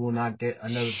that you will not get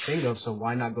another thing of. So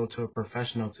why not go to a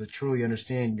professional to truly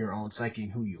understand your own psyche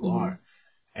and who you are?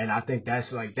 And I think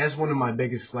that's one of my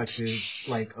biggest flexes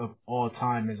like of all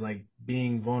time is like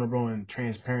being vulnerable and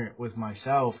transparent with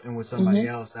myself and with somebody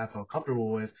else that I feel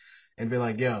comfortable with and be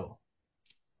like, yo,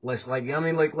 let's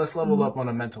let's level up on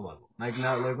a mental level. Like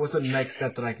now, like what's the next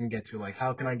step that I can get to? Like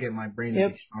how can I get my brain to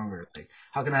be stronger? Like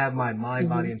how can I have my mind,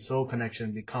 body, and soul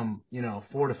connection become,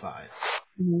 fortified?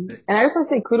 And I just want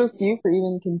to say kudos to you for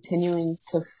even continuing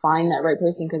to find that right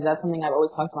person because that's something I've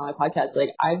always talked about on my podcast.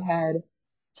 Like I've had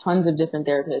tons of different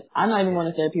therapists. I'm not even going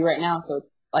to therapy right now, so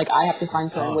it's like I have to find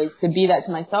certain ways to be that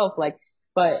to myself. Like,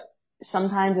 but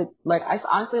sometimes it like I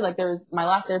honestly like there was my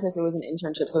last therapist. It was an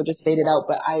internship, so it just faded out.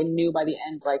 But I knew by the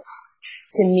end, like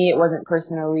to me, it wasn't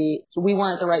personally. We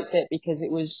weren't the right fit because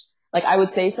it was like I would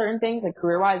say certain things like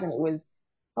career wise, and it was,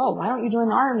 oh, why don't you join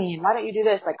the army and why don't you do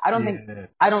this? Like I don't think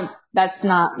I don't. That's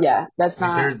not. Yeah, that's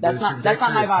like not. That's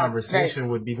not my vibe. Conversation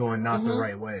would be going not the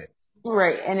right way.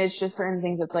 Right. And it's just certain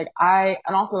things that's like and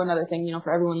also another thing,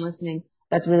 for everyone listening,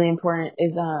 that's really important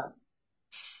is,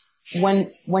 when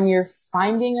you're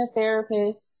finding a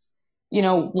therapist,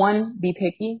 one, be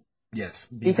picky. Yes.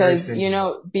 Because,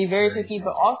 be very picky,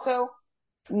 but also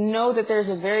know that there's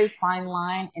a very fine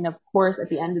line. And of course, at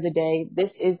the end of the day,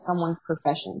 this is someone's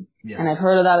profession. Yes. And I've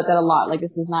heard about that a lot. Like,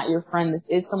 this is not your friend. This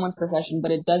is someone's profession,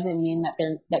 but it doesn't mean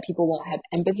that people won't have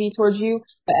empathy towards you.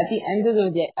 But at the end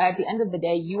of the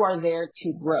day, you are there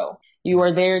to grow. You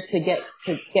are there to get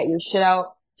your shit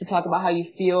out, to talk about how you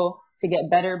feel, to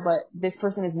get better, but this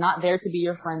person is not there to be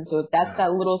your friend. So if that's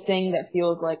that little thing that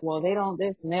feels like, well, they don't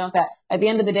this and they don't that, at the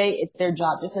end of the day, it's their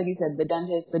job. Just like you said, the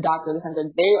dentist, the doctor, the center,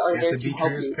 they are there to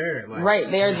help you. Right.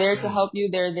 They are there to help you.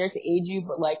 They're there to aid you,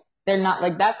 but like, they're not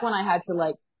like, that's when I had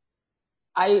to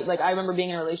I remember being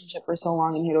in a relationship for so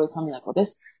long and he'd always tell me like, well,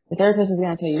 the therapist is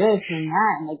going to tell you this and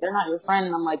that. And like, they're not your friend.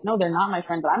 And I'm like, no, they're not my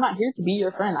friend, but I'm not here to be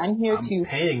your friend. I'm here to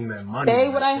paying them money, say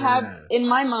what I have in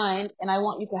my mind. And I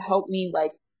want you to help me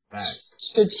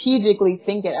strategically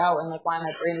think it out and like why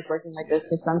my brain is working like this.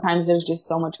 Cause sometimes there's just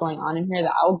so much going on in here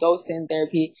that I'll go sit in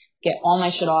therapy, get all my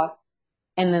shit off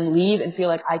and then leave and feel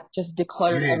like I just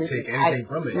decluttered everything. Take anything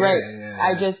from it. Right. Yeah.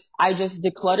 I just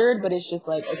decluttered, but it's just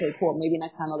like, okay, cool. Maybe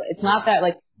next time it's not that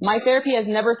like my therapy has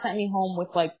never sent me home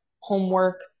with like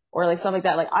homework or like stuff like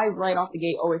that. Like I right off the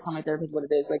gate always tell my therapist what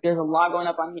it is. Like there's a lot going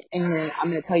up in here. I'm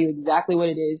going to tell you exactly what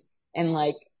it is. And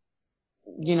like,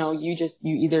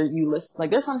 you listen. Like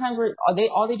there's sometimes where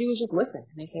all they do is just listen,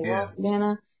 and they say, Yeah. "Well,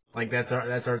 Savannah, Like that's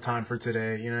our time for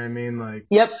today. You know what I mean? Like,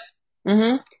 yep."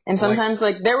 And like, sometimes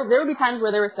like there would be times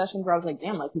where there were sessions where I was like,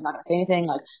 "Damn, like he's not gonna say anything.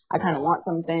 Like I kind of want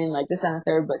something, like this and the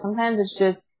third." But sometimes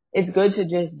it's good to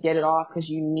just get it off because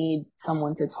you need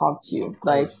someone to talk to you.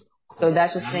 Like so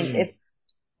that's just thing. If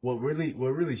what really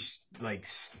like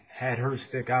had her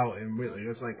stick out and really,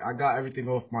 it's like I got everything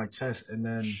off my chest, and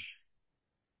then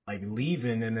like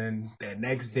leaving, and then that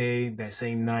next day, that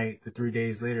same night, the 3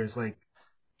 days later, it's like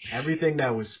everything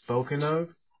that was spoken of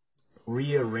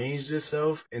rearranged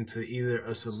itself into either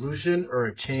a solution or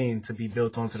a chain to be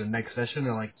built onto the next session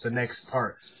or like the next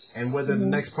part. And whether the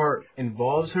next part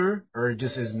involves her or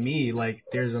just is me, like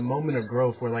there's a moment of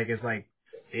growth where like it's like,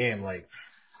 damn, like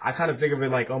I kind of think of it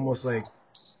like almost like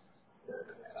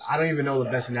I don't even know the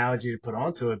best analogy to put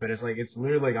onto it, but it's like it's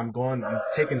literally like I'm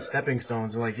taking stepping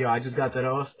stones and like, yo, I just got that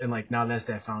off, and like now that's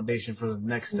that foundation for the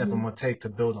next step I'm gonna take to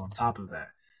build on top of that.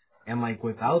 And like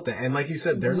without that, and like you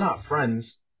said, they're not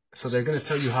friends, so they're gonna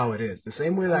tell you how it is. The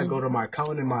same way that I go to my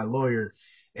accountant and my lawyer,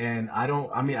 and I don't.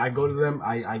 I mean, I go to them.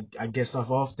 I get stuff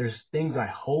off. There's things I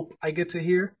hope I get to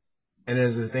hear, and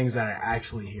there's the things that I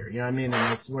actually hear. You know what I mean?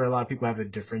 And that's where a lot of people have to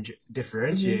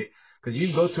differentiate. Because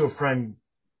you go to a friend,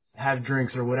 have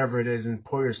drinks or whatever it is, and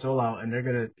pour your soul out, and they're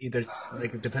gonna either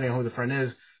like depending on who the friend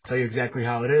is, tell you exactly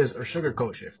how it is or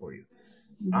sugarcoat shit for you.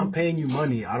 I'm paying you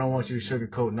money. I don't want you to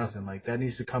sugarcoat nothing. Like that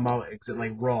needs to come out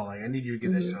like raw. Like I need you to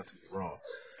get that shit out to me raw.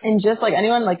 And just like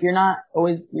anyone, like you're not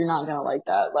gonna like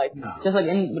that. Like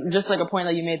just like a point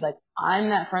that you made, like I'm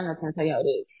that friend that's gonna tell you how it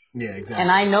is. Yeah, exactly.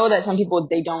 And I know that some people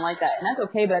they don't like that, and that's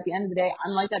okay. But at the end of the day,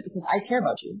 I'm like that because I care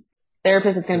about you.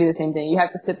 Therapist, it's gonna be the same thing. You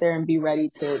have to sit there and be ready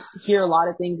to hear a lot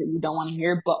of things that you don't want to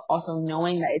hear, but also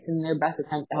knowing that it's in their best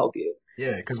attempt to help you.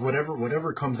 Yeah, because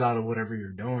whatever comes out of whatever you're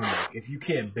doing, like if you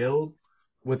can't build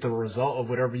with the result of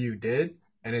whatever you did,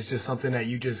 and it's just something that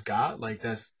you just got, like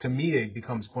that's to me it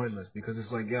becomes pointless because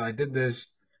it's like, yeah, I did this,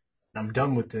 I'm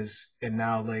done with this, and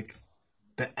now like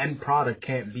the end product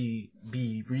can't be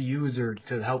reused or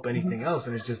to help anything else,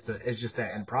 and it's just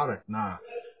that end product. Nah,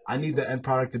 I need the end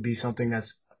product to be something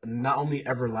that's not only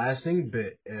everlasting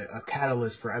but a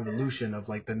catalyst for evolution of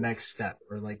like the next step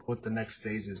or like what the next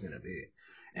phase is gonna be.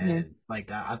 And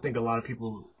like I think a lot of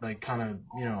people like kind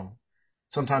of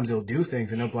sometimes they'll do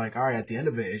things and they'll be like, all right, at the end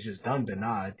of it it's just done, but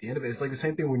nah, at the end of it it's like the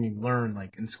same thing when you learn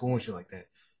like in school and shit like that.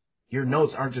 Your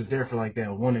notes aren't just there for like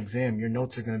that one exam. Your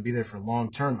notes are going to be there for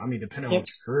long term. I mean, depending on what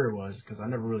your career was, because I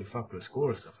never really fucked with school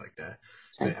or stuff like that.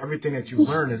 But everything that you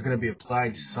learn is going to be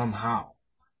applied somehow.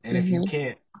 And if you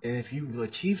can't, and if you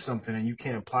achieve something and you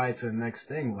can't apply it to the next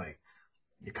thing, like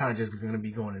you're kind of just going to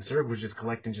be going in circles, just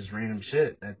collecting just random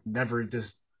shit that never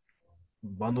just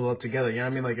bundle up together. You know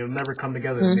what I mean? Like it'll never come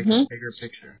together to make a bigger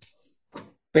picture.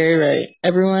 Very right.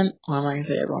 Everyone, well, I'm not gonna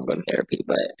say everyone go to therapy,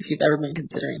 but if you've ever been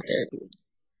considering therapy,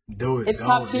 do it. It's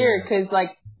top tier because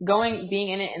like being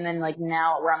in it and then like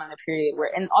now we're on a period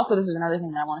where, and also this is another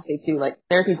thing that I want to say too, like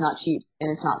therapy is not cheap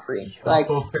and it's not free. Like,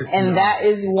 and that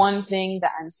is one thing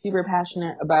that I'm super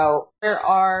passionate about. There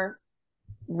are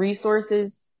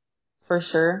resources for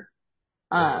sure.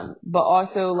 But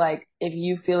also like if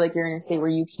you feel like you're in a state where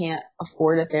you can't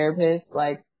afford a therapist,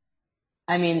 like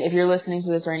I mean, if you're listening to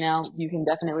this right now, you can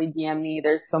definitely DM me.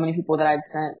 There's so many people that I've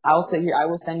sent. I'll sit here. I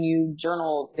will send you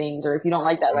journal things, or if you don't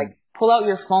like that, like pull out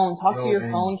your phone, talk to your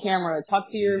phone camera, talk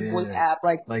to your voice app,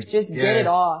 like just get it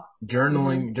off.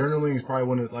 Journaling is probably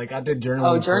one of I did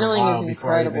journaling for a while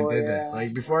before I even did that.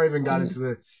 Like before I even got into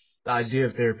the idea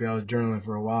of therapy, I was journaling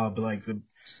for a while. But like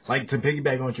to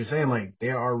piggyback on what you're saying, like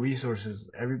there are resources.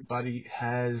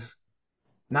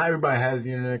 Not everybody has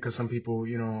the internet because some people,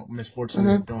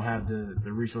 misfortunately don't have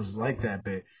the resources like that.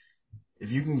 But if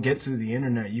you can get to the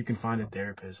internet, you can find a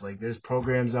therapist. Like there's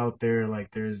programs out there. Like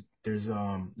there's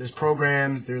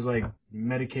programs. There's like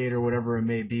Medicaid or whatever it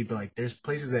may be. But like there's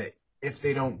places that if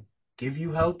they don't give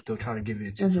you help, they'll try to give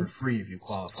it to you for free if you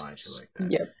qualify and shit like that.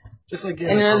 Yep. Just like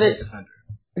getting a public defender.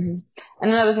 And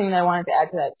another thing that I wanted to add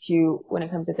to that too, when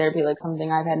it comes to therapy, like something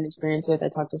I've had an experience with, I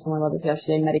talked to someone about this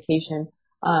yesterday, medication.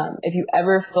 If you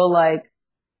ever feel like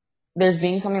there's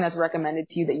being something that's recommended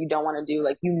to you that you don't want to do,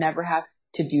 like you never have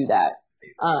to do that.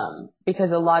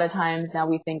 Because a lot of times now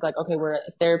we think like, okay, we're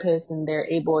a therapist and they're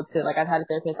able to, like I've had a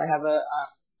therapist, I have a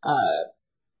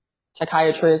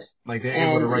psychiatrist. Like they're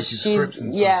able to write you scripts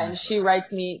and stuff. Yeah, and she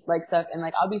writes me like stuff and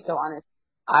like, I'll be so honest.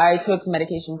 I took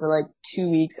medication for like 2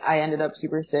 weeks. I ended up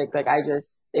super sick. Like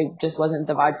it just wasn't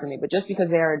the vibe for me. But just because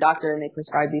they are a doctor and they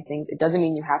prescribe these things, it doesn't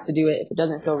mean you have to do it. If it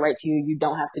doesn't feel right to you, you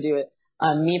don't have to do it.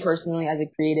 Me personally, as a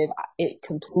creative, it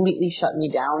completely shut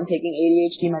me down taking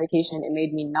ADHD medication. It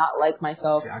made me not like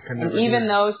myself. See, I could And never do even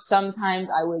that. though sometimes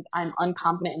I'm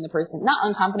unconfident in the person, not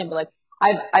unconfident, but like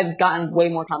I've gotten way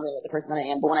more confident with the person than I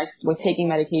am. But when I was taking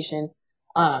medication,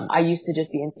 I used to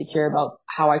just be insecure about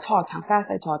how I talked, how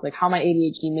fast I talked, like how my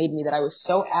ADHD made me, that I was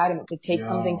so adamant to take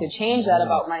something to change that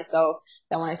about myself,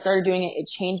 that when I started doing it, it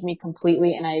changed me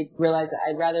completely. And I realized that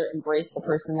I'd rather embrace the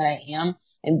person that I am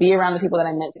and be around the people that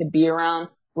I'm meant to be around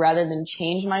rather than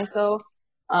change myself.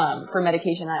 For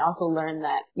medication, I also learned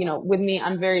that, you know, with me,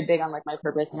 I'm very big on like my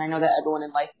purpose, and I know that everyone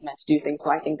in life is meant to do things. So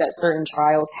I think that certain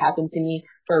trials happen to me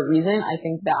for a reason. I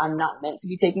think that I'm not meant to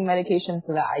be taking medication,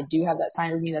 so that I do have that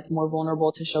side of me that's more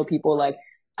vulnerable to show people like,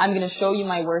 I'm going to show you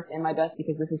my worst and my best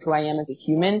because this is who I am as a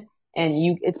human.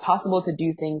 And it's possible to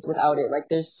do things without it. Like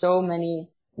there's so many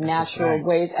natural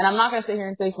ways. And I'm not going to sit here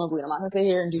and say smoke weed. I'm not going to sit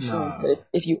here and do shrooms. But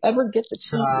if you ever get the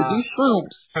chance to do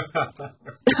shrooms,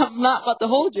 I'm not about to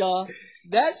hold y'all.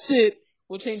 That shit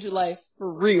will change your life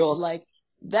for real. Like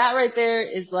that right there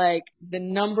is like the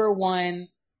number one.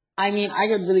 I mean, I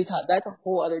could really talk. That's a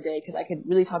whole other day because I could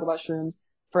really talk about shrooms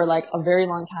for like a very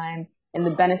long time and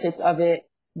the benefits of it.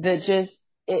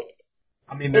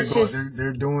 I mean, they're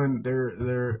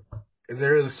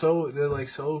like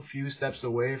so few steps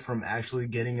away from actually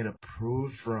getting it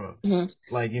approved from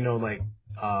like, you know, like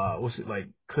what's it, like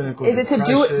clinical is it to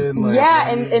do it? like, Yeah,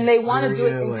 and they want to do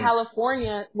it in like,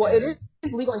 California. Well, it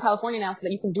is legal in California now, so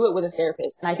that you can do it with a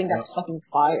therapist, and I think that's fucking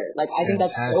fire. Like I think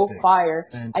that's so fire.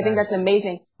 I think that's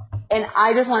amazing, and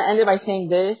I just want to end it by saying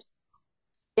this.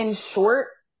 In short,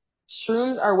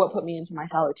 shrooms are what put me into my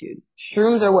solitude.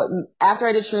 Shrooms are what, after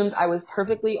I did shrooms, I was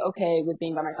perfectly okay with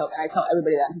being by myself. And I tell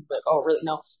everybody that, and people are like, oh, really?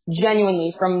 No.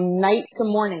 Genuinely, from night to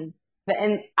morning.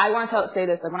 And I want to say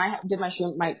this, like when I did my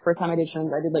first time I did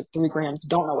shrooms, I did like 3 grams.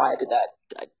 Don't know why I did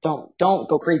that. Don't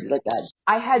go crazy like that.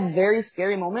 I had very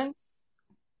scary moments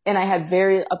and I had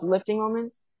very uplifting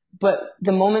moments. But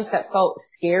the moments that felt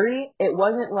scary, it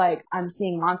wasn't like I'm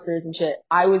seeing monsters and shit.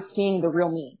 I was seeing the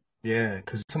real me. Yeah,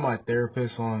 because to my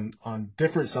therapist on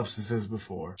different substances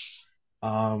before,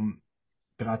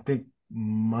 but I think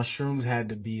mushrooms had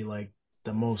to be like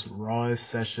the most rawest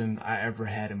session I ever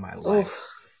had in my life. Oof.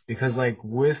 Because like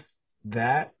with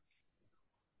that,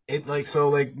 it like so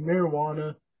like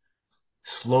marijuana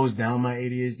slows down my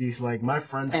ADHD. So like my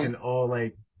friends can all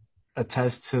like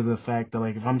attest to the fact that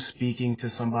like if I'm speaking to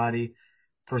somebody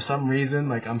for some reason,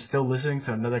 like I'm still listening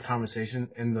to another conversation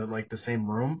in the same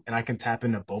room and I can tap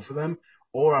into both of them,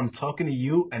 or I'm talking to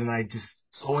you and I just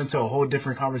go into a whole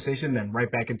different conversation, then right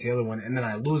back into the other one, and then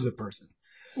I lose the person.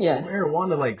 Yes. So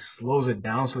marijuana like slows it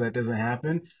down so that doesn't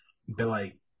happen, but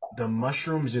like the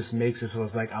mushrooms just makes it so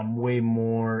it's like I'm way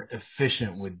more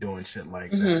efficient with doing shit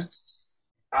like that.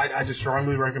 I just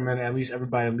strongly recommend at least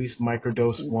everybody at least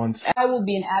microdose once. I will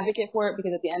be an advocate for it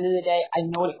because at the end of the day, I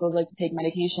know what it feels like to take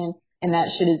medication, and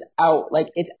that shit is out. Like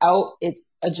it's out.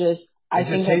 It's I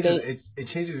think it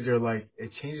changes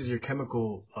your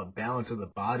chemical balance of the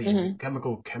body, and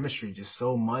chemical chemistry just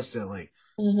so much that like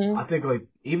I think like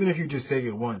even if you just take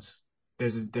it once,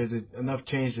 there's enough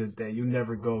change that you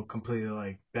never go completely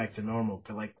like back to normal.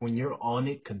 But like when you're on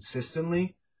it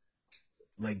consistently,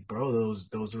 like bro,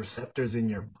 those receptors in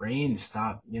your brain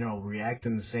stop, you know,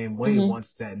 reacting the same way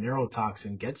once that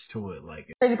neurotoxin gets to it.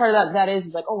 Like crazy part of that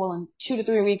is like, oh well, in 2 to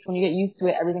 3 weeks when you get used to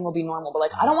it, everything will be normal. But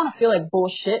like I don't want to feel like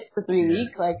bullshit for 3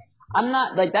 weeks. Like I'm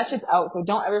not like that shit's out. So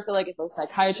don't ever feel like it's a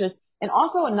psychiatrist. And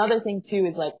also another thing too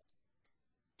is like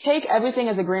take everything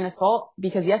as a grain of salt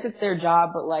because yes, it's their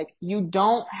job, but like you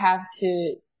don't have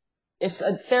to. If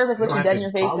a therapist looks you dead in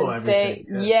your face and say,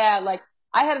 like.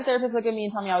 I had a therapist look at me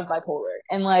and tell me I was bipolar.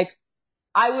 And like,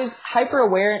 I was hyper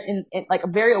aware and like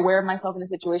very aware of myself in a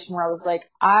situation where I was like,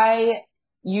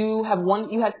 you had one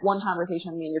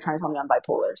conversation with me and you're trying to tell me I'm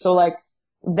bipolar. So like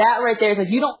that right there is like,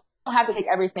 you don't have to take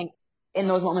everything in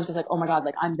those moments as like, oh my God,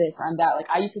 like I'm this or I'm that. Like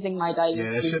I used to think my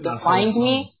diagnosis defined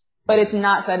me, but it's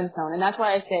not set in stone. And that's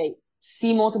why I say,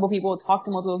 see multiple people, talk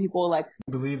to multiple people. Like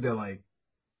I believe that like,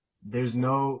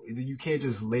 you can't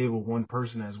just label one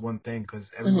person as one thing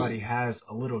because everybody has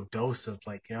a little dose of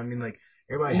like, you know what I mean? Like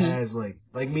everybody has like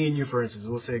me and you, for instance,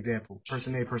 we'll say example,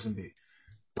 person A, person B.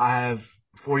 I have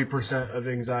 40% of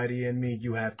anxiety in me.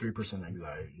 You have 3%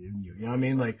 anxiety in you. You know what I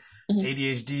mean? Like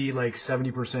ADHD, like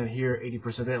 70% here,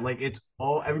 80% there. Like it's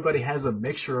all, everybody has a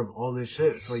mixture of all this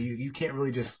shit. So you can't really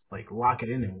just like lock it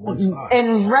in one spot.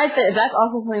 And right there, that's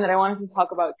also something that I wanted to talk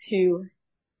about too.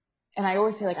 And I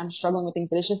always say, like, I'm struggling with things,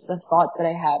 but it's just the thoughts that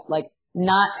I have. Like,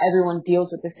 not everyone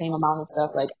deals with the same amount of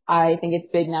stuff. Like, I think it's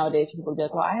big nowadays for people to be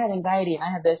like, well, I had anxiety and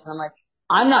I had this. And I'm like,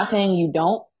 I'm not saying you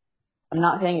don't. I'm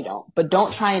not saying you don't, but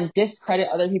don't try and discredit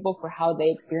other people for how they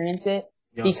experience it.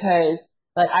 Yep. Because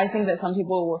like, I think that some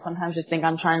people will sometimes just think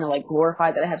I'm trying to like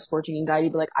glorify that I have scorching anxiety,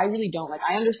 but like, I really don't. Like,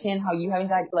 I understand how you have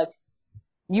anxiety, but like,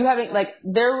 you having like,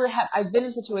 I've been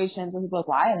in situations where people are like,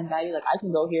 well, I have anxiety, like I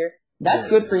can go here. That's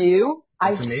good for you.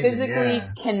 That's I amazing, physically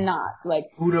cannot. Like,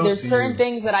 Kudos there's to certain you.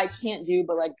 things that I can't do,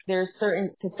 but like, there's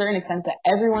to certain extents that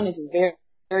everyone is very,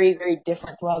 very, very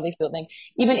different to how they feel. Like,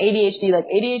 even ADHD, like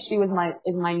ADHD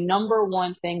is my number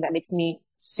one thing that makes me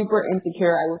super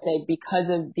insecure, I will say, because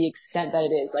of the extent that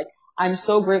it is. Like, I'm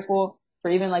so grateful for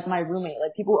even like my roommate,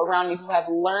 like people around me who have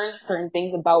learned certain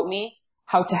things about me,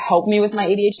 how to help me with my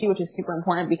ADHD, which is super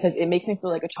important because it makes me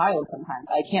feel like a child sometimes.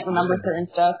 I can't remember certain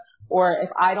stuff, or if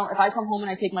I come home and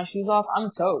I take my shoes off, I'm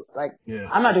toast. Like,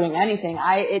 I'm not doing anything.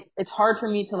 It's hard for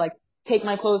me to like take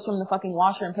my clothes from the fucking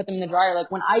washer and put them in the dryer.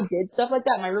 Like, when I did stuff like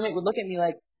that, my roommate would look at me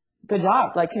like, good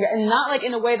job. Like, and not like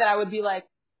in a way that I would be like,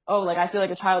 oh, like I feel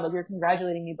like a child, like you're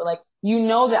congratulating me, but like, you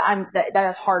know that that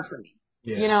is hard for me.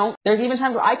 Yeah. You know, there's even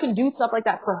times where I can do stuff like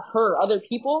that for other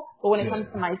people, but when it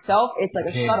comes to myself, it's like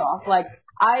a shut off. Like,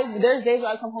 there's days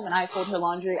where I come home and I fold her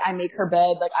laundry, I make her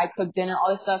bed, like I cook dinner, all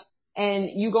this stuff, and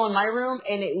you go in my room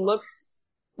and it looks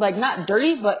like not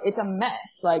dirty, but it's a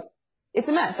mess. Like, it's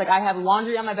a mess. Like, I have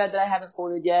laundry on my bed that I haven't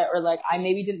folded yet, or like I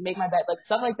maybe didn't make my bed, like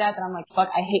stuff like that I'm like, fuck,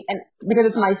 I hate, and because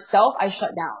it's myself, I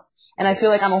shut down. And I feel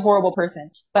like I'm a horrible person,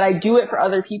 but I do it for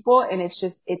other people and it's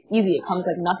easy. It comes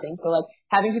like nothing. So like,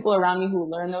 having people around me who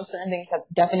learn those certain things have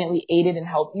definitely aided and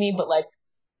helped me. But like,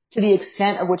 to the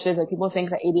extent of which is like, people think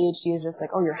that ADHD is just like,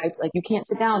 oh, you're hyped. Like, you can't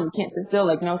sit down, you can't sit still.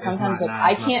 Like, no, sometimes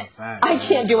I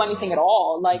can't do anything at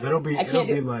all. Like, it'll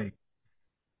be like,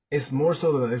 it's more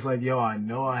so that it's like, yo, I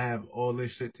know I have all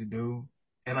this shit to do.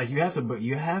 And like, you have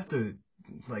to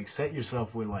like set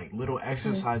yourself with like little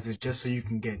exercises just so you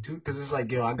can get to, because it's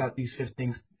like, yo, I got these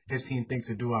 15 things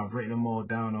to do. I've written them all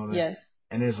down, all that. Yes.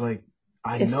 And it's like,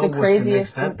 it's know the what's the next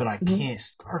step, but I can't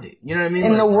start it. You know what I mean?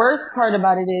 And like, the worst part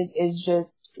about it is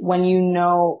just when you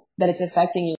know that it's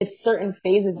affecting you. It's certain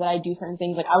phases that I do certain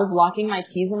things. Like, I was locking my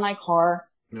keys in my car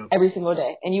every single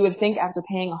day. And you would think after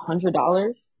paying $100,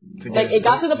 like, it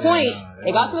got to the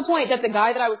point that the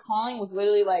guy that I was calling was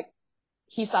literally like,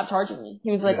 he stopped charging me. He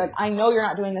was like, I know you're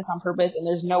not doing this on purpose, and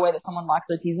there's no way that someone locks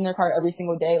their keys in their car every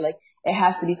single day. Like, it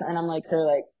has to be something. I'm like, sir,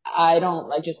 like, I don't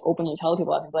like just openly tell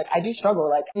people that. Like, I do struggle.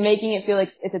 Like, making it feel like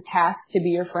it's a task to be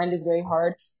your friend is very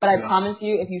hard. But I promise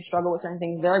you, if you struggle with certain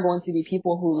things, there are going to be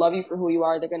people who love you for who you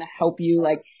are. They're going to help you.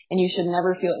 Like, and you should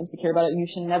never feel insecure about it. You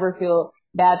should never feel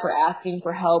bad for asking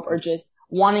for help or just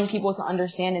wanting people to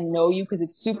understand and know you, because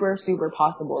it's super, super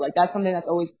possible. Like, that's something that's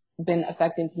always been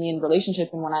affecting to me in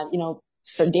relationships, and when I,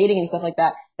 start dating and stuff like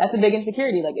that, that's a big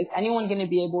insecurity. Like, is anyone going to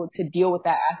be able to deal with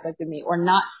that aspect of me, or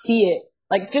not see it?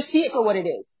 Like, just see it for what it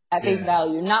is at face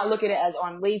value, not look at it as, oh,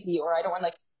 I'm lazy, or I don't want,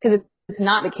 like, because it's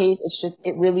not the case. It's just,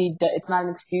 it's not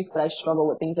an excuse, but I struggle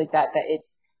with things like that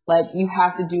it's like, you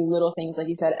have to do little things, like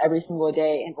you said, every single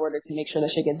day in order to make sure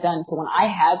that shit gets done. So when I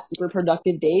have super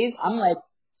productive days, I'm like,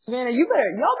 Savannah,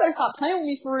 y'all better stop playing with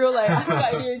me for real. Like, I don't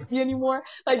got ADHD anymore.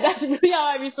 Like, that's really how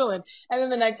I be feeling. And then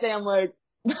the next day I'm like,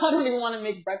 I don't even want to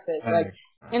make breakfast. Like,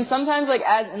 and sometimes like,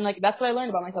 that's what I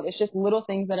learned about myself. It's just little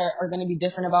things that are going to be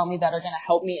different about me that are going to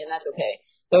help me, and that's okay.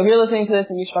 So if you're listening to this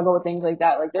and you struggle with things like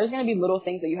that, like, there's going to be little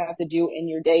things that you have to do in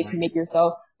your day to make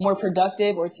yourself more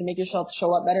productive or to make yourself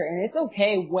show up better. And it's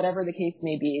okay, whatever the case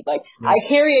may be. Like, I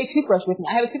carry a toothbrush with me.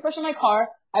 I have a toothbrush in my car.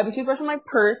 I have a toothbrush in my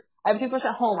purse. I have a toothbrush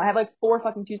at home. I have like 4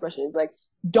 fucking toothbrushes. Like,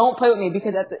 don't play with me,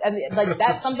 because like,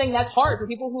 that's something that's hard for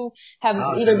people who have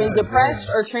either been depressed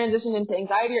or transitioned into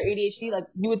anxiety or ADHD. Like,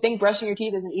 you would think brushing your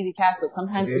teeth is an easy task, but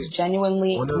sometimes it's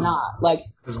genuinely not. Like,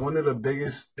 because one of the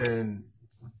biggest, and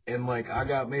like, I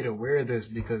got made aware of this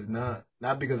because not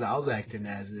because I was acting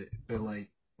as it, but like,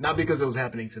 not because it was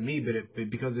happening to me, but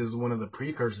because it was one of the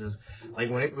precursors.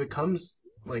 Like, when it becomes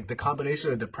like the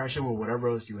combination of depression with whatever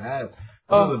else you have,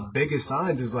 one of the biggest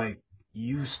signs is like,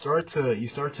 you start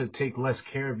to take less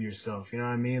care of yourself. You know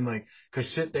what I mean? Like, cause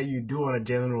shit that you do on a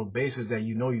general basis that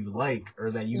you like,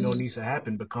 or that needs to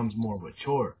happen, becomes more of a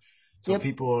chore. So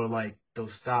people are like, they'll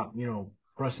stop,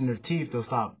 brushing their teeth, they'll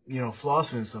stop,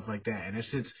 flossing and stuff like that. And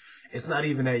it's not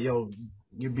even that,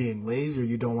 you're being lazy or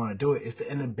you don't want to do it. It's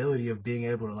the inability of being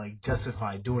able to like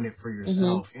justify doing it for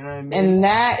yourself. You know what I mean? And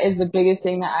that is the biggest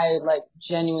thing that I like,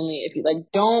 genuinely, if you like,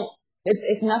 don't,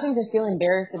 it's nothing to feel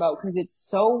embarrassed about, because it's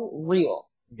so real.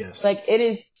 Yes. Like, it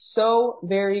is so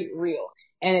very real.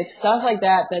 And it's stuff like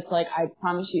that that's like, I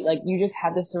promise you, like, you just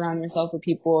have to surround yourself with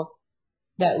people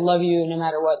that love you no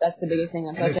matter what. That's the biggest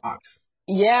thing.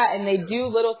 Yeah, and they do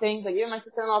little things. Like even my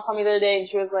sister-in-law called me the other day, and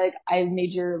she was like, "I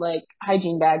made your like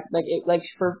hygiene bag, like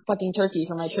for fucking turkey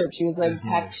for my trip." She was like, That's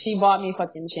nice. She bought me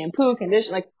fucking shampoo,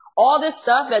 conditioner, like all this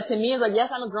stuff that to me is like,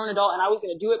 yes, I'm a grown adult and I was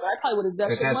gonna do it, but I probably would have done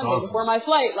that shit That's Monday before awesome. my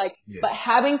flight. Like, Yeah. but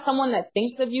having someone that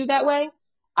thinks of you that way,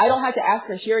 I don't have to ask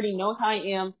her. She already knows how I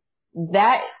am.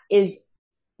 That is,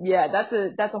 yeah, that's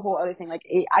a whole other thing. Like,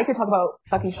 I could talk about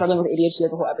fucking struggling with ADHD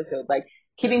as a whole episode. Like,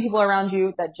 keeping people around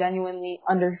you that genuinely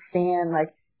understand,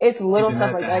 like, it's little Even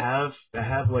stuff that like to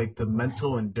have like the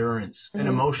mental endurance and mhm.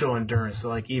 emotional endurance to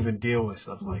like even deal with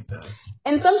stuff like that.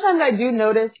 And sometimes I do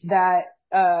notice that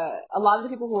a lot of the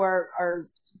people who are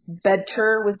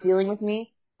better with dealing with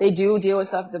me, they do deal with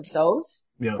stuff themselves.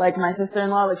 Yeah. Like my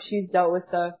sister-in-law, like she's dealt with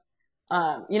stuff.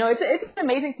 You know, it's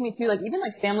amazing to me too. Like even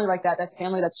like family like that, that's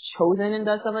family that's chosen and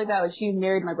does stuff like that. Like she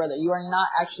married my brother. You are not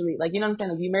actually like, you know what I'm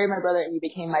saying? Like you married my brother and you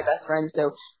became my best friend.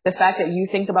 So the fact that you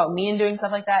think about me and doing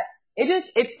stuff like that,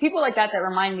 it's people like that that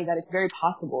remind me that it's very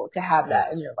possible to have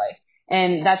that in your life.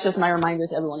 And that's just my reminder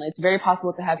to everyone. It's very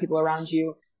possible to have people around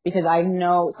you because I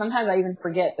know sometimes I even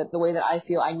forget that the way that I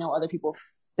feel, I know other people,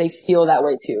 they feel that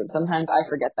way too. And sometimes I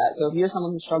forget that. So if you're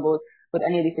someone who struggles with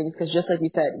any of these things, because just like you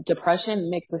said, depression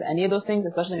mixed with any of those things,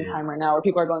 especially in a time right now where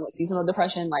people are going with seasonal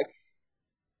depression, like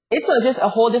it's just a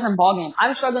whole different ballgame.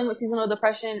 I'm struggling with seasonal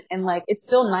depression and like it's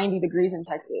still 90 degrees in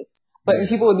Texas. But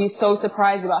people would be so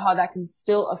surprised about how that can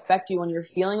still affect you when you're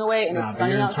feeling away and it's But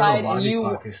sunny your internal outside and body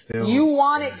clock is you still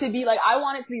want it to be like I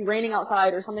want it to be raining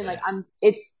outside or something like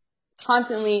it's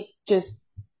constantly just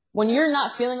when you're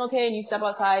not feeling okay and you step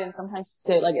outside and sometimes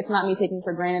say like it's not me taking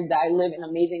for granted that I live in an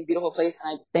amazing, beautiful place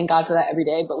and I thank God for that every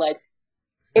day, but like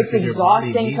it's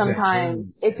exhausting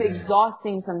sometimes. It's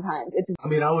exhausting sometimes. It's I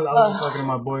mean, I was talking to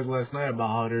my boys last night about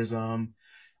how there's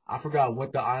I forgot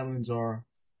what the islands are.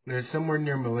 There's somewhere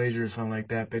near Malaysia or something like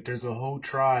that, but there's a whole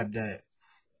tribe that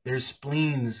their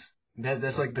spleens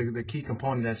that's like the key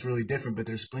component that's really different, but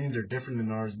their spleens are different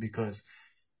than ours because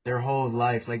their whole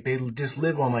life, like they just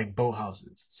live on like boat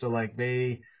houses. So like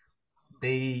they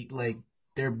like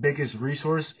their biggest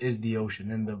resource is the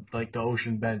ocean and the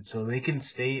ocean bed. So they can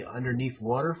stay underneath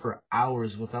water for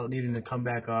hours without needing to come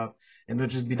back up and they'll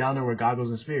just be down there with goggles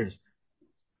and spears.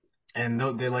 And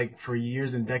they like for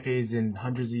years and decades and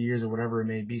hundreds of years or whatever it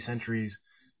may be, centuries,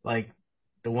 like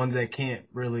the ones that can't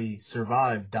really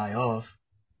survive die off,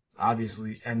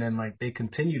 obviously, and then like they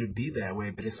continue to be that way.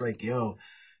 But it's like, yo,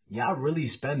 y'all really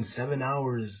spend 7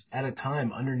 hours at a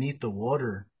time underneath the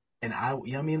water, and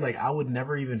you know what I mean, like I would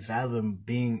never even fathom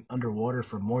being underwater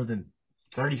for more than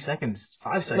 30 seconds,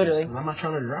 5 seconds, literally. because I'm not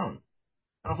trying to drown.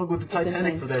 I don't fuck with the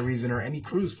Titanic for that reason or any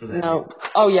cruise for that. No.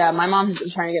 Oh yeah, my mom has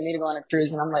been trying to get me to go on a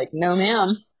cruise, and I'm like, no,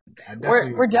 ma'am.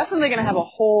 We're definitely gonna have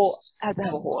have to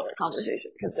have a whole other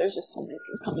conversation because there's just so many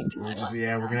things coming to my mind.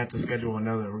 Yeah, we're gonna have to schedule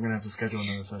another. We're gonna have to schedule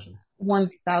another session.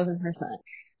 1000%.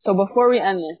 So before we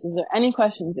end this, is there any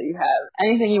questions that you have?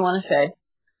 Anything you want to say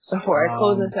before I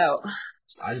close this out?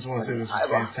 I just want to say this was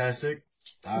fantastic.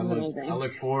 I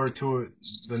look forward to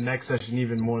the next session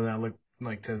even more than I look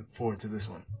forward to this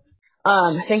one.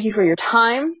 Thank you for your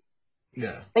time.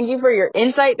 Yeah. Thank you for your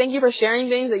insight. Thank you for sharing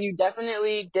things that you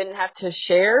definitely didn't have to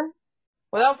share.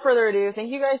 Without further ado, thank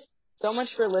you guys so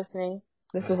much for listening.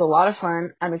 This was a lot of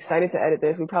fun. I'm excited to edit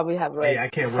this. We probably have like I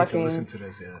can't wait to listen to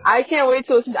this. Yeah. I can't wait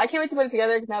to listen. I can't wait to put it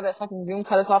together because now that fucking Zoom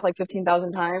cut us off like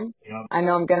 15,000 times. Yep. I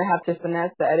know I'm gonna have to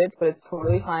finesse the edits, but it's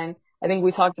totally fine. I think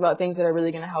we talked about things that are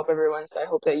really gonna help everyone. So I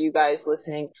hope that you guys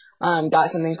listening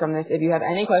got something from this. If you have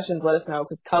any questions, let us know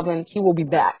because Kelvin, he will be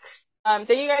back. Thank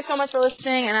you guys so much for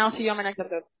listening, and I'll see you on my next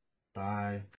episode.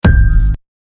 Bye.